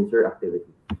experience or activity.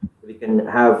 We can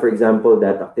have, for example,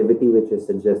 that activity which is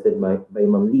suggested by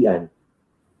Ma'am Lian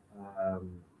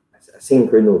as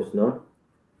asynchronous, no?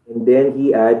 And then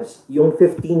he adds, yung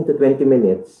 15 to 20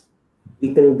 minutes,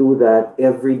 we can do that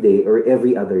every day or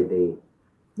every other day.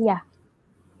 Yeah.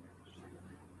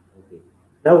 Okay.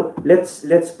 Now, let's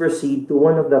proceed to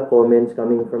one of the comments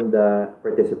coming from the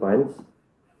participants.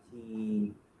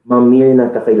 Si Ma'am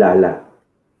Mirna Kakilala.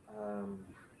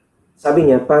 Sabi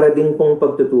niya, para din pong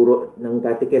pagtuturo ng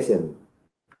catechism.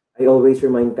 I always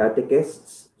remind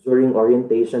catechists during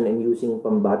orientation and using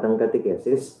pambatang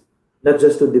catechesis, not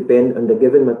just to depend on the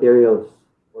given materials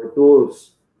or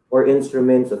tools or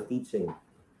instruments of teaching.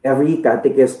 Every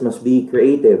catechist must be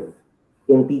creative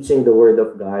in teaching the Word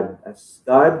of God, as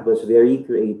God was very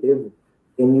creative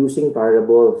in using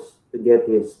parables to get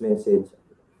His message.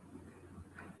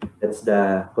 That's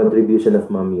the contribution of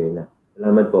Ma'am Mirna.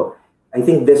 Salamat po. I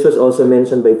think this was also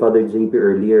mentioned by Father JP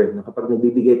earlier, na kapag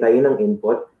nagbibigay tayo ng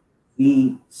input,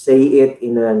 we say it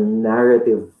in a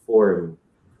narrative form.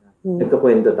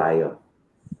 Nagkakwento tayo.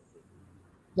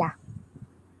 Yeah.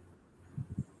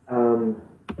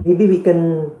 Maybe we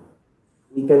can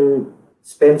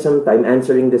spend some time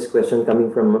answering this question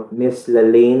coming from Miss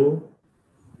Lalaine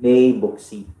May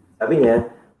Buksi. Sabi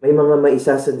niya, may mga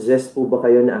maisa-suggest po ba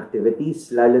kayo na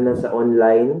activities, lalo na sa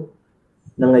online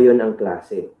na ngayon ang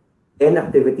klase? And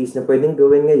activities na pwedeng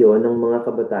gawin ngayon ng mga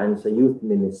kabataan sa youth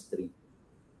ministry.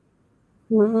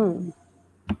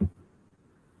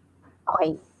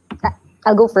 Okay.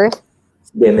 I'll go first.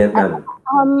 Yeah, ma'am.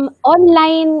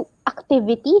 Online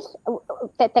activities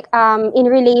in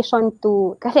relation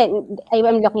to, kasi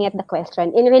I'm looking at the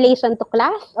question, in relation to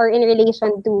class or in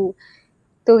relation to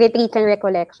retreats and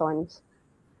recollections?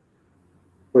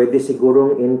 Pwede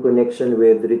sigurong in connection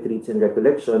with retreats and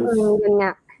recollections. Yun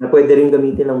nga. Na pwede rin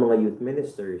gamitin ng mga youth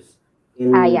ministers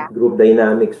in group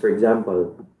dynamics, for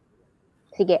example.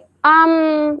 Sige.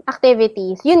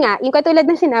 Activities. Yun nga, yung katulad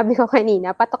ng sinabi ko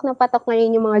kanina, patok na patok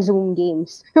ngayon yung mga Zoom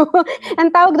games.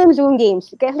 Ang tawag doon Zoom games.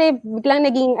 Kasi biglang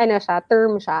naging,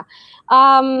 term siya.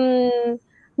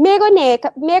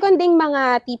 Meron ding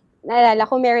mga naalala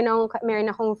ko, meron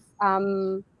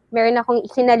akong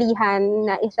sinalihan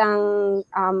na isang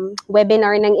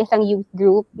webinar ng isang youth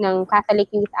group ng Catholic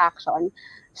Youth Action.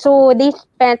 So, they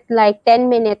spent like 10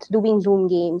 minutes doing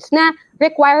Zoom games na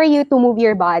require you to move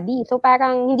your body. So,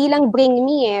 parang hindi lang bring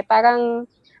me parang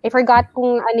I forgot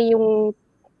kung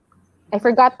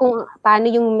paano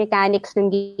yung mechanics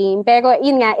ng game. Pero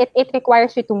yun nga, it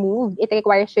requires you to move. It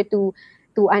requires you to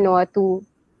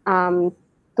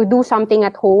do something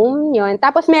at home. Yun.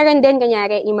 Tapos meron din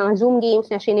kanyari yung mga Zoom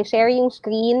games na sinishare yung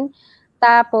screen.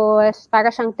 Tapos para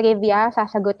siyang trivia,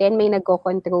 sasagutin, may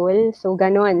nagko-control. So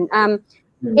ganon.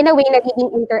 In a way,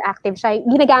 nagiging interactive siya.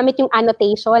 Ginagamit yung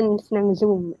annotations ng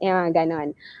Zoom.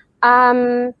 Ganon.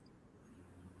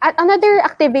 Another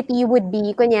activity would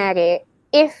be, kunyari,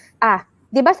 if,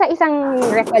 di ba sa isang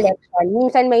recollection,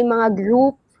 minsan may mga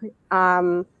group,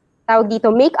 tawag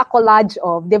dito, make a collage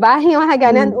of, di ba? Yung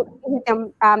mga ganon,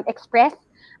 express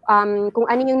kung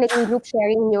ano yung naging group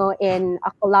sharing nyo in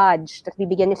a collage. Tapos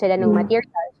bibigyan nyo sila ng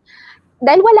materials.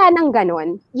 Dahil wala nang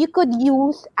ganon, you could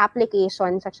use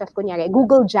applications such as, kunyari,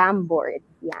 Google Jamboard.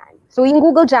 Yan. So, yung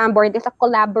Google Jamboard is a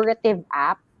collaborative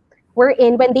app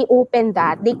wherein when they open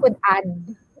that, they could add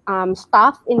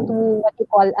stuff into what you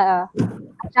call a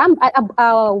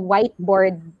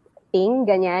whiteboard thing,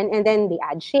 ganyan. And then they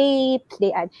add shapes,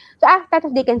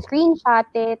 tapos they can screenshot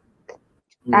it,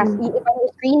 tapos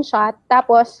screenshot,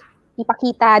 tapos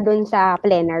ipakita dun sa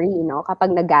plenary,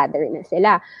 kapag nag-gather na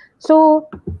sila. So,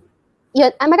 yun,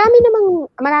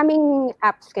 maraming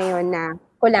apps ngayon na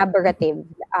collaborative.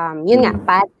 Yun nga,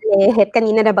 Padlet.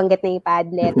 Kanina nabanggit na yung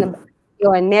Padlet.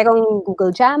 Yun, merong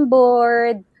Google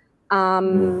Jamboard.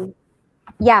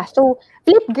 So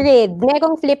Flipgrid.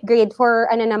 Merong Flipgrid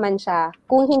for naman siya.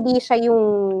 Kung hindi siya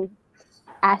yung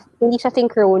hindi siya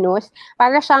synchronous.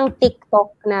 Para siyang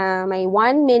TikTok na may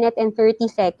 1 minute and 30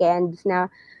 seconds na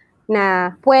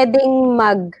pwedeng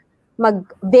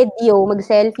mag-video,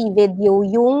 mag-selfie video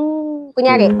yung,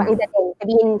 kunyari,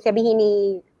 sabihin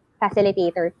ni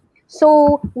facilitator.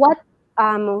 So, what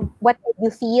did you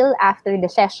feel after the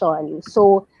session?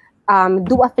 So,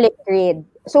 do a flip grid.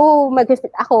 So,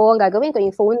 ang gagawin ko,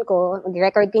 yung phone ko,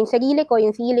 mag-record ko yung sarili ko,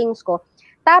 yung feelings ko.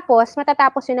 Tapos,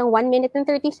 matatapos yun ng 1 minute and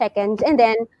 30 seconds. And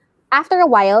then, after a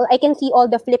while, I can see all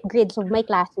the flip grids of my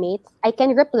classmates. I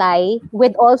can reply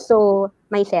with also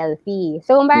my selfie.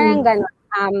 So, parang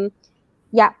gano'n.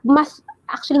 Mas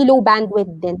actually low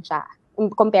bandwidth din siya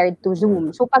compared to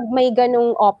Zoom. So, pag may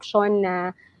ganong option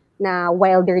na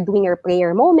while they're doing your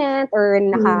prayer moment or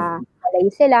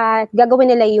nakakalay sila, gagawin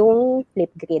nila yung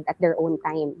flip grid at their own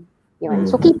time. Yun.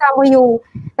 So, kita mo yung,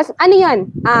 ano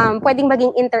yun, pwedeng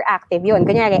maging interactive yun.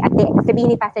 Kunyari, sabihin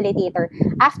ni facilitator,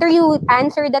 after you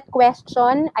answer that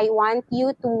question, I want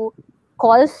you to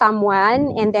call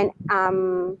someone and then,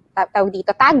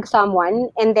 tag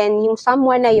someone, and then yung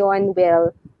someone na yun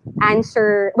will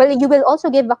answer, well, you will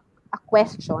also give a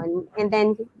question and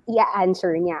then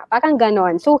i-answer niya. Parang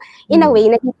ganon. So, in a way,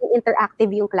 nagiging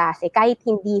interactive yung klase kahit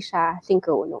hindi siya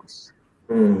synchronous.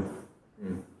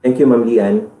 Thank you, Ma'am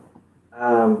Lian.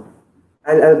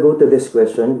 I'll go to this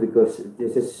question because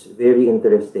this is very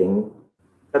interesting.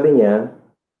 Sabi niya,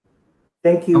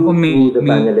 thank you to the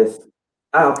panelists.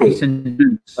 Okay.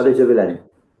 Father Jovelan.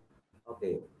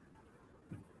 Okay.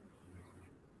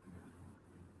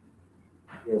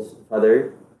 Yes,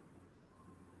 Father.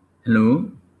 Hello?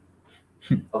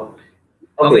 Oh.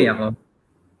 Okay ako.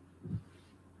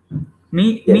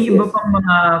 May iba pang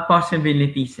mga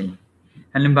possibilities eh.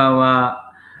 Halimbawa,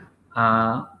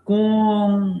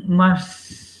 kung mas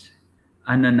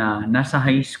nasa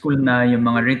high school na yung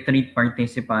mga retreat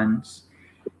participants,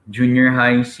 junior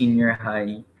high, senior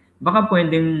high, baka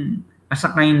pwedeng as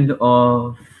a kind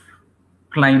of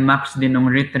climax din ng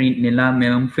retreat nila,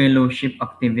 mayroong fellowship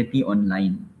activity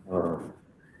online.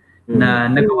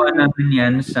 Na nagawa namin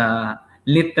yan sa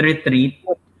lit retreat.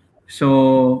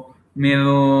 So,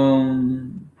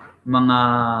 mayroong mga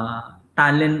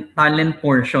talent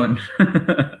portion.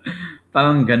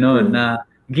 Parang gano'n na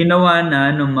ginawa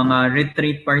na ng mga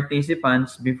retreat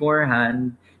participants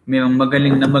beforehand, mayroong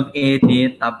magaling na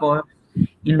mag-edit, tapos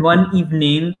in one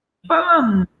evening,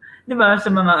 parang, di ba,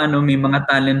 sa mga may mga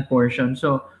talent portion.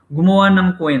 So, gumawa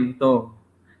ng kwento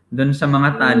doon sa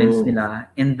mga talents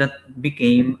nila, and that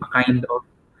became a kind of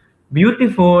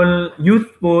beautiful,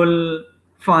 youthful,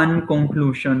 fun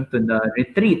conclusion to the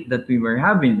retreat that we were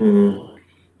having.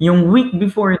 Yung week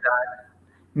before that,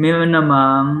 meron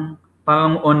namang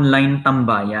parang online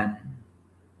tambayan.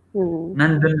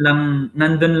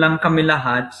 Nandun lang kami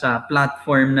lahat sa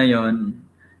platform na yon,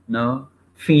 no?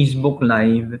 Facebook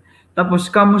Live. Tapos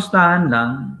kamustahan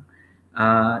lang,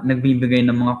 nagbibigay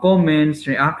ng mga comments,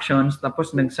 reactions,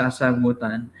 tapos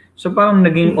nagsasagutan. So parang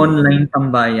naging online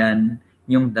tambayan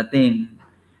yung dating.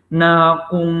 Na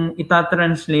kung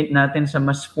itatranslate natin sa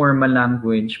mas formal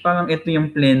language, parang ito yung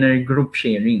plenary group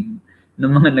sharing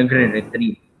ng mga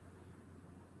nagre-retreat.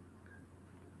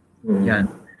 Yan.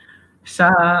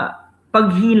 Sa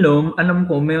paghilom, alam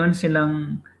ko, mayroon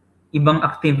silang ibang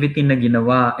activity na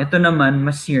ginawa. Ito naman,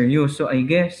 mas serious. So I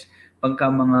guess,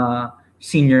 pagka mga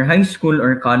senior high school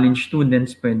or college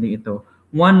students, pwede ito.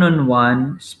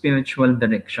 One-on-one spiritual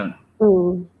direction.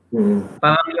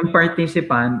 Parang yung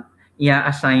participant,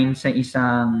 i-assign sa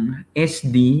isang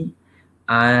SD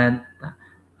at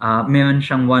meron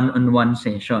siyang one-on-one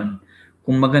session.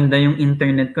 Kung maganda yung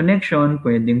internet connection,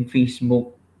 pwedeng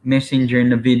Facebook Messenger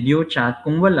na video chat.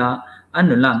 Kung wala,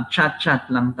 chat-chat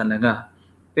lang talaga.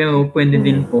 Pero pwede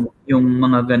din po yung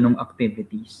mga ganong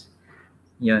activities.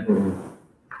 Yan.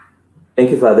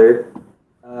 Thank you, Father.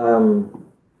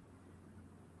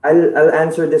 I'll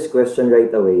answer this question right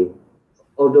away.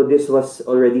 Although this was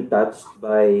already touched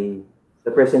by the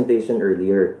presentation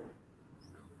earlier.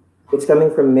 It's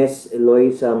coming from Miss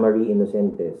Eloisa Marie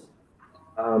Inocentes.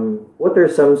 What are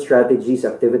some strategies,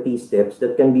 activities, steps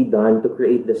that can be done to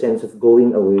create the sense of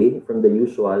going away from the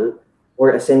usual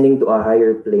or ascending to a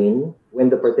higher plane when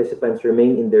the participants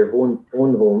remain in their own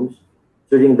homes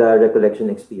during the recollection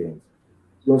experience?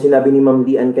 Yung sinabi ni Ma'am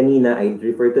Lian kanina, I'd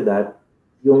refer to that,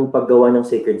 yung paggawa ng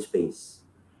sacred space.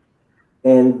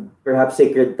 And perhaps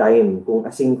sacred time, kung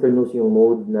asynchronous yung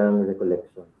mode ng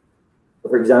recollection. So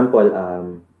for example,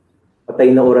 patay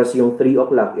na oras yung 3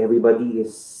 o'clock, everybody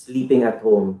is sleeping at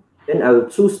home. Then I'll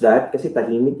choose that kasi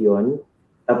tahimik yon.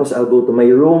 Tapos I'll go to my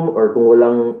room or kung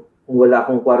wala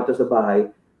akong kwarto sa bahay,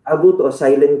 I'll go to a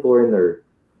silent corner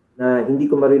na hindi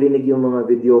ko maririnig yung mga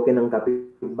videoke ng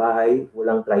kapitbahay,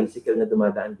 walang tricycle na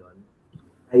dumadaan doon,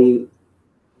 I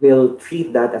will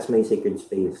treat that as my sacred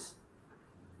space.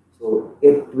 So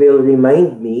it will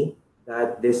remind me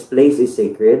that this place is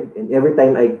sacred, and every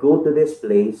time I go to this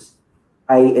place,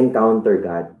 I encounter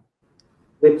God,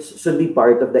 which should be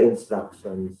part of the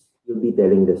instructions you'll be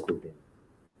telling the student.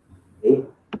 Okay?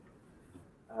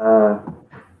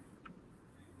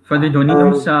 Father Donnie,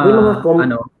 nung sa, may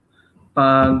mga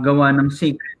paggawa ng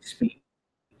sacred space.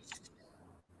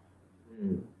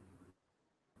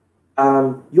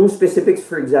 Yung specifics,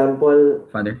 for example,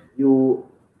 Father?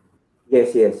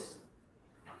 Yes.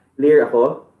 Clear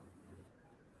ako?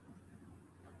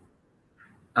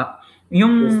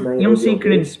 Yung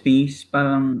sacred space,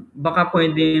 parang baka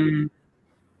pwedeng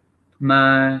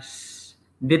mas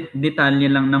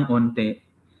detalye lang ng onte.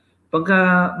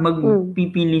 Pagka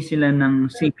magpipili sila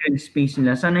ng sacred space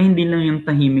nila, sana hindi lang yung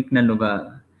tahimik na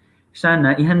lugar.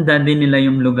 Sana ihanda din nila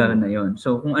yung lugar na yon.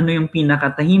 So kung ano yung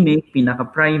pinaka-tahimik,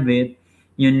 pinaka-private,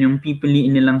 yun yung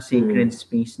pipiliin nilang sacred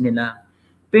space nila.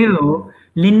 Pero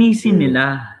linisin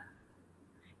nila.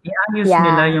 Iayos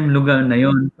nila yung lugar na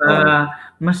yon para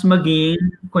mas maging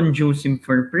conducive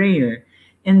for prayer.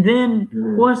 And then,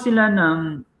 kuha sila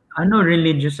ng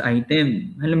religious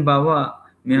item. Halimbawa,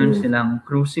 meron silang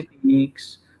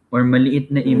crucifix or maliit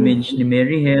na image ni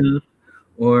Mary Help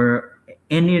or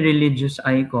any religious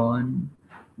icon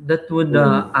that would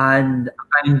add a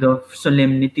kind of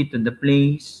solemnity to the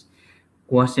place.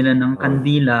 Kuha sila ng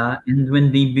kandila, and when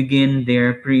they begin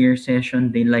their prayer session,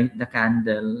 they light the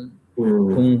candle.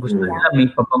 Kung gusto nila, may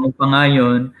pabango pa nga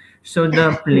yun. So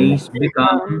the place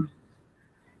becomes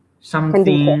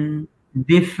something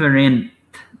different.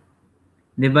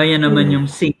 Diba yan naman yung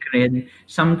sacred,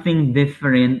 something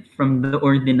different from the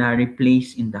ordinary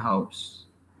place in the house.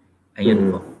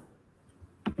 Ayun po.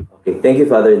 Okay, thank you,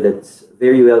 Father. That's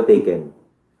very well taken.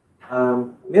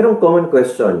 Merong common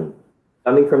question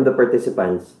coming from the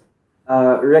participants.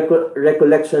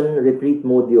 Recollection retreat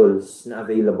modules na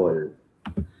available.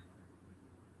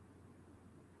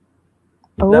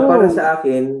 Na para sa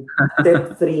akin,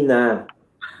 step 3 na.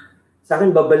 Sa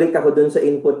akin, babalik ako dun sa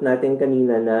input natin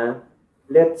kanina na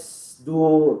let's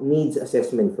do needs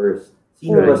assessment first.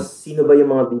 Sino ba yung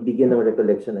mga bibigyan ng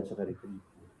recollection at saka retreat?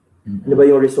 Ano ba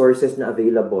yung resources na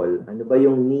available? Ano ba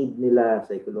yung need nila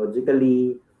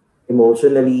psychologically,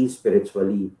 emotionally,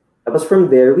 spiritually? Tapos from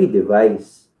there, we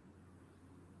devise.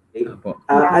 Okay?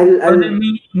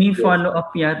 May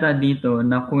follow-up yata dito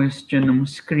na question ng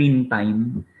screen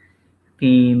time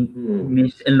kay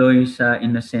Miss Eloisa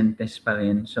Innocentes pa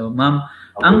rin. So, ma'am,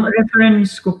 ang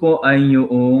reference ko po ay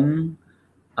yung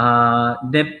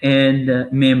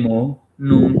DepEd memo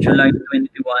noong July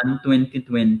 21,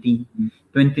 2020.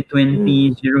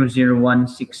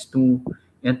 2020-00162.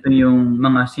 Ito yung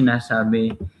mga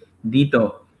sinasabi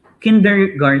dito.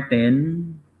 Kindergarten,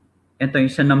 ito yung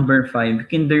sa number 5,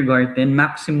 kindergarten,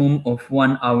 maximum of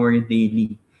 1 hour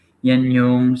daily. Yan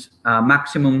yung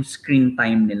maximum screen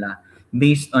time nila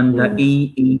based on the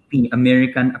AAP,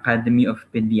 American Academy of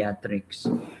Pediatrics.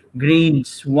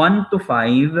 Grades 1 to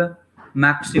 5,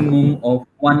 maximum of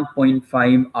 1.5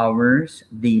 hours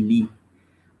daily.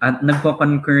 At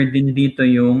nagpo-concur din dito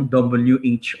yung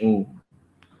WHO.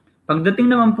 Pagdating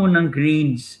naman po ng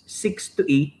grades 6 to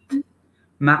 8,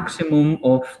 maximum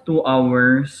of 2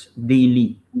 hours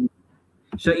daily.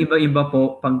 So iba-iba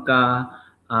po pagka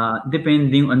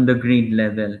depending on the grade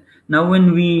level. Now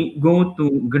when we go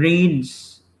to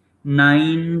grades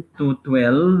 9 to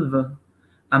 12,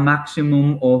 a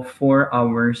maximum of 4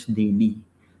 hours daily.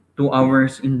 2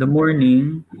 hours in the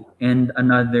morning and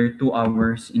another 2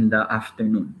 hours in the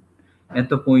afternoon.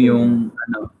 Ito po yung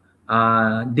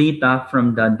data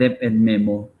from the DepEd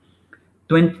memo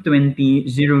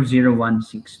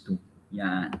 2020-00162.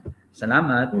 Yan.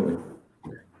 Salamat.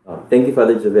 Thank you,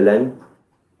 Father Jovelan.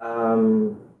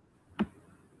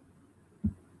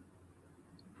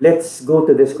 Let's go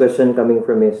to this question coming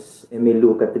from Ms.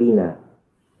 Emilu Katrina.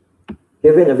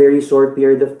 Given a very short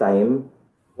period of time,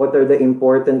 what are the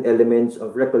important elements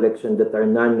of recollection that are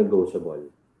non-negotiable?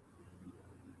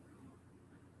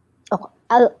 Okay,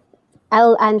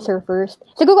 I'll answer first.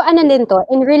 Siguro ano din to,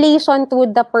 in relation to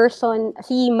the person,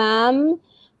 si ma'am,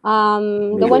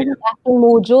 the one who's asking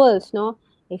modules, no?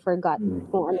 I forgot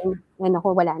kung ano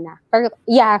ko, wala na. Pero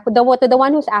yeah, the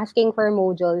one who's asking for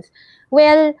modules.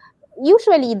 Well,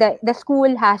 usually the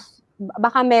school has,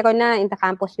 baka meron na in the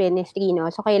campus ministry,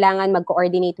 no? So kailangan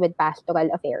mag-coordinate with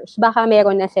pastoral affairs. Baka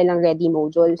meron na silang ready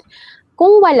modules.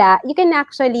 Kung wala, you can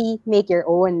actually make your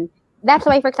own. That's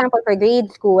why, for example, for grade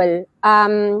school,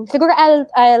 siguro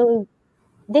I'll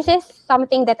this is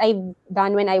something that I've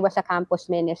done when I was a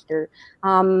campus minister.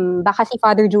 Baka si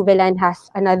Father Juvelan has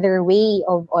another way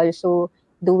of also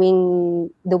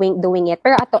doing it.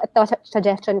 Pero ito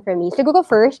suggestion for me. Siguro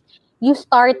first, you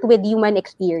start with human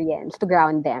experience to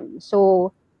ground them.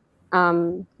 So,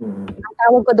 ang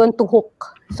tawag ko doon to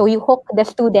hook. So, you hook the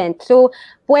student. So,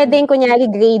 pwedeng kunyari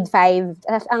grade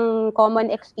 5, as ang common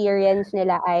experience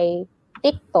nila ay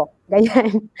TikTok,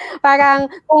 ganyan. Parang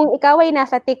kung ikaw ay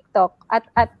nasa TikTok at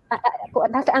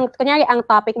kunyari ang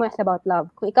topic mo is about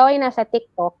love. Kung ikaw ay nasa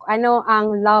TikTok, ano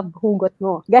ang love hugot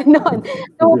mo? Ganon.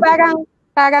 So parang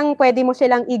pwede mo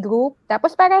silang i-group,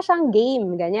 tapos para siyang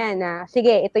game, ganyan na,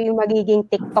 sige, ito yung magiging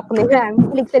TikTok nila.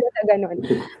 Mahilig sila sa ganon.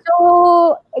 So,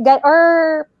 or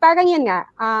parang yun nga,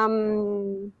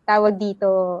 tawag dito,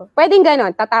 pwedeng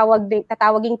ganon,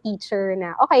 tatawaging teacher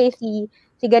na, okay, si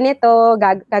ganito,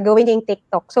 gagawin niya yung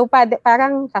TikTok. So,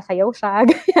 parang sasayaw siya.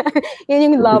 Yun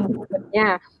yung love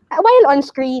niya. While on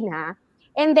screen, ha?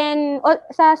 And then,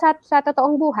 sa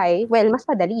totoong buhay, well, mas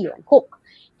madali yun. Hook.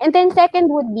 And then, second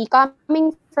would be,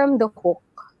 coming from the hook,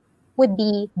 would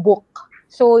be book.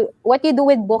 So, what you do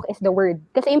with book is the word.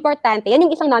 Kasi importante, yan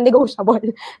yung isang non-negotiable.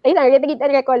 Sa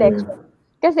recollection.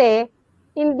 Kasi,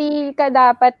 hindi ka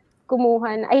dapat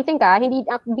kumuha, I think hindi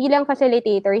bilang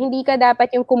facilitator, hindi ka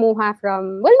dapat yung kumuha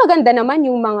from, well, maganda naman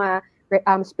yung mga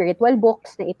spiritual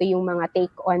books na ito yung mga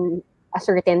take on a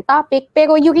certain topic,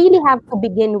 pero you really have to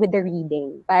begin with the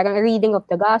reading. Parang a reading of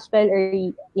the gospel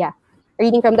or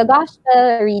reading from the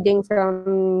gospel, reading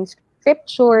from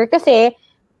scripture. Kasi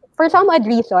for some odd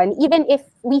reason, even if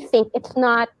we think it's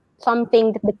not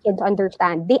something that the kids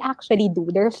understand, they actually do.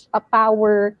 There's a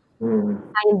power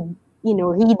and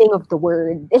reading of the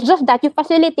word. It's just that you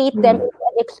facilitate them with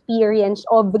an experience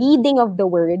of reading of the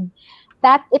word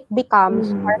that it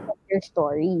becomes part of their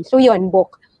story. So yun,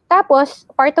 book. Tapos,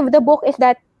 part of the book is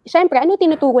that, syempre, ano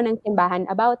tinuturo ng simbahan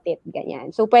about it?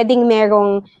 Ganyan. So, pwedeng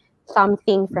merong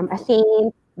something from a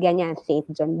saint, ganyan, si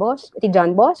John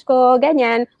Bosco,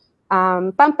 ganyan.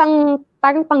 Parang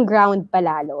pang-ground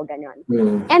palalo, ganyan.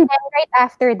 And then, right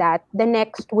after that, the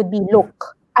next would be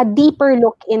look. A deeper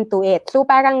look into it. So,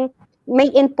 parang may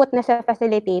input na sa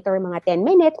facilitator, mga 10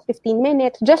 minutes, 15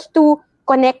 minutes, just to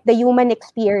connect the human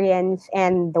experience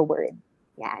and the word.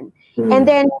 Yan. And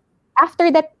then,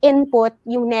 after that input,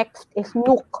 yung next is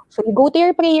nook. So, you go to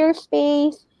your prayer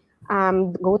space,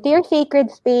 go to your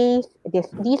sacred space.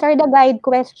 These are the guide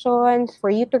questions for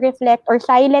you to reflect, or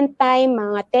silent time,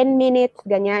 mga 10 minutes,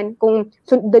 ganyan, kung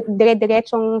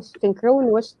dire-diretsong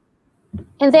synchronous.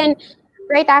 And then,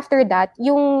 right after that,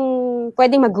 yung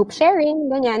pwedeng mag-group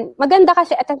sharing, ganyan. Maganda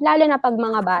kasi, at lalo na pag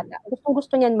mga bata,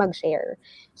 gusto niyan mag-share.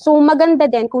 So, maganda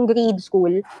din kung grade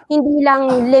school, hindi lang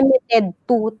limited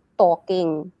to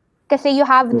talking. Kasi you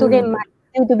have to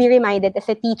be reminded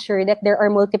as a teacher that there are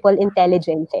multiple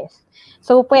intelligences.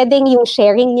 So, pwedeng yung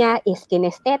sharing niya is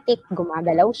kinesthetic,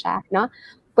 gumagalaw siya, no?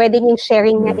 Pwedeng yung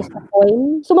sharing niya is a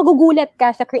poem. So, magugulat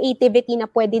ka sa creativity na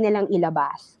pwede nilang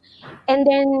ilabas. And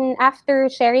then,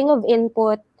 after sharing of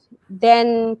input,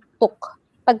 then talk.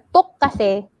 Pag talk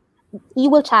kasi, you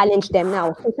will challenge them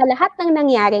now. So, sa lahat ng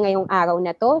nangyari ngayong araw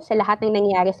na to, sa lahat ng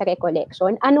nangyari sa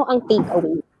recollection, ano ang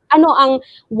takeaway? Ano ang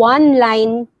one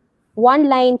line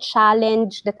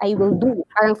challenge that I will do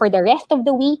parang for the rest of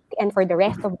the week and for the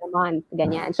rest of the month,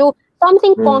 ganyan. So,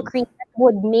 something concrete that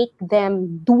would make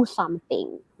them do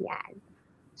something. Yan.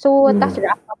 So, tas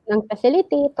wrap up ng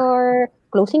facilitator,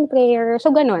 closing prayer,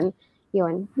 so ganon.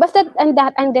 Yun. Basta, ang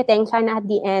dating, sana at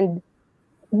the end,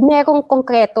 merong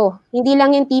konkreto. Hindi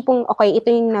lang yung tipong, okay, ito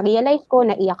yung na-realize ko,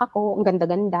 naiyak ako, ang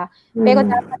ganda-ganda. Pero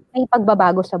dapat may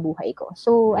pagbabago sa buhay ko.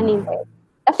 So, ano yun?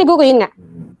 Siguro yun nga,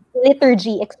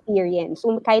 liturgy experience.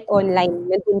 So, kahit online,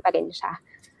 nandun pa rin siya.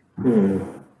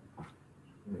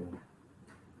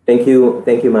 Thank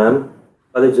you, ma'am.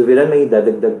 Father Juvelan, may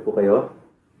dadagdag po kayo?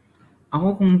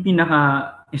 Ako kung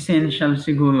pinaka-essential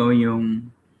siguro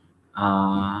yung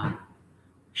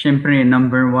syempre,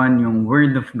 number 1, yung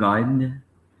Word of God.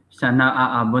 Sana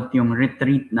aabot yung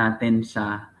retreat natin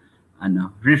sa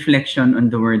reflection on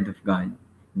the Word of God,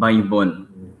 Bible.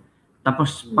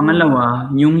 Tapos, pangalawa,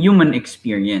 yung human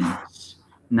experience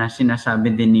na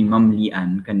sinasabi din ni Ma'am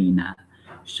Lian kanina.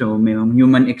 So, may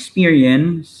human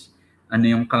experience, ano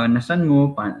yung karanasan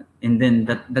mo, and then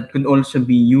that could also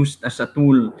be used as a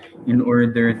tool in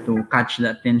order to catch the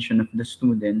attention of the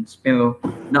students. Pero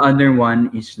the other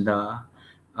one is the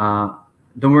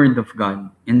Word of God,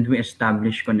 and we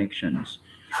establish connections.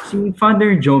 Si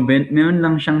Father Jobent, meron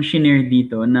lang siyang shinare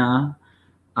dito na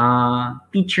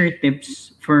teacher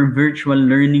tips for virtual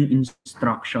learning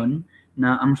instruction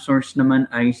na ang source naman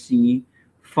ay si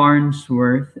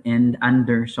Farnsworth and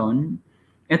Anderson.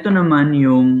 ito naman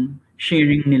yung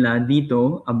sharing nila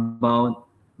dito about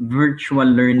virtual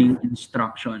learning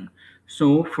instruction.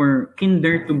 So, for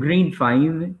kinder to grade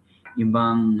 5,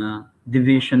 ibang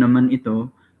division naman ito,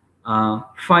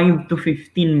 5 to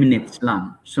 15 minutes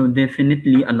lang. So,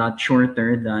 definitely a lot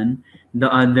shorter than the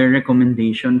other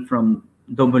recommendation from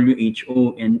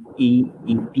WHO and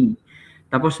AAP.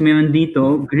 Tapos meron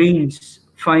dito, grades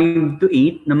 5 to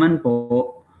 8 naman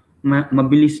po,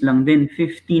 mabilis lang din,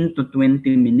 15 to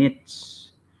 20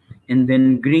 minutes. And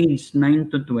then grades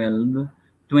 9 to 12,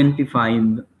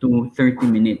 25 to 30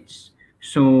 minutes.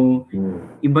 So,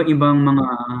 iba-ibang mga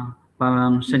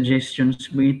parang suggestions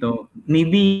po ito.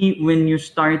 Maybe when you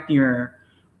start your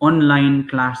online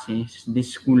classes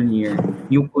this school year,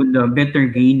 you could better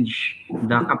gauge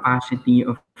the capacity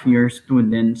of your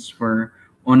students for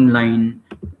online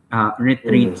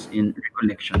retreats and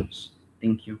recollections.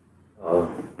 Thank you.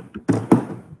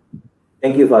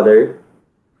 Thank you, Father.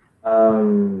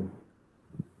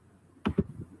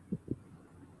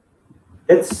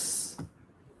 Let's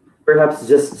perhaps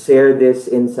just share this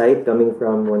insight coming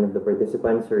from one of the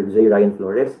participants, Sir J. Ryan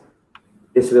Flores.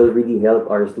 This will really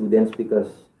help our students because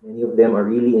many of them are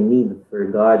really in need for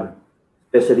God,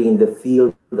 especially in the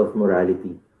field of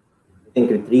morality. I think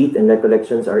retreat and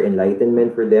recollections are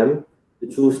enlightenment for them to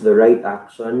choose the right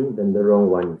action than the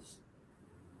wrong ones.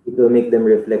 It will make them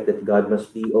reflect that God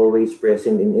must be always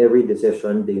present in every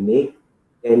decision they make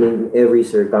and in every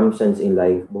circumstance in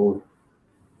life, both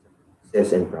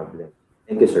success and problem.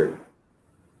 Thank you, sir.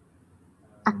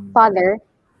 Father,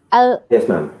 Yes,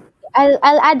 ma'am.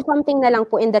 I'll add something na lang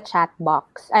po in the chat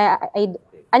box.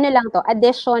 Ano lang to,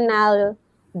 additional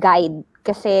guide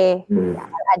kasi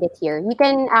I'll add it here. You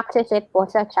can access it po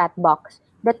sa chat box.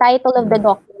 The title of the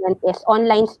document is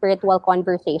Online Spiritual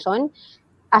Conversation,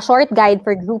 a short guide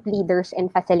for group leaders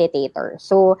and facilitators.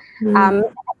 So,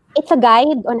 it's a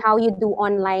guide on how you do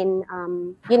online,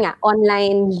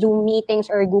 online Zoom meetings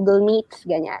or Google Meets,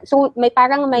 ganyan. So, may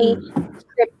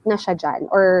script na siya dyan,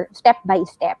 or step by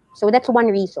step. So, that's one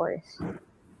resource.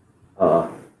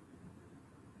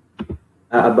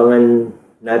 Aabangan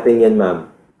natin yan, ma'am.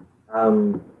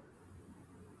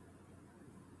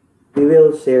 We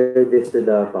will share this to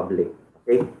the public,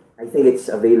 okay? I think it's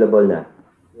available na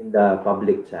in the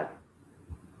public chat.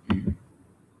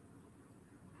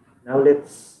 Now,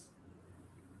 let's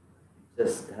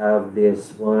just have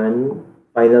this one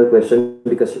final question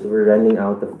because we're running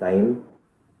out of time.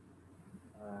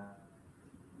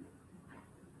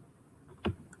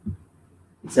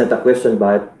 It's not a question,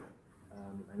 but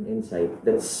an insight.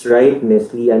 That's right,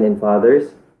 Miss Lian and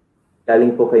Fathers.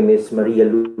 Galing po kay Miss Maria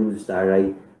Luz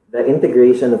Taray. The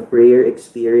integration of prayer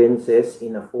experiences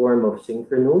in a form of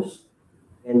synchronous,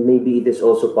 and maybe it is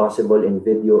also possible in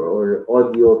video or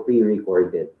audio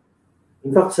pre-recorded.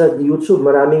 In fact, sa YouTube,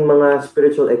 maraming mga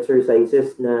spiritual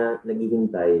exercises na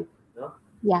naghihintay. No?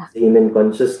 Yeah. Same in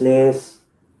consciousness.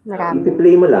 Marami.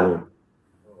 Ipi-play mo lang.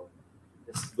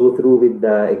 Just go through with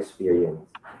the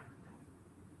experience.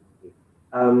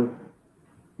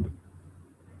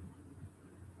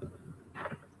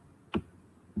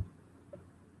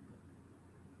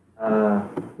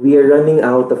 We are running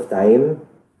out of time.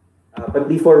 But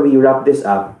before we wrap this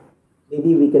up,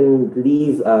 maybe we can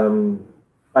leave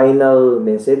final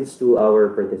message to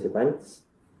our participants,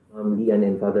 Lian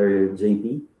and Father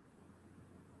JP.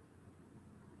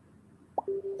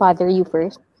 Father, you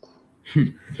first.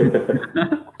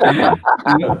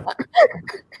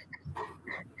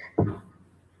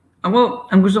 Ako,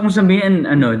 ang gusto kong sabihin,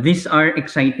 these are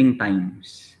exciting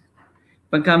times.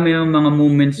 Pagka may mga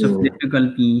moments of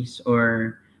difficulties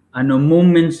or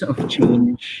moments of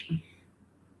change,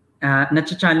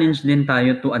 na-challenge din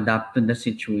tayo to adapt to the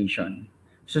situation.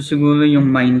 So siguro yung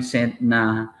mindset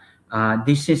na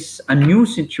this is a new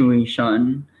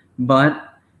situation, but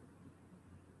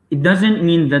it doesn't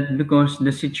mean that because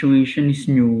the situation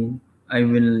is new, I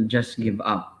will just give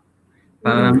up.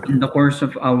 In the course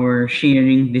of our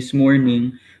sharing this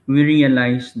morning, we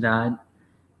realized that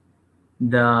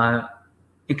the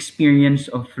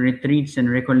experience of retreats and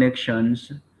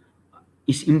recollections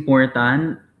is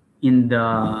important in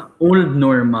the old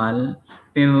normal,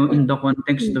 pero in the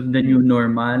context of the new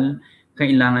normal,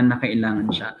 kailangan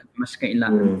siya. Mas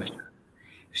kailangan pa siya.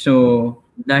 So,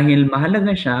 dahil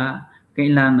mahalaga siya,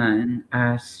 kailangan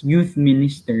as youth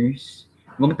ministers,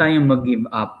 huwag tayong mag-give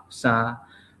up sa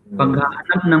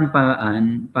paghahanap ng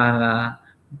paraan para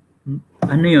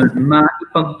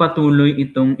maipagpatuloy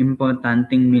itong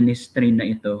importanteng ministry na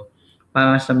ito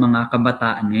para sa mga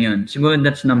kabataan ngayon. Siguro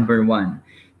that's number one.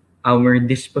 Our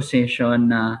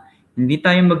disposition na hindi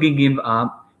tayo mag-give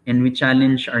up and we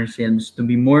challenge ourselves to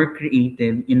be more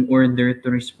creative in order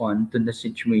to respond to the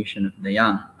situation of the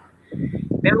young.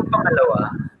 Pero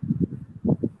pangalawa,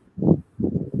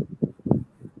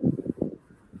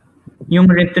 yung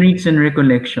retreats and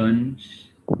recollections,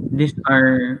 these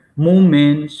are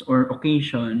moments or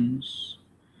occasions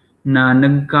na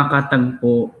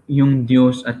nagkakatagpo yung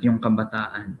Diyos at yung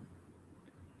kabataan.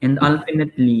 And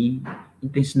ultimately,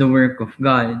 it is the work of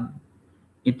God.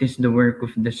 It is the work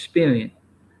of the Spirit.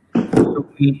 So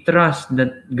we trust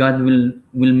that God will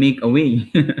make a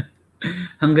way.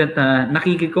 Hanggat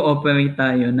nakikiko-operate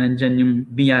tayo, nandyan yung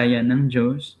biyaya ng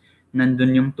Diyos,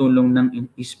 nandun yung tulong ng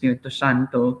Espiritu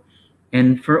Santo,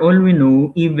 and for all we know,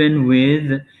 even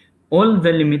with all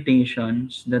the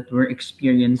limitations that we're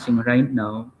experiencing right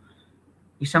now,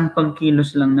 isang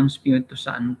pagkilos lang ng Espiritu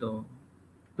Santo,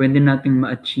 pwede nating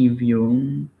ma-achieve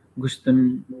yung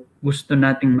gusto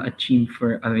nating ma-achieve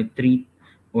for a retreat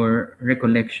or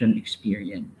recollection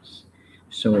experience.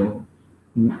 So,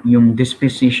 yung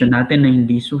disposition natin na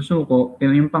hindi susuko,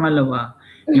 pero yung pangalawa,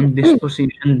 yung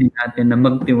disposition din natin na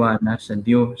magtiwala sa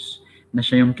Diyos, na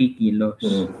siya yung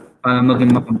kikilos para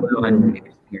maging makabuluhan yung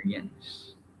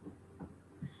experience.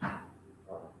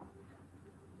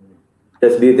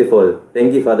 That's beautiful.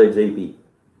 Thank you, Father JP.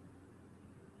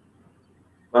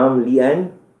 Ma'am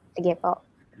Lian? Sige po.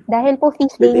 Dahil po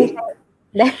feast day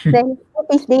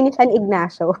ni San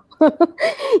Ignacio,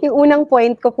 yung unang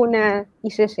point ko po na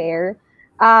i-share,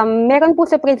 meron po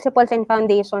sa Principles and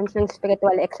Foundations ng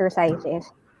Spiritual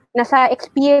Exercises na sa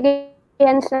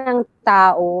experience ng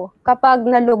tao, kapag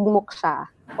nalugmok siya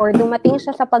or dumating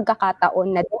siya sa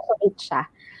pagkakataon na desolate siya,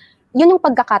 yun yung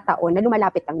pagkakataon na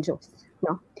lumalapit ang Diyos.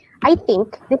 No? I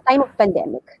think this time of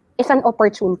pandemic is an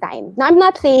opportune time. Now, I'm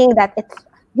not saying that it's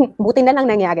buti na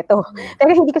lang nangyari to.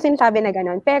 Pero hindi ko sinasabi na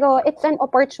ganun. Pero it's an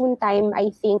opportune time,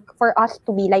 I think, for us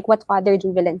to be like what Father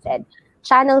Jubilan said,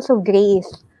 channels of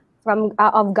grace from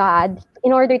of God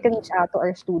in order to reach out to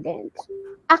our students.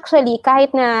 Actually,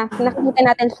 kahit na nakikita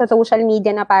natin sa social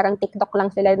media na parang TikTok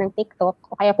lang sila ng TikTok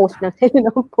o kaya post lang sila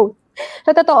ng post.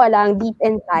 Sa totoo lang, deep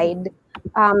inside,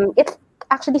 it's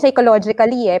actually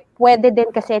psychologically pwede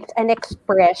din kasi it's an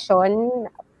expression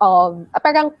of,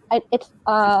 parang it's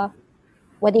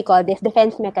what do you call this,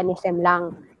 defense mechanism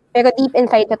lang. Pero deep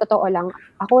inside, sa totoo lang,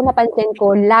 ako napansin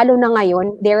ko, lalo na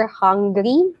ngayon, they're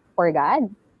hungry for God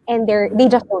and they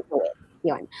just don't know it.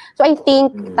 Yun. So I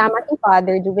think, tama si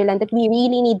Father Jubilan, that we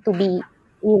really need to be,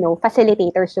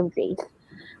 facilitators of grace.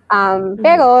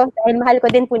 Pero, dahil mahal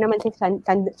ko din po naman si San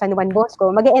Juan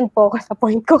Bosco, mag-e-end po ako sa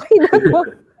point ko kay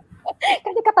Don.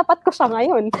 Kasi katapat ko siya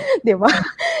ngayon, di ba?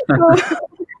 So,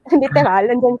 literal,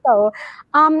 andyan siya.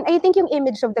 I think yung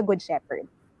image of the Good Shepherd.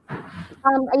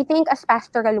 I think as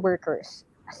pastoral workers,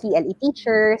 as CLE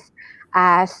teachers,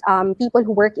 as people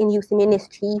who work in youth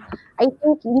ministry, I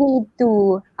think we need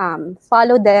to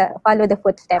follow the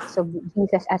footsteps of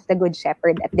Jesus as the Good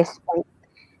Shepherd at this point.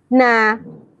 Na,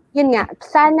 yun nga,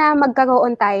 sana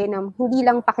magkaroon tayo ng hindi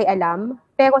lang pakialam,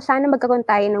 pero sana magkaroon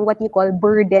tayo ng what you call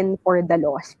burden for the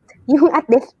lost. Yung at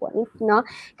this point, no?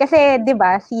 Kasi, di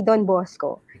ba, si Don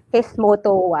Bosco, his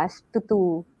motto was to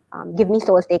give me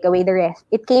souls, take away the rest.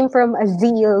 It came from a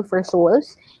zeal for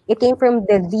souls. It came from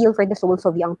the zeal for the souls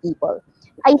of young people.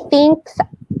 I think,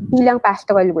 bilang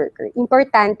pastoral worker,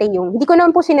 importante yung, hindi ko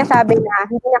naman po sinasabi na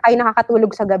hindi na kayo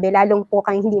nakakatulog sa gabi, lalong po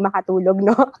kayo hindi makatulog,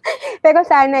 no? Pero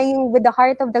sana yung with the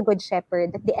heart of the Good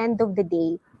Shepherd, at the end of the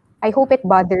day, I hope it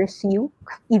bothers you,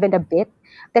 even a bit,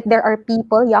 that there are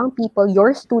people, young people,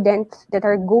 your students, that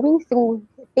are going through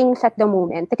things at the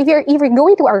moment. That if you're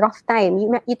going through a rough time,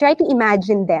 you try to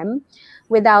imagine them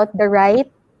without the right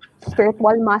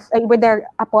spiritual muscle, with their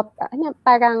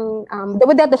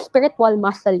without the spiritual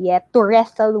muscle yet to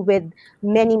wrestle with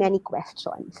many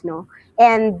questions, no?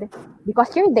 And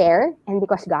because you're there, and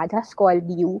because God has called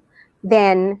you,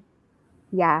 then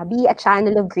be a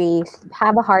channel of grace,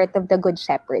 have a heart of the Good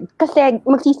Shepherd. Kasi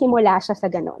magsisimula siya sa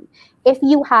ganon. If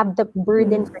you have the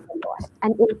burden for the lost,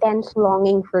 an intense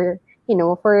longing for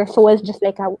souls, just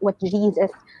like what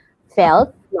Jesus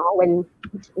felt, when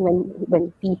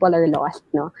people are lost,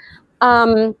 no?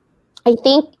 I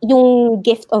think yung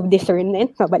gift of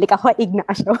discernment, mabalik ako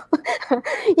Ignacio,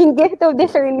 yung gift of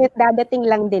discernment, dadating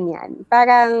lang din yan.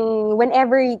 Parang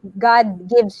whenever God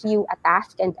gives you a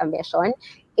task and a mission,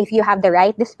 if you have the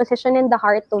right disposition and the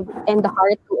heart to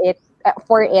it,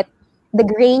 for it, the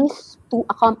grace to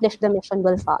accomplish the mission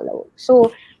will follow.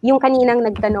 So, yung kaninang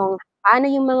nagtanong, paano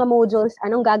yung mga modules,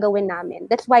 anong gagawin namin?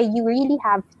 That's why you really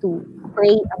have to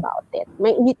pray about it.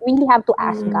 You really have to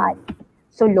ask God.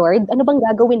 So Lord, ano bang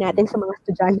gagawin natin sa mga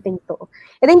estudyanteng to?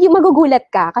 And then yung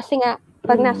magugulat ka, kasi nga,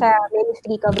 pag nasa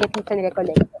ministry ka, retreat and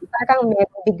recollection, parang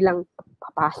meron biglang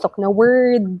papasok na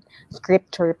word,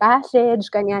 scripture passage,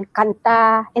 ganyan,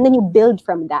 kanta, and then you build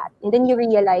from that. And then you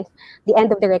realize, the end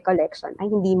of the recollection, ay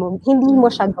hindi mo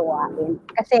siya gawain.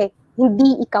 Kasi,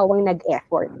 hindi ikaw ang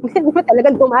nag-effort. Hindi mo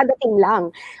talagang dumadating lang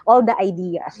all the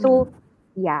ideas. So,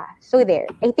 yeah. So there.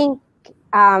 I think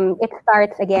it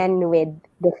starts again with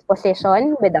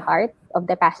disposition, with the heart of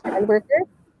the pastoral worker,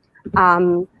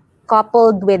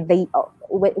 coupled with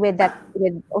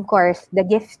of course the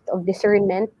gift of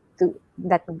discernment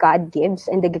that God gives,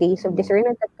 and the grace of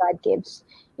discernment that God gives,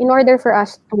 in order for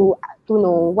us to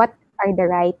know what are the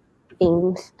right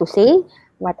things to say,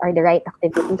 what are the right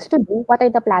activities to do, what are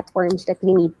the platforms that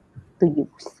we need to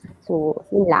use. So,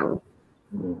 yun lang.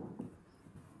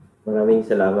 Maraming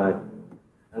salamat.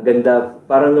 Ang ganda.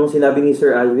 Parang nung sinabi ni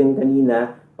Sir Alvin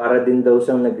kanina, para din daw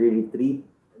siyang nagre-retreat,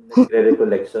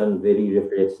 nagre-recollection, very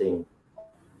refreshing.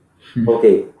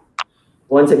 Okay.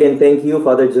 Once again, thank you,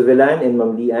 Father Jovelan and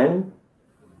Ma'am Lian.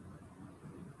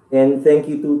 And thank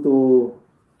you too to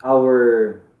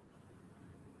our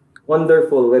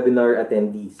wonderful webinar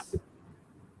attendees.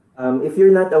 If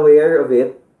you're not aware of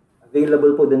it,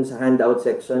 available po dun sa handout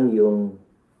section yung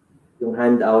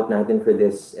handout natin for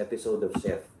this episode of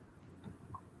Chef.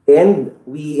 And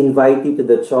we invite you to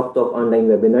the Chalk Talk online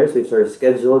webinars, which are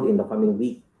scheduled in the coming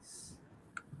weeks.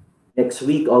 Next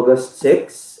week, August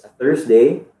 6, a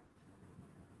Thursday,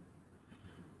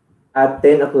 at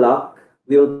 10 o'clock,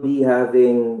 we'll be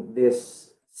having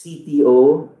this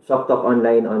CTO, Chalk Talk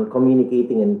Online, on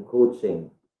communicating and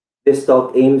coaching. This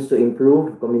talk aims to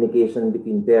improve communication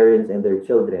between parents and their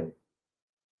children.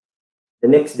 The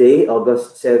next day,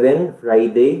 August 7,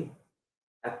 Friday,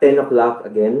 at 10 o'clock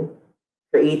again,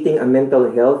 creating a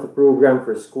mental health program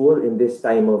for school in this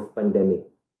time of pandemic.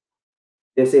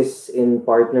 This is in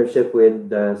partnership with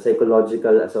the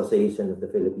Psychological Association of the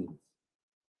Philippines.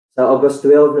 Sa August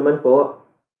 12 naman po,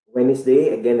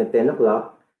 Wednesday, again at 10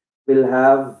 o'clock, we'll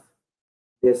have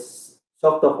this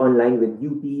Chalk Talk Online with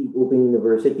UP Open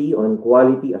University on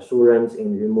quality assurance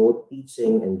in remote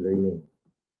teaching and learning.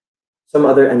 Some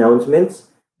other announcements.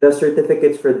 The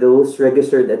certificates for those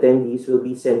registered attendees will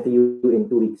be sent to you in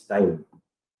 2 weeks' time.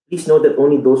 Please note that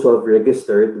only those who have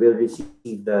registered will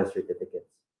receive the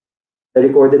certificates. The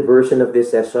recorded version of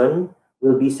this session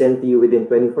will be sent to you within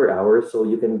 24 hours, so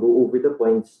you can go over the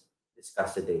points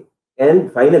discussed today.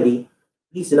 And finally,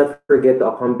 please do not forget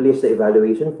to accomplish the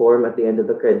evaluation form at the end of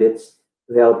the credits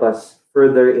to help us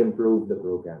further improve the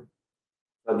program.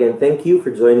 Again, thank you for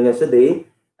joining us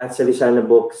today at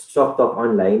SalesianaBooks Chalk Talk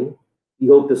Online. We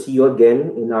hope to see you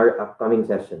again in our upcoming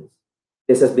sessions.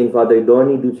 This has been Father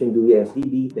Donnie Duchinduy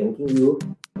SDB, thanking you,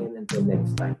 and until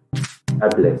next time.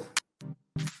 God bless.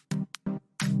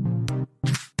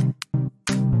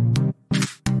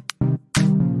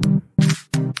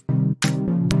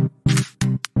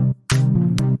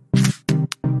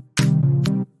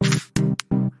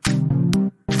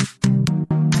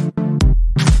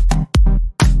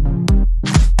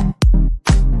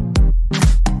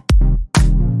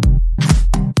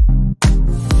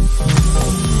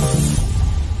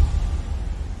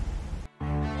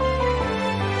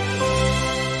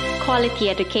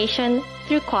 Quality education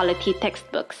through quality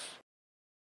textbooks.